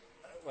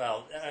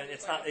 Well,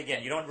 it's not.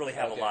 Again, you don't really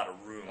have Okay. a lot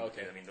of room.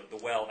 Okay. I mean, the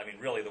well. I mean,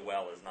 really, the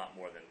well is not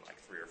more than like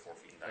 3 or 4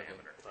 feet in Okay.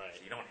 diameter. Right.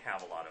 So you don't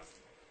have a lot of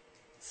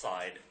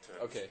side to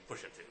Okay.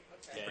 push it to.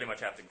 Okay. You pretty much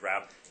have to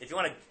grab. If you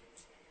want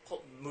to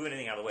move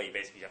anything out of the way, you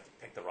basically have to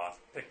pick the rock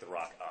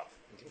up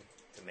Okay.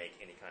 to make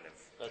any kind of.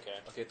 Okay.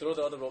 Okay, throw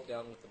the other rope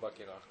down with the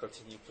bucket. I'll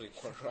continue putting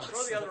more rocks.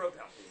 Throw the other rope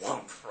down.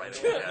 Whomp, right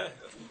over the head.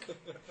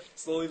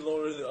 Slowly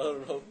lower the other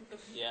rope.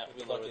 Yeah,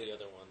 we the lower bucket. the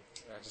other one.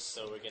 Just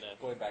So we're gonna.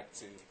 going back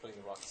to putting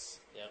the rocks.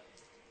 Yep.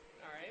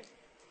 All right.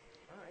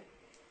 All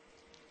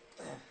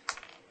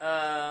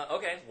right.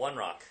 Okay, 1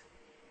 rock.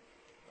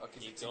 Okay,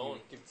 Keep continue.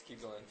 going.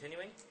 Keep going.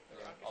 Continuing.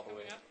 Yeah, Rock is all the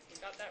way coming up. We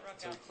got that rock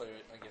until out. we clear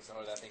it. I guess,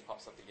 or that thing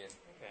pops up again.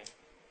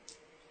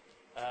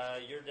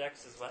 Okay. Your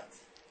dex is what?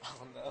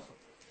 Oh no.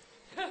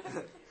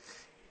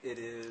 It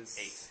is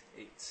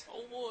 8.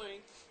 Oh boy.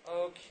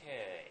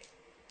 Okay.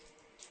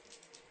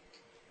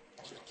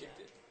 I should have kicked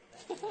it.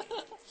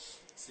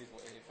 See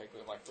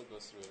if my foot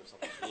goes through it or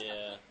something.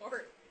 Yeah.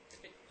 Or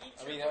if it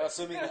eats I mean, your I'm foot.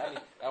 assuming.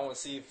 I want to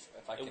see if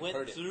I can It went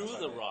hurt it. through That's the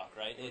what I mean. rock,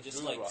 right? It It just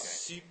through the like rock.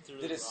 seeped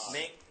through Did the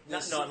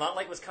it rock. Not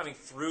like it was coming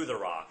through the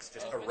rocks,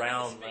 just Oh,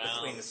 around around,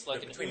 between the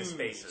like an the ooze.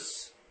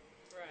 spaces,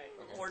 Right.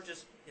 Okay. or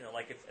just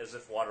like as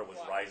if water was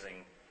Water.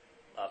 rising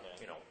up.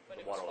 Okay. But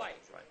The it was water white.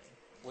 was rising.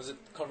 Was it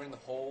covering the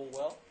whole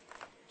well,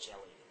 Jelly.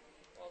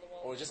 All the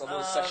walls. or just a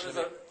little section of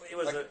it? It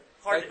was Like-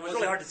 hard. like, It was was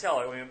really it- hard to tell.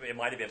 I mean, it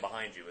might have been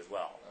behind you as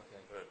well.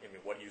 Okay. But, I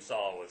mean, what you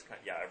saw was kind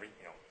of, every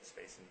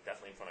space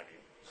definitely in front of you.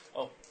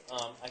 Oh,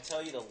 I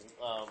tell you to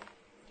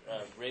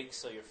rig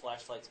so your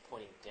flashlight's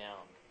pointing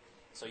down,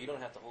 so you don't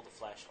have to hold the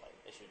flashlight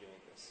as you're doing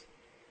this.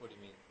 What do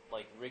you mean?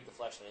 Like rig the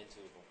flashlight into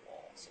the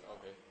wall. So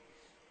Okay.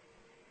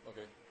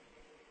 Okay.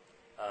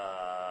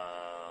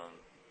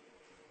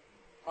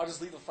 I'll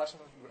just leave the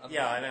flashlight on the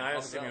Yeah, ground. I mean, I On the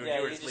assume ground. Yeah,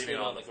 you were you just just leaving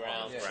leave it it on the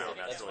ground. Yeah, ground. sure.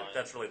 That's really fine.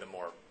 that's really the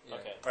more. Yeah.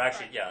 Okay, Or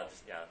actually, yeah,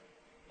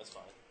 that's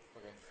fine.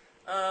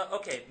 Okay.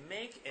 Okay,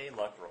 make a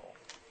luck roll.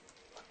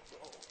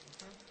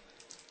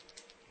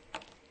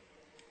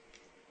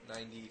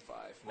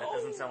 95. That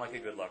doesn't sound like a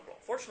good luck roll.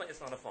 Fortunately, it's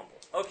not a fumble.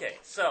 Okay,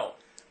 so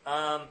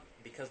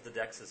because the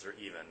dexes are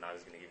even, I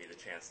was going to give you the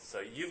chance. So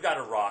you've got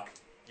a rock.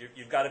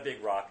 You've got a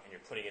big rock, and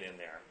you're putting it in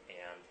there,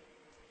 and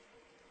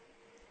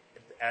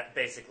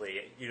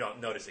basically you don't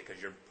notice it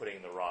because you're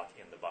putting the rock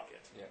in the bucket.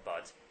 Yeah.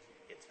 But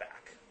it's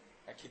back.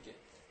 I kick it.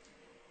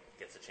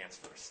 Gets a chance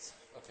first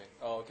Okay.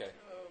 Oh, okay.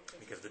 Oh, good.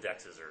 because the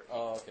dexes are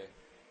Oh, okay.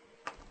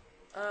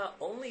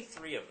 only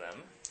 3 of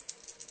them.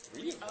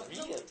 Really? Oh, Three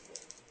no. of them.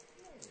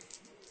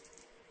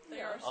 They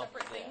are Up,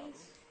 separate down. things.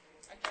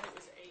 I thought it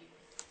was a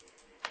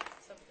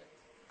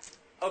substance.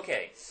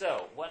 Okay,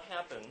 so what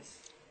happens?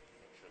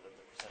 Make sure that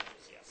the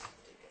percentages, yes,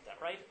 did get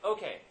that right.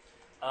 Okay,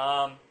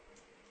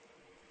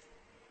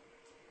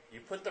 you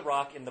put the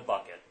rock in the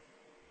bucket.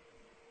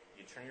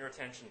 You turn your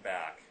attention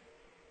back,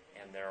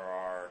 and there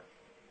are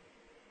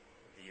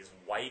these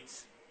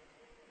white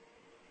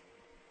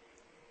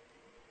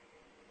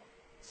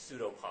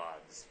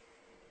pseudopods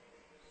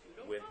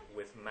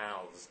with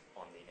mouths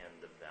on the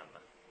end of them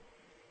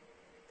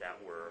that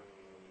were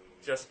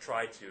just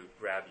tried to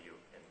grab you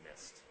and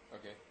missed.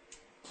 Okay.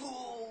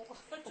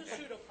 What's a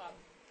pseudopod?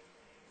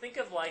 Think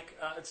of like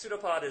a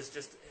pseudopod is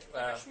just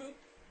Like a schmoop?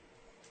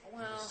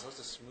 well, What's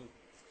a smoot?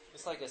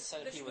 It's like a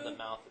centipede with a spoon?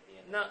 mouth at the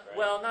end. Not right?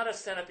 well, not a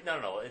centipede.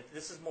 No.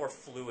 This is more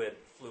fluid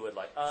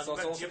like. So it's But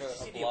almost do you like a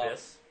see the blob.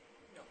 abyss?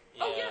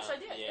 Oh, yes, I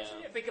did. Yes,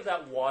 I did. Think of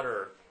that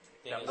water,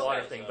 Thing that is water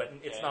like, thing, uh, but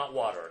it's okay. not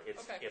water.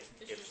 It's Okay. it's,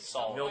 It's it's just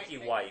solid. milky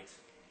thing. white.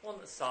 Well,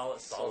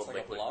 solid So it's like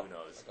liquid. a blob? Who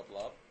knows? Like a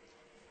blob?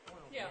 Well,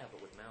 Yeah.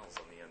 but with mouths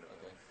on the end of it.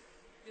 Okay.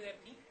 Do they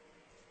have teeth?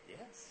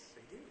 Yes,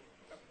 they do.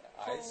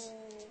 Eyes?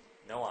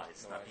 No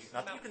eyes. No Not, eyes.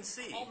 not that you Mouth. can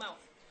see. All mouth.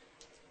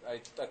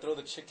 I throw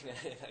the chicken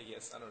at it, I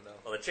guess. I don't know.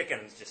 Well, the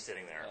chicken's just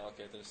sitting there. Oh,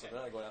 okay, so they're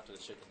not going after the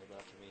chicken, they're going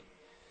after me.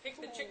 Take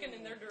the chicken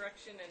in their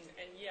direction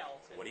and yell.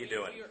 What are you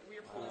doing?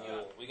 We're pulling you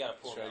up. We gotta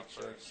pull him out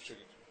Should I- first.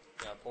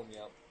 yeah, pull me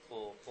out.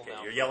 Pull Okay, him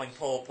out. you're yelling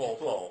pull.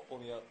 Pull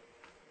me up.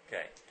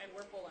 Okay, And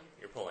we're pulling.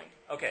 you're pulling.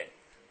 Okay.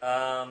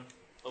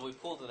 But we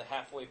pulled to the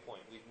halfway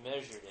point. We've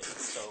measured it,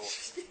 so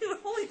You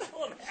only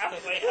pull him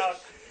halfway out.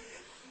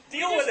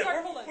 Deal We with just it.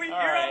 start pulling. You're All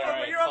right, up. all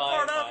right, You're up fine,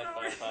 far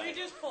enough. fine. We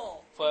just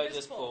pull. But We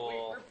just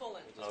pull. We're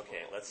pulling. We just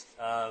Okay, pull. let's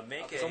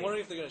make Because I'm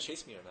wondering if they're going to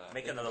chase me or not.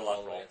 Make They another can luck go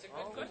all the roll. way- That's a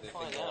Oh, good we'll They question.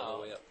 find can go all out.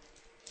 the way up.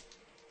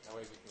 That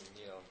way we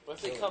can, But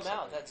if they kill come them out,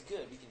 somehow. that's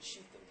good. We can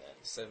shoot them then.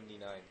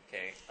 79.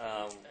 Okay.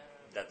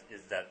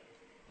 That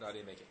No, I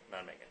didn't make it.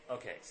 not make it.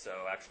 Okay,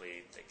 so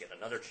actually they get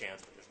another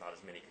chance, but there's not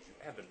as many because you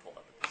have been pulled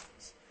up at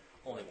distance.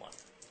 Only one.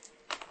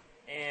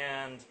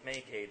 And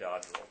make a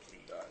dodge roll,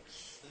 please. Dodge.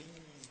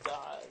 Please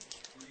dodge.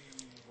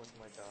 What's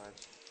my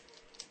dodge?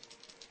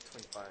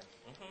 25.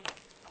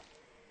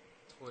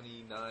 Mm-hmm.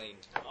 29.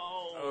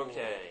 Oh.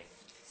 Okay.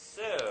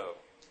 So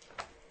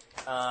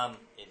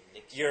It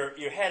nicks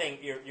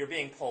you're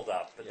being pulled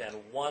up, but Yeah. then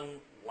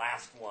one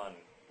last one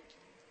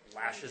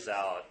lashes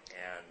out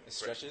and It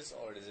stretches,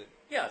 or does it?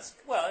 Yeah, it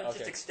Okay.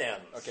 just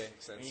extends. Okay,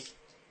 makes sense.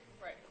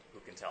 Right. Who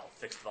can tell?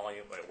 Fixed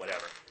volume,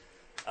 whatever.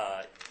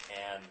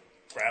 And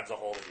grabs a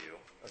hold of you.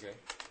 Okay.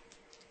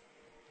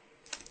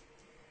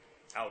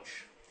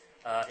 Ouch.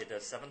 It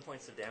does 7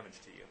 points of damage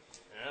to you.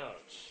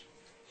 Ouch.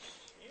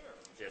 Here.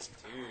 Just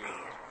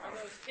Are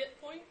those hit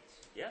points?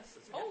 yes,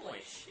 it's a hit Holy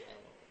point. shit.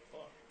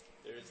 Fuck.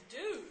 There's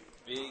Dude.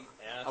 big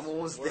ass. I'm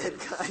almost words. dead,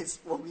 guys.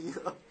 Pull me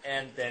up.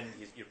 And then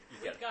you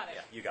get Got it.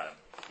 Yeah, you got him.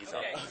 He's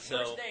Okay. up.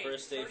 So,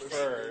 First aid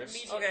first.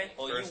 immediately. Okay.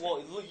 Well, First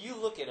you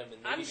look at him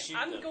and maybe shoot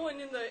I'm them. going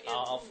in the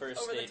I'll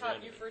first over the aid top.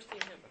 remedy. You first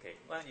aid him. Okay.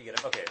 Well, you get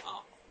him. Okay.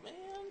 Oh man.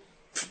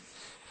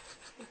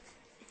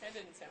 That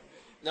didn't sound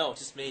good. No,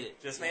 just made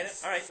it. Just made it?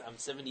 All right. I'm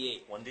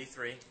 78.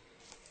 1d3.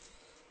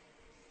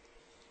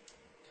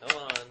 Come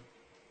on.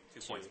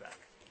 2 points back.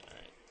 All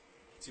right.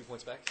 2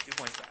 points back. 2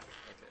 points back.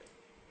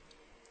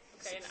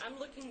 Okay. Okay, and I'm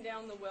looking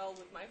down the well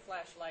with my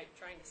flashlight,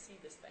 trying to see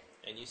this thing.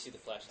 And you see the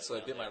flashlight. So I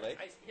down bit my there. leg?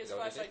 His Is that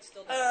what you flashlight's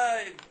still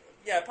down.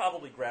 Yeah, I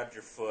probably grabbed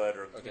your foot,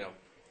 or Okay.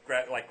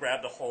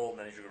 grabbed a hold, and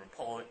then as you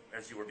were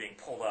as you were being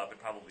pulled up, you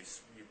probably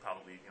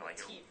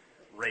Teeth.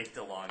 raked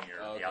along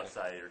the Okay.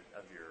 outside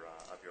of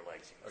your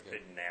legs. Okay.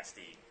 Big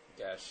nasty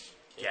Gash.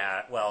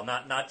 gash. Well,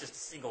 not just a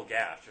single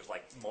gash. There's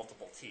like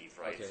multiple teeth,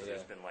 right? Okay, so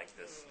there's yeah. been like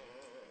this,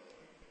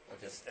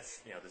 Okay.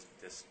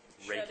 this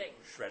Shredding.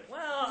 shred.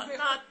 Well,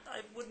 not.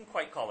 I wouldn't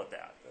quite call it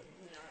that. But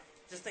No.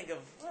 just think of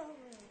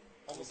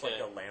almost Okay.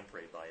 like a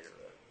lamprey bite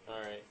or All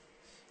right.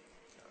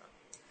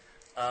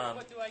 So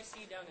what do I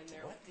see down in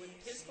there? what do you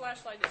His see?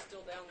 flashlight is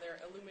still down there,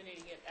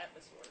 illuminating it at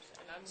the source,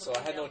 and I'm. So I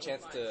looking had no down with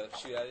chance mine. to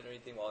shoot at it or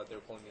anything while they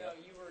were pulling me No, up?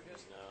 you were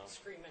just No.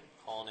 screaming.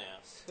 Hauling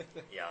ass.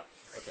 yeah.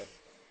 Okay.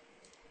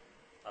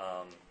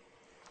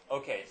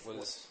 Okay. What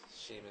does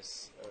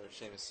Seamus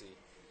see?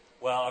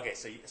 Well, okay.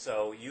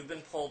 So you've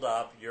been pulled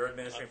up. You're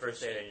administering Up first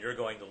first aid, aid. and you're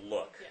going to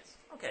look. Yes.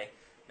 Okay.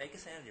 Make a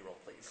sanity roll,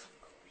 please.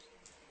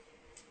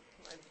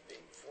 My big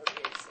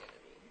 48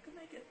 sanity. You can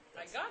make it.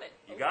 I got it.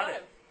 You got it.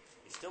 05.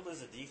 You still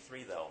lose a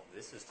D3 though.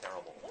 This is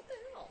terrible. What the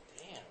hell?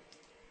 Damn.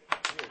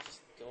 You're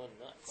just going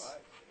nuts. 5.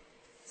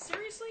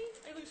 Seriously?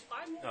 I lose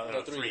 5 more? No,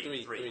 No,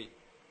 three. three.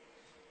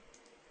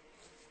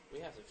 We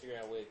have to figure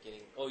out a way of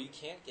getting. Oh, you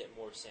can't get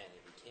more sanity,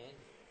 can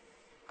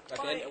you? At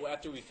the end,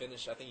 after we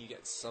finish, I think you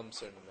get some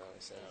certain amount of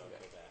No, sanity go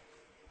back. back.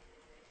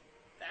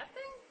 That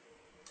thing?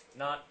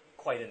 Not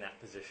quite in that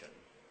position.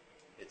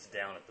 It's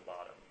down at the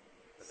bottom.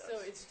 But So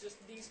that's it's just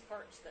these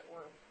parts that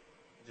were.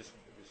 there's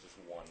just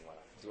one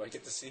left. Do I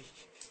get to see?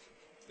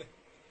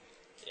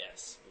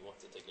 Yes, we want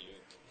to take a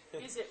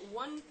look. Is it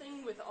one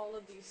thing with all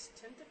of these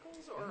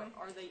tentacles, or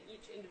Mm-hmm. are they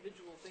each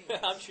individual things?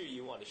 I'm sure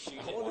you want to shoot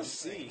it. I want one to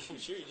see. thing. I'm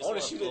sure you I just wanna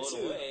want to shoot blow it it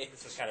too. away.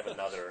 This is kind of an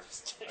older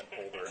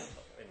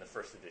in the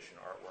first edition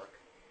artwork.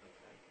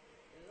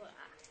 Ugh.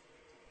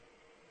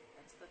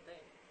 That's the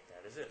thing.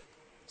 That is it.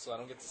 So I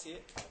don't get to see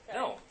it? Okay.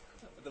 No.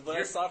 But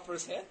I saw it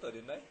firsthand, though,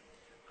 didn't I?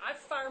 I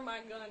fire my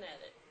gun at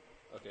it.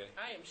 Okay.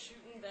 I am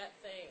shooting that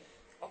thing.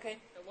 Okay.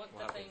 I want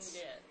What the happens?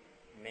 thing dead.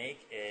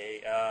 Make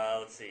a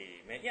let's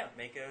see. Make a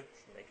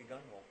gun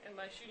roll. Am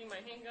I shooting my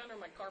handgun or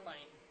my carbine?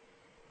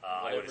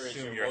 I would Whatever is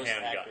assume your your most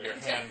handgun. accurate. Your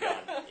handgun.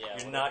 Yeah, You're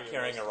whatever not your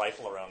carrying most- a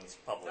rifle around this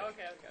public.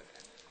 Okay.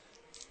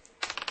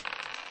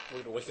 We're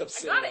gonna wake up I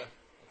Sarah. got it.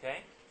 Okay.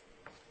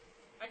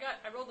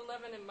 I rolled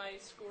 11 and my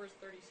score is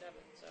 37.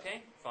 So.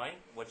 Okay. Fine.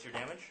 What's your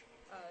damage?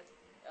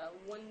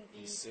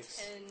 1d10.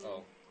 D6?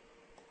 Oh.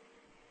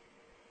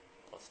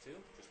 plus 2,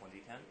 just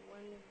 1d10.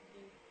 1d.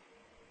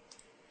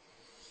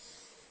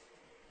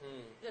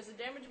 Does the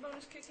damage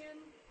bonus kick in?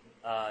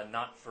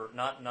 Not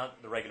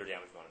the regular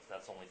damage bonus.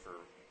 That's only for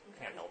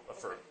handheld.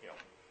 For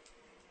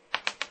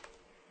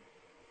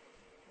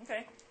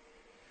Okay.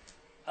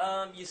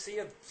 You see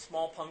a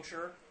small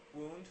puncture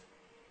wound,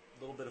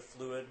 a little bit of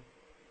fluid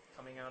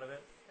coming out of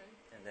it,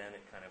 and then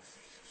it kind of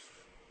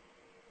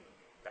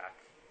back,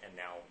 and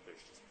now there's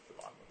just the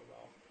bottom of the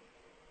well.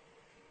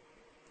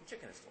 The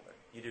chicken is still there.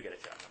 You do get a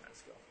check on that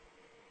skill.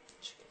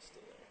 Chicken's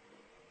still there.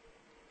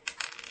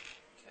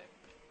 Okay.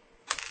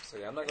 So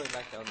yeah, I'm not going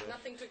back down there.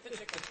 Nothing took the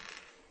chicken.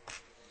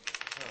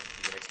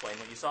 You can explain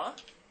what you saw?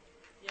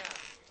 Yeah.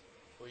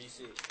 What do you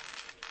see?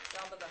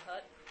 Jabba the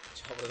Hutt.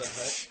 Jabba the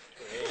Hutt.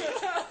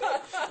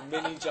 Great.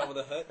 Mini Jabba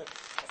the Hutt.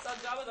 I saw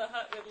Jabba the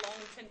Hutt with long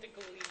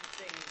tentacle-y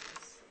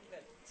things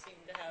that seem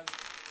to have,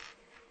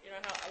 you know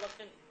how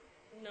elephant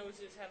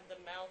noses have the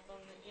mouth on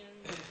the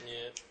end?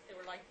 Yeah. They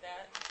were like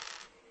that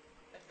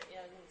at the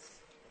ends.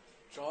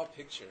 Draw a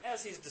picture.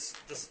 As as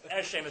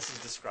Seamus is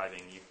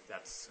describing,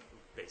 that's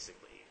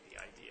basically the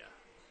idea.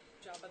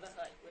 Jabba the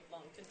Hutt with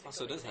long tentacle.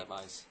 Also, it does have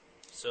eyes.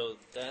 So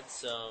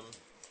that's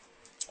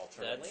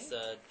Alternately,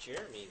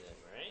 Jeremy then,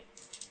 right?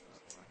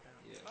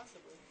 Yeah.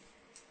 Possibly.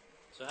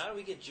 So how do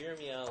we get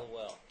Jeremy out of the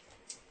well?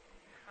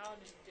 How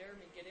did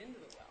Jeremy get into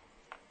the well?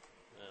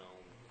 Well,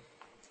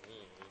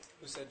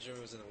 Who said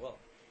Jeremy was in the well?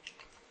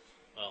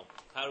 well,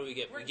 how do we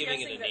get? We're We're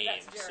giving it a guessing name,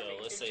 that that's Jeremy.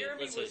 so let's If say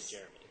Jeremy it's was-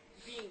 Jeremy.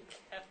 Being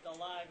kept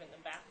alive in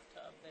the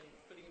bathtub, then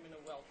putting him in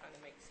a well kind of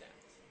makes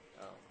sense.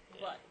 Oh.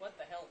 Yeah. But what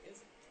the hell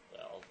is it?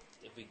 Well,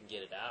 if we can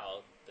get it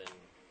out, then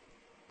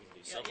we can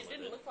do Yeah, something it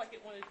didn't with look like it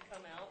wanted to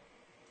come out.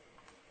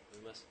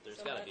 There's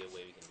so got to be a much.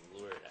 way we can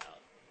lure it out.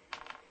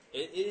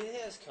 It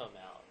has come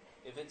out.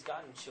 If it's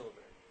gotten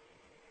children.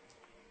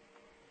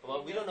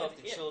 Well, we don't know if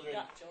the It children.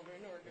 got children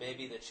or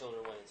Maybe the children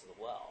went into the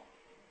well.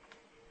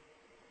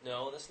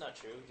 No, that's not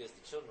true because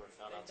the children were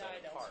found they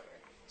outside died the park. elsewhere.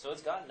 So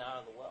it's gotten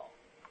out of the well.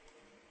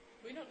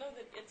 We don't know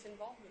that it's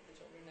involved with the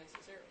children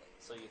necessarily.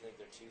 So you think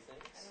they're two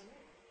things? I don't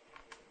know.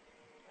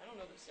 I don't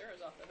know that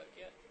Sarah's off the hook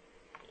yet.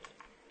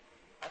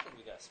 Yeah. I think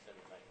we gotta spend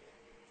the night here.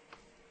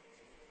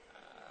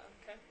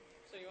 Okay.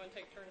 So you want to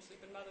take turns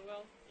sleeping by the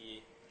well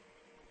Yeah.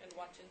 and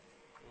watching?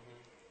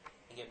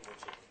 And get more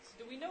chickens.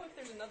 Do we know if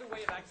there's another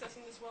way of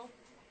accessing this well?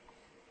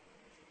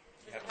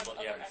 Does it have you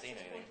other haven't seen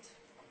access anything. points?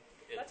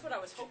 That's what I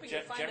was hoping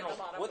to find at the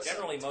bottom. what's-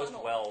 Generally, The most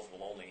tunnel. wells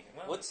will only.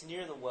 Well, What's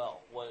near the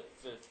well? What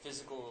the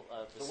physical?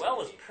 the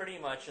well is vicinity? pretty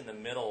much in the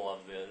middle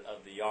of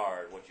the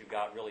yard. What you've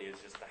got really is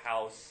just the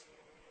house,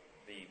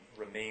 the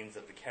remains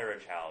of the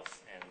carriage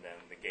house, and then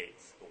the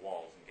gates, the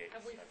walls and gates.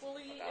 Have we That's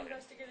fully about it.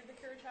 investigated the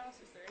carriage house?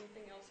 Is there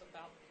anything else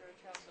about the carriage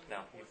house? of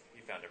No, import?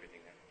 you found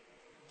everything there.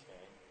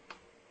 Okay.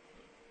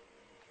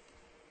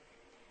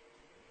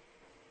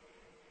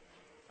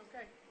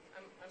 Okay.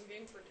 I'm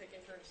game for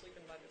taking turns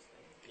sleeping by this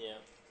thing. Yeah.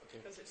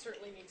 Because it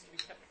certainly needs to be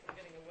kept from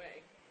getting away.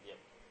 Yep.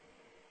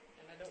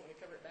 And I don't want to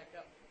cover it back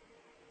up.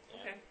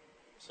 Yeah. Okay.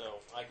 So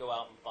I go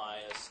out and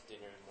buy us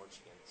dinner and more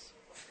chickens.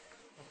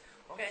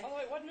 Okay. Although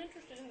I wasn't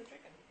interested in the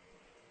chicken.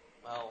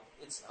 Well,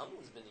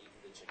 someone's been eating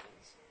the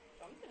chickens.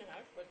 Something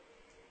has, but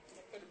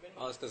it could have been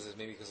Oh, it's because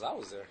I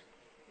was there.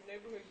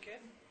 neighborhood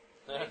kid.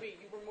 Maybe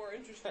you were more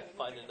interested in the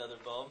Find chicken. another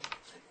bum.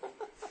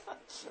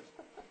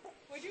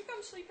 Would you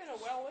come sleep in a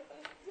well with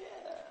us? Yeah.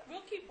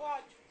 We'll keep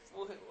watch.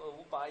 We'll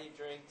buy you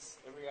drinks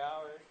every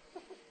hour.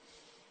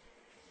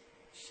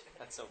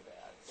 That's so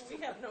bad. We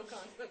have no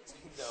confidence.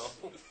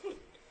 No.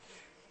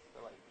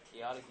 They're like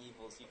chaotic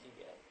evils you can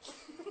get.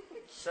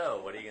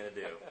 So, what are you gonna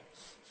do?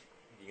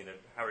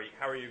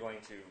 How are you going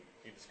to?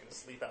 You're just gonna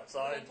sleep We're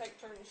outside? going to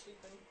take turns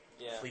sleeping.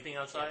 Yeah. Sleeping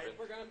outside?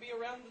 We're going to be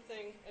around the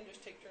thing and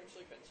just take turns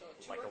sleeping. So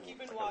two Like are a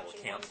keeping little watch and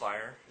one's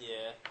campfire.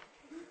 Yeah.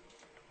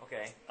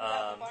 Okay.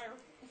 without the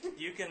fire.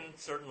 You can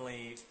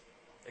certainly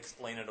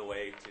explain it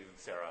away to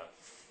Sarah.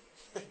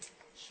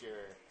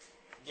 Sure.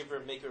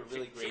 Make her a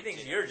really great She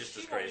thinks dinner. you're just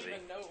She as won't crazy.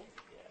 even know.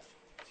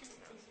 Yeah. She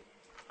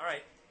won't. All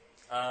right.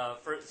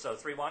 So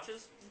 3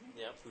 watches.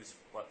 Yep. Who's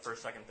what?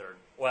 First, second, third.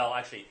 Well,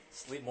 actually,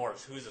 sleep more.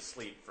 Who's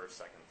asleep? First,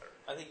 second, third.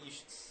 I think you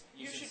should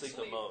You should sleep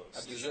the sleep.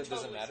 most. You Does should it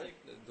doesn't totally matter?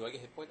 sleep. Do I get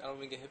hit points? I don't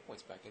even get hit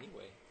points back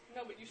anyway.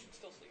 No, but you should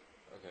still sleep.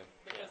 Okay.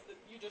 Because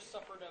you just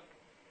suffered an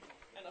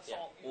Yeah.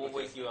 assault. We'll Okay.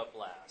 wake you up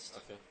last.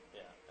 Okay.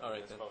 Yeah. All right,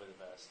 That's then. probably the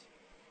best.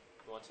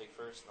 You want to take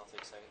first, and I'll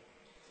take second.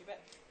 You bet.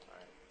 All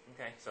right.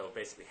 Okay. So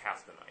basically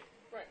half the night.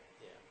 Right.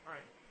 Yeah. All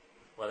right.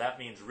 Well, that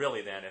means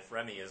really then, if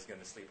Remy is going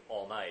to sleep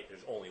all night,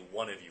 there's only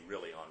one of you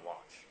really on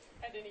watch.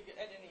 At any At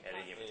time.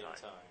 any given Any time.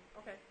 time.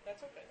 Okay.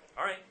 That's okay.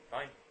 All right.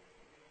 Fine.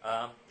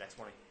 Next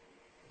morning.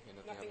 Okay,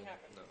 Nothing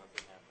happened. No.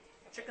 Nothing happened.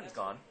 Okay, Chicken's that's-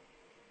 gone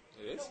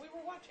It is? No, we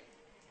were watching.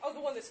 Oh, the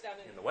one that's down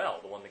in the well,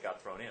 the one that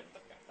got thrown in.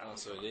 Okay. That Oh,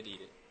 one's so it gone. did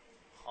eat it.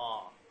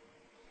 Huh.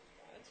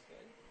 That's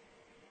good.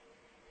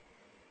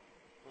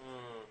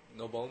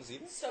 No bones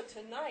either? So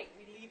tonight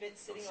we leave it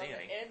sitting Don't on see the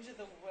any. edge of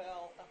the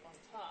well up on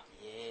top.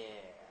 Yeah.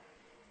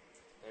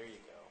 There you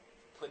go.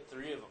 Put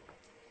 3 of them.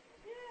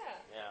 Yeah.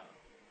 Yeah.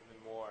 Even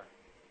more.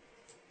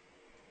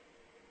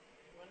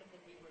 One of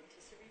them be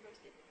rotisserie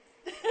roasted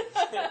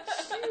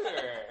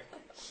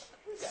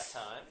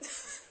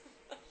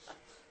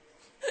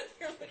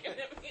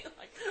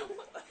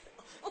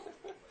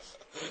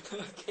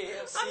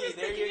KFC, I'm just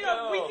there thinking,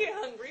 you we go. get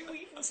hungry,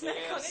 we can snack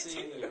on it KFC,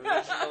 too. the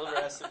original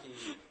recipe.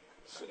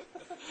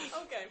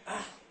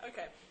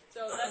 Okay.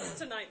 So that's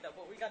tonight, though.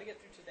 But we got to get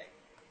through today.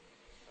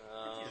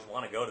 If you just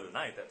want to go to the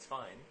night, that's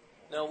fine.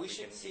 No, we We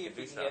should can- see you if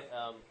can we do can get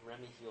stuff.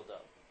 Remy healed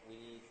up. We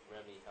need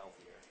Remy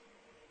healthier.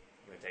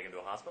 You want to take him to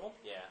a hospital?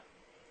 Yeah.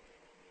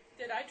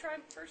 Did I try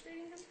first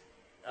aiding him?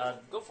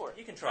 Go for it.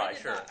 You can try, I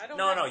did sure. not. I don't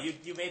No,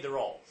 have- you made the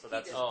roll, so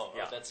that's did.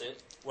 yeah. That's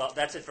it? Well,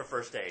 that's it for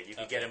first aid. You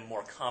could Okay. get him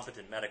more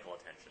competent medical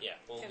attention. Yeah,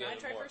 we'll Can get I him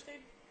try more. first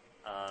aid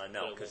No,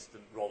 But it because the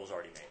roll was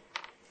already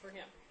made. for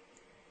him?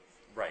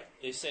 Right.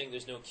 They're saying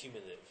there's no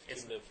cumulative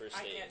first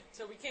I aid. can't.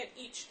 So we can't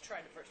each try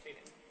to first aid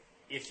him.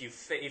 If you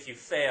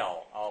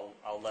fail,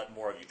 I'll let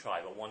more of you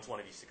try. But once one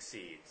of you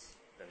succeeds,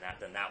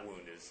 then that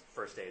wound is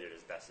first aided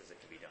as best as it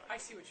can be done. I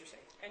see what you're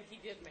saying, and he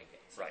did make it.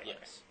 So, Right.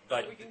 Yes.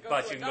 But we can go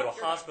but to you a can go to a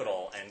doctor.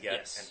 hospital and get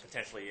Yes. and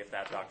potentially if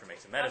that doctor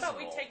makes a How medicine about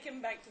we roll. take him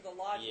back to the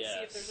lodge and see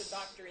if Yes. there's a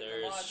doctor in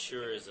There the lodge?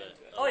 sure that is can a- attend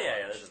to it? Oh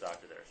yeah, there's a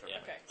doctor there.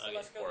 Certainly. Okay, so Okay.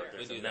 let's go Or there.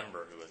 there's We a do that.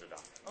 member who is a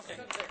doctor. Okay.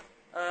 Let's go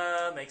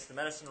there. Makes the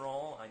medicine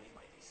roll. I need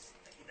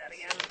that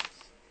again.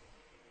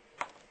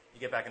 You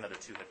get back another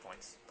 2 hit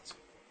points.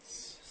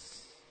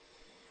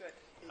 Good.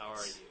 How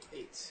are you?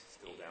 8.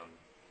 Still down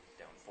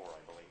 4,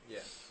 I believe. Yeah.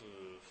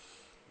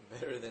 Oof.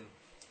 Better than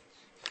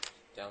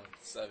down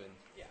 7.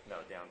 No,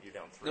 you're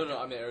down 3. No,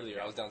 I meant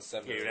earlier. I was down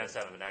 7. Yeah, you're down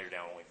 7, but now you're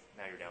down only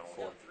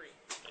 4. Down 3.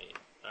 Eight.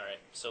 All right.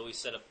 So we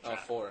set up a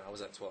trap. 4. I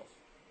was at 12.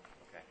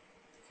 Okay.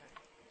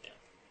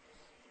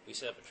 We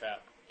set up a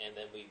trap, and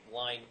then we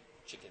line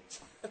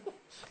chickens.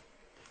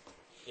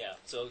 Yeah.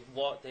 So it has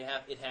What to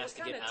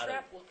kind get of out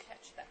trap of will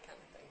catch that kind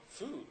of thing?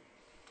 food.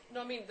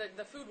 No, I mean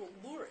the food will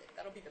lure it.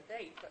 That'll be the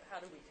bait. But how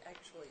do we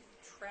actually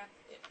trap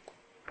it?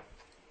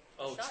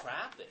 Oh, Shot.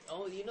 trap it.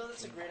 Oh,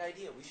 that's a great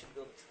idea. We should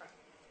build a trap.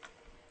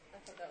 I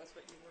thought that was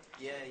what you were.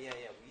 Yeah.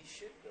 We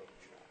should build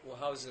a trap. Well,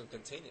 how is it going to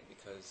contain it?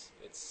 Because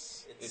it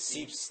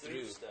seeps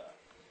through. stuff.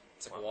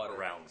 It's like water.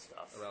 Around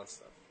stuff. Around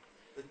stuff.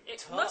 The It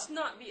tub, must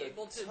not be the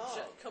able to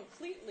tub.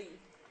 completely.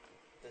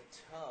 The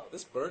tub.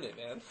 Let's burn it,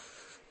 man.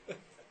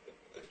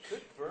 It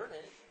could burn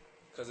it.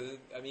 Because,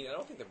 I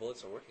don't think the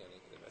bullets are working on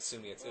it.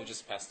 Assuming it'll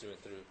just pass through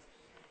and through.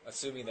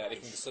 Assuming that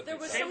it can just slip There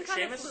was inside. some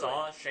kind of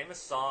Seamus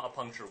saw a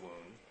puncture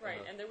wound, Right,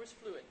 Uh-huh. and there was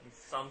fluid.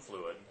 some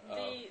fluid.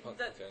 Okay.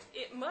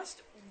 It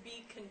must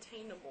be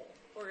containable,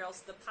 or else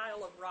the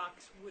pile of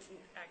rocks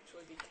wouldn't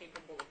actually be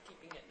capable of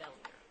keeping it down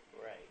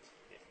there. Right.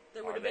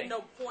 There would Are have been they?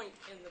 no point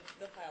in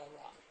the pile of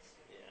rocks.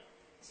 Yeah.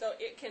 So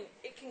it can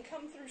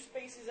come through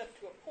spaces up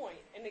to a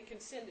point, and it can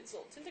send its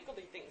little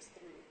tentacly things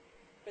through.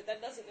 But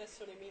that doesn't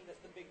necessarily mean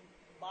that the big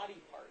body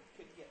part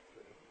could get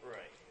through.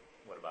 Right.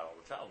 What about all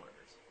the child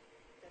murders?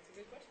 That's a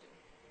good question.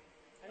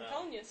 I'm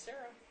telling you,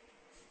 Sarah.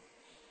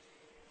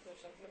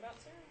 There's something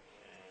about Sarah.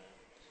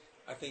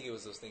 Yeah. I think it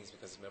was those things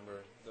because,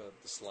 remember, the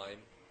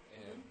slime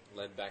and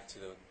led back to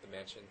the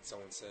mansion,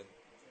 someone said.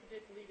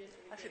 It did lead into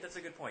the Actually, game. that's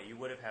a good point. You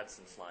would have had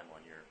some slime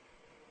on your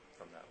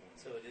from that wound.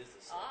 So it is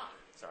the same.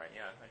 Sorry,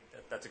 yeah,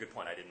 that's a good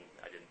point. I didn't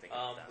think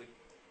about that. We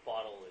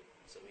bottle it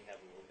so we have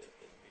a little bit of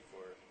it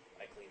before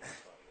I clean this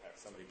one.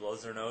 Somebody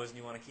blows their nose and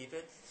you want to keep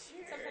it?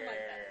 Something like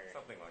that.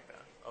 Something like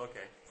that.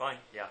 Okay, fine,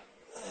 yeah.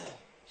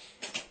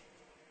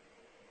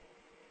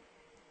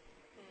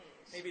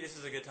 Maybe this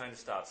is a good time to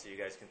stop so you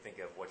guys can think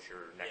of what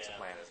your next Yeah.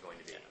 plan is going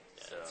to be. Yeah,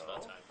 so, it's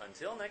about time.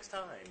 until next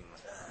time.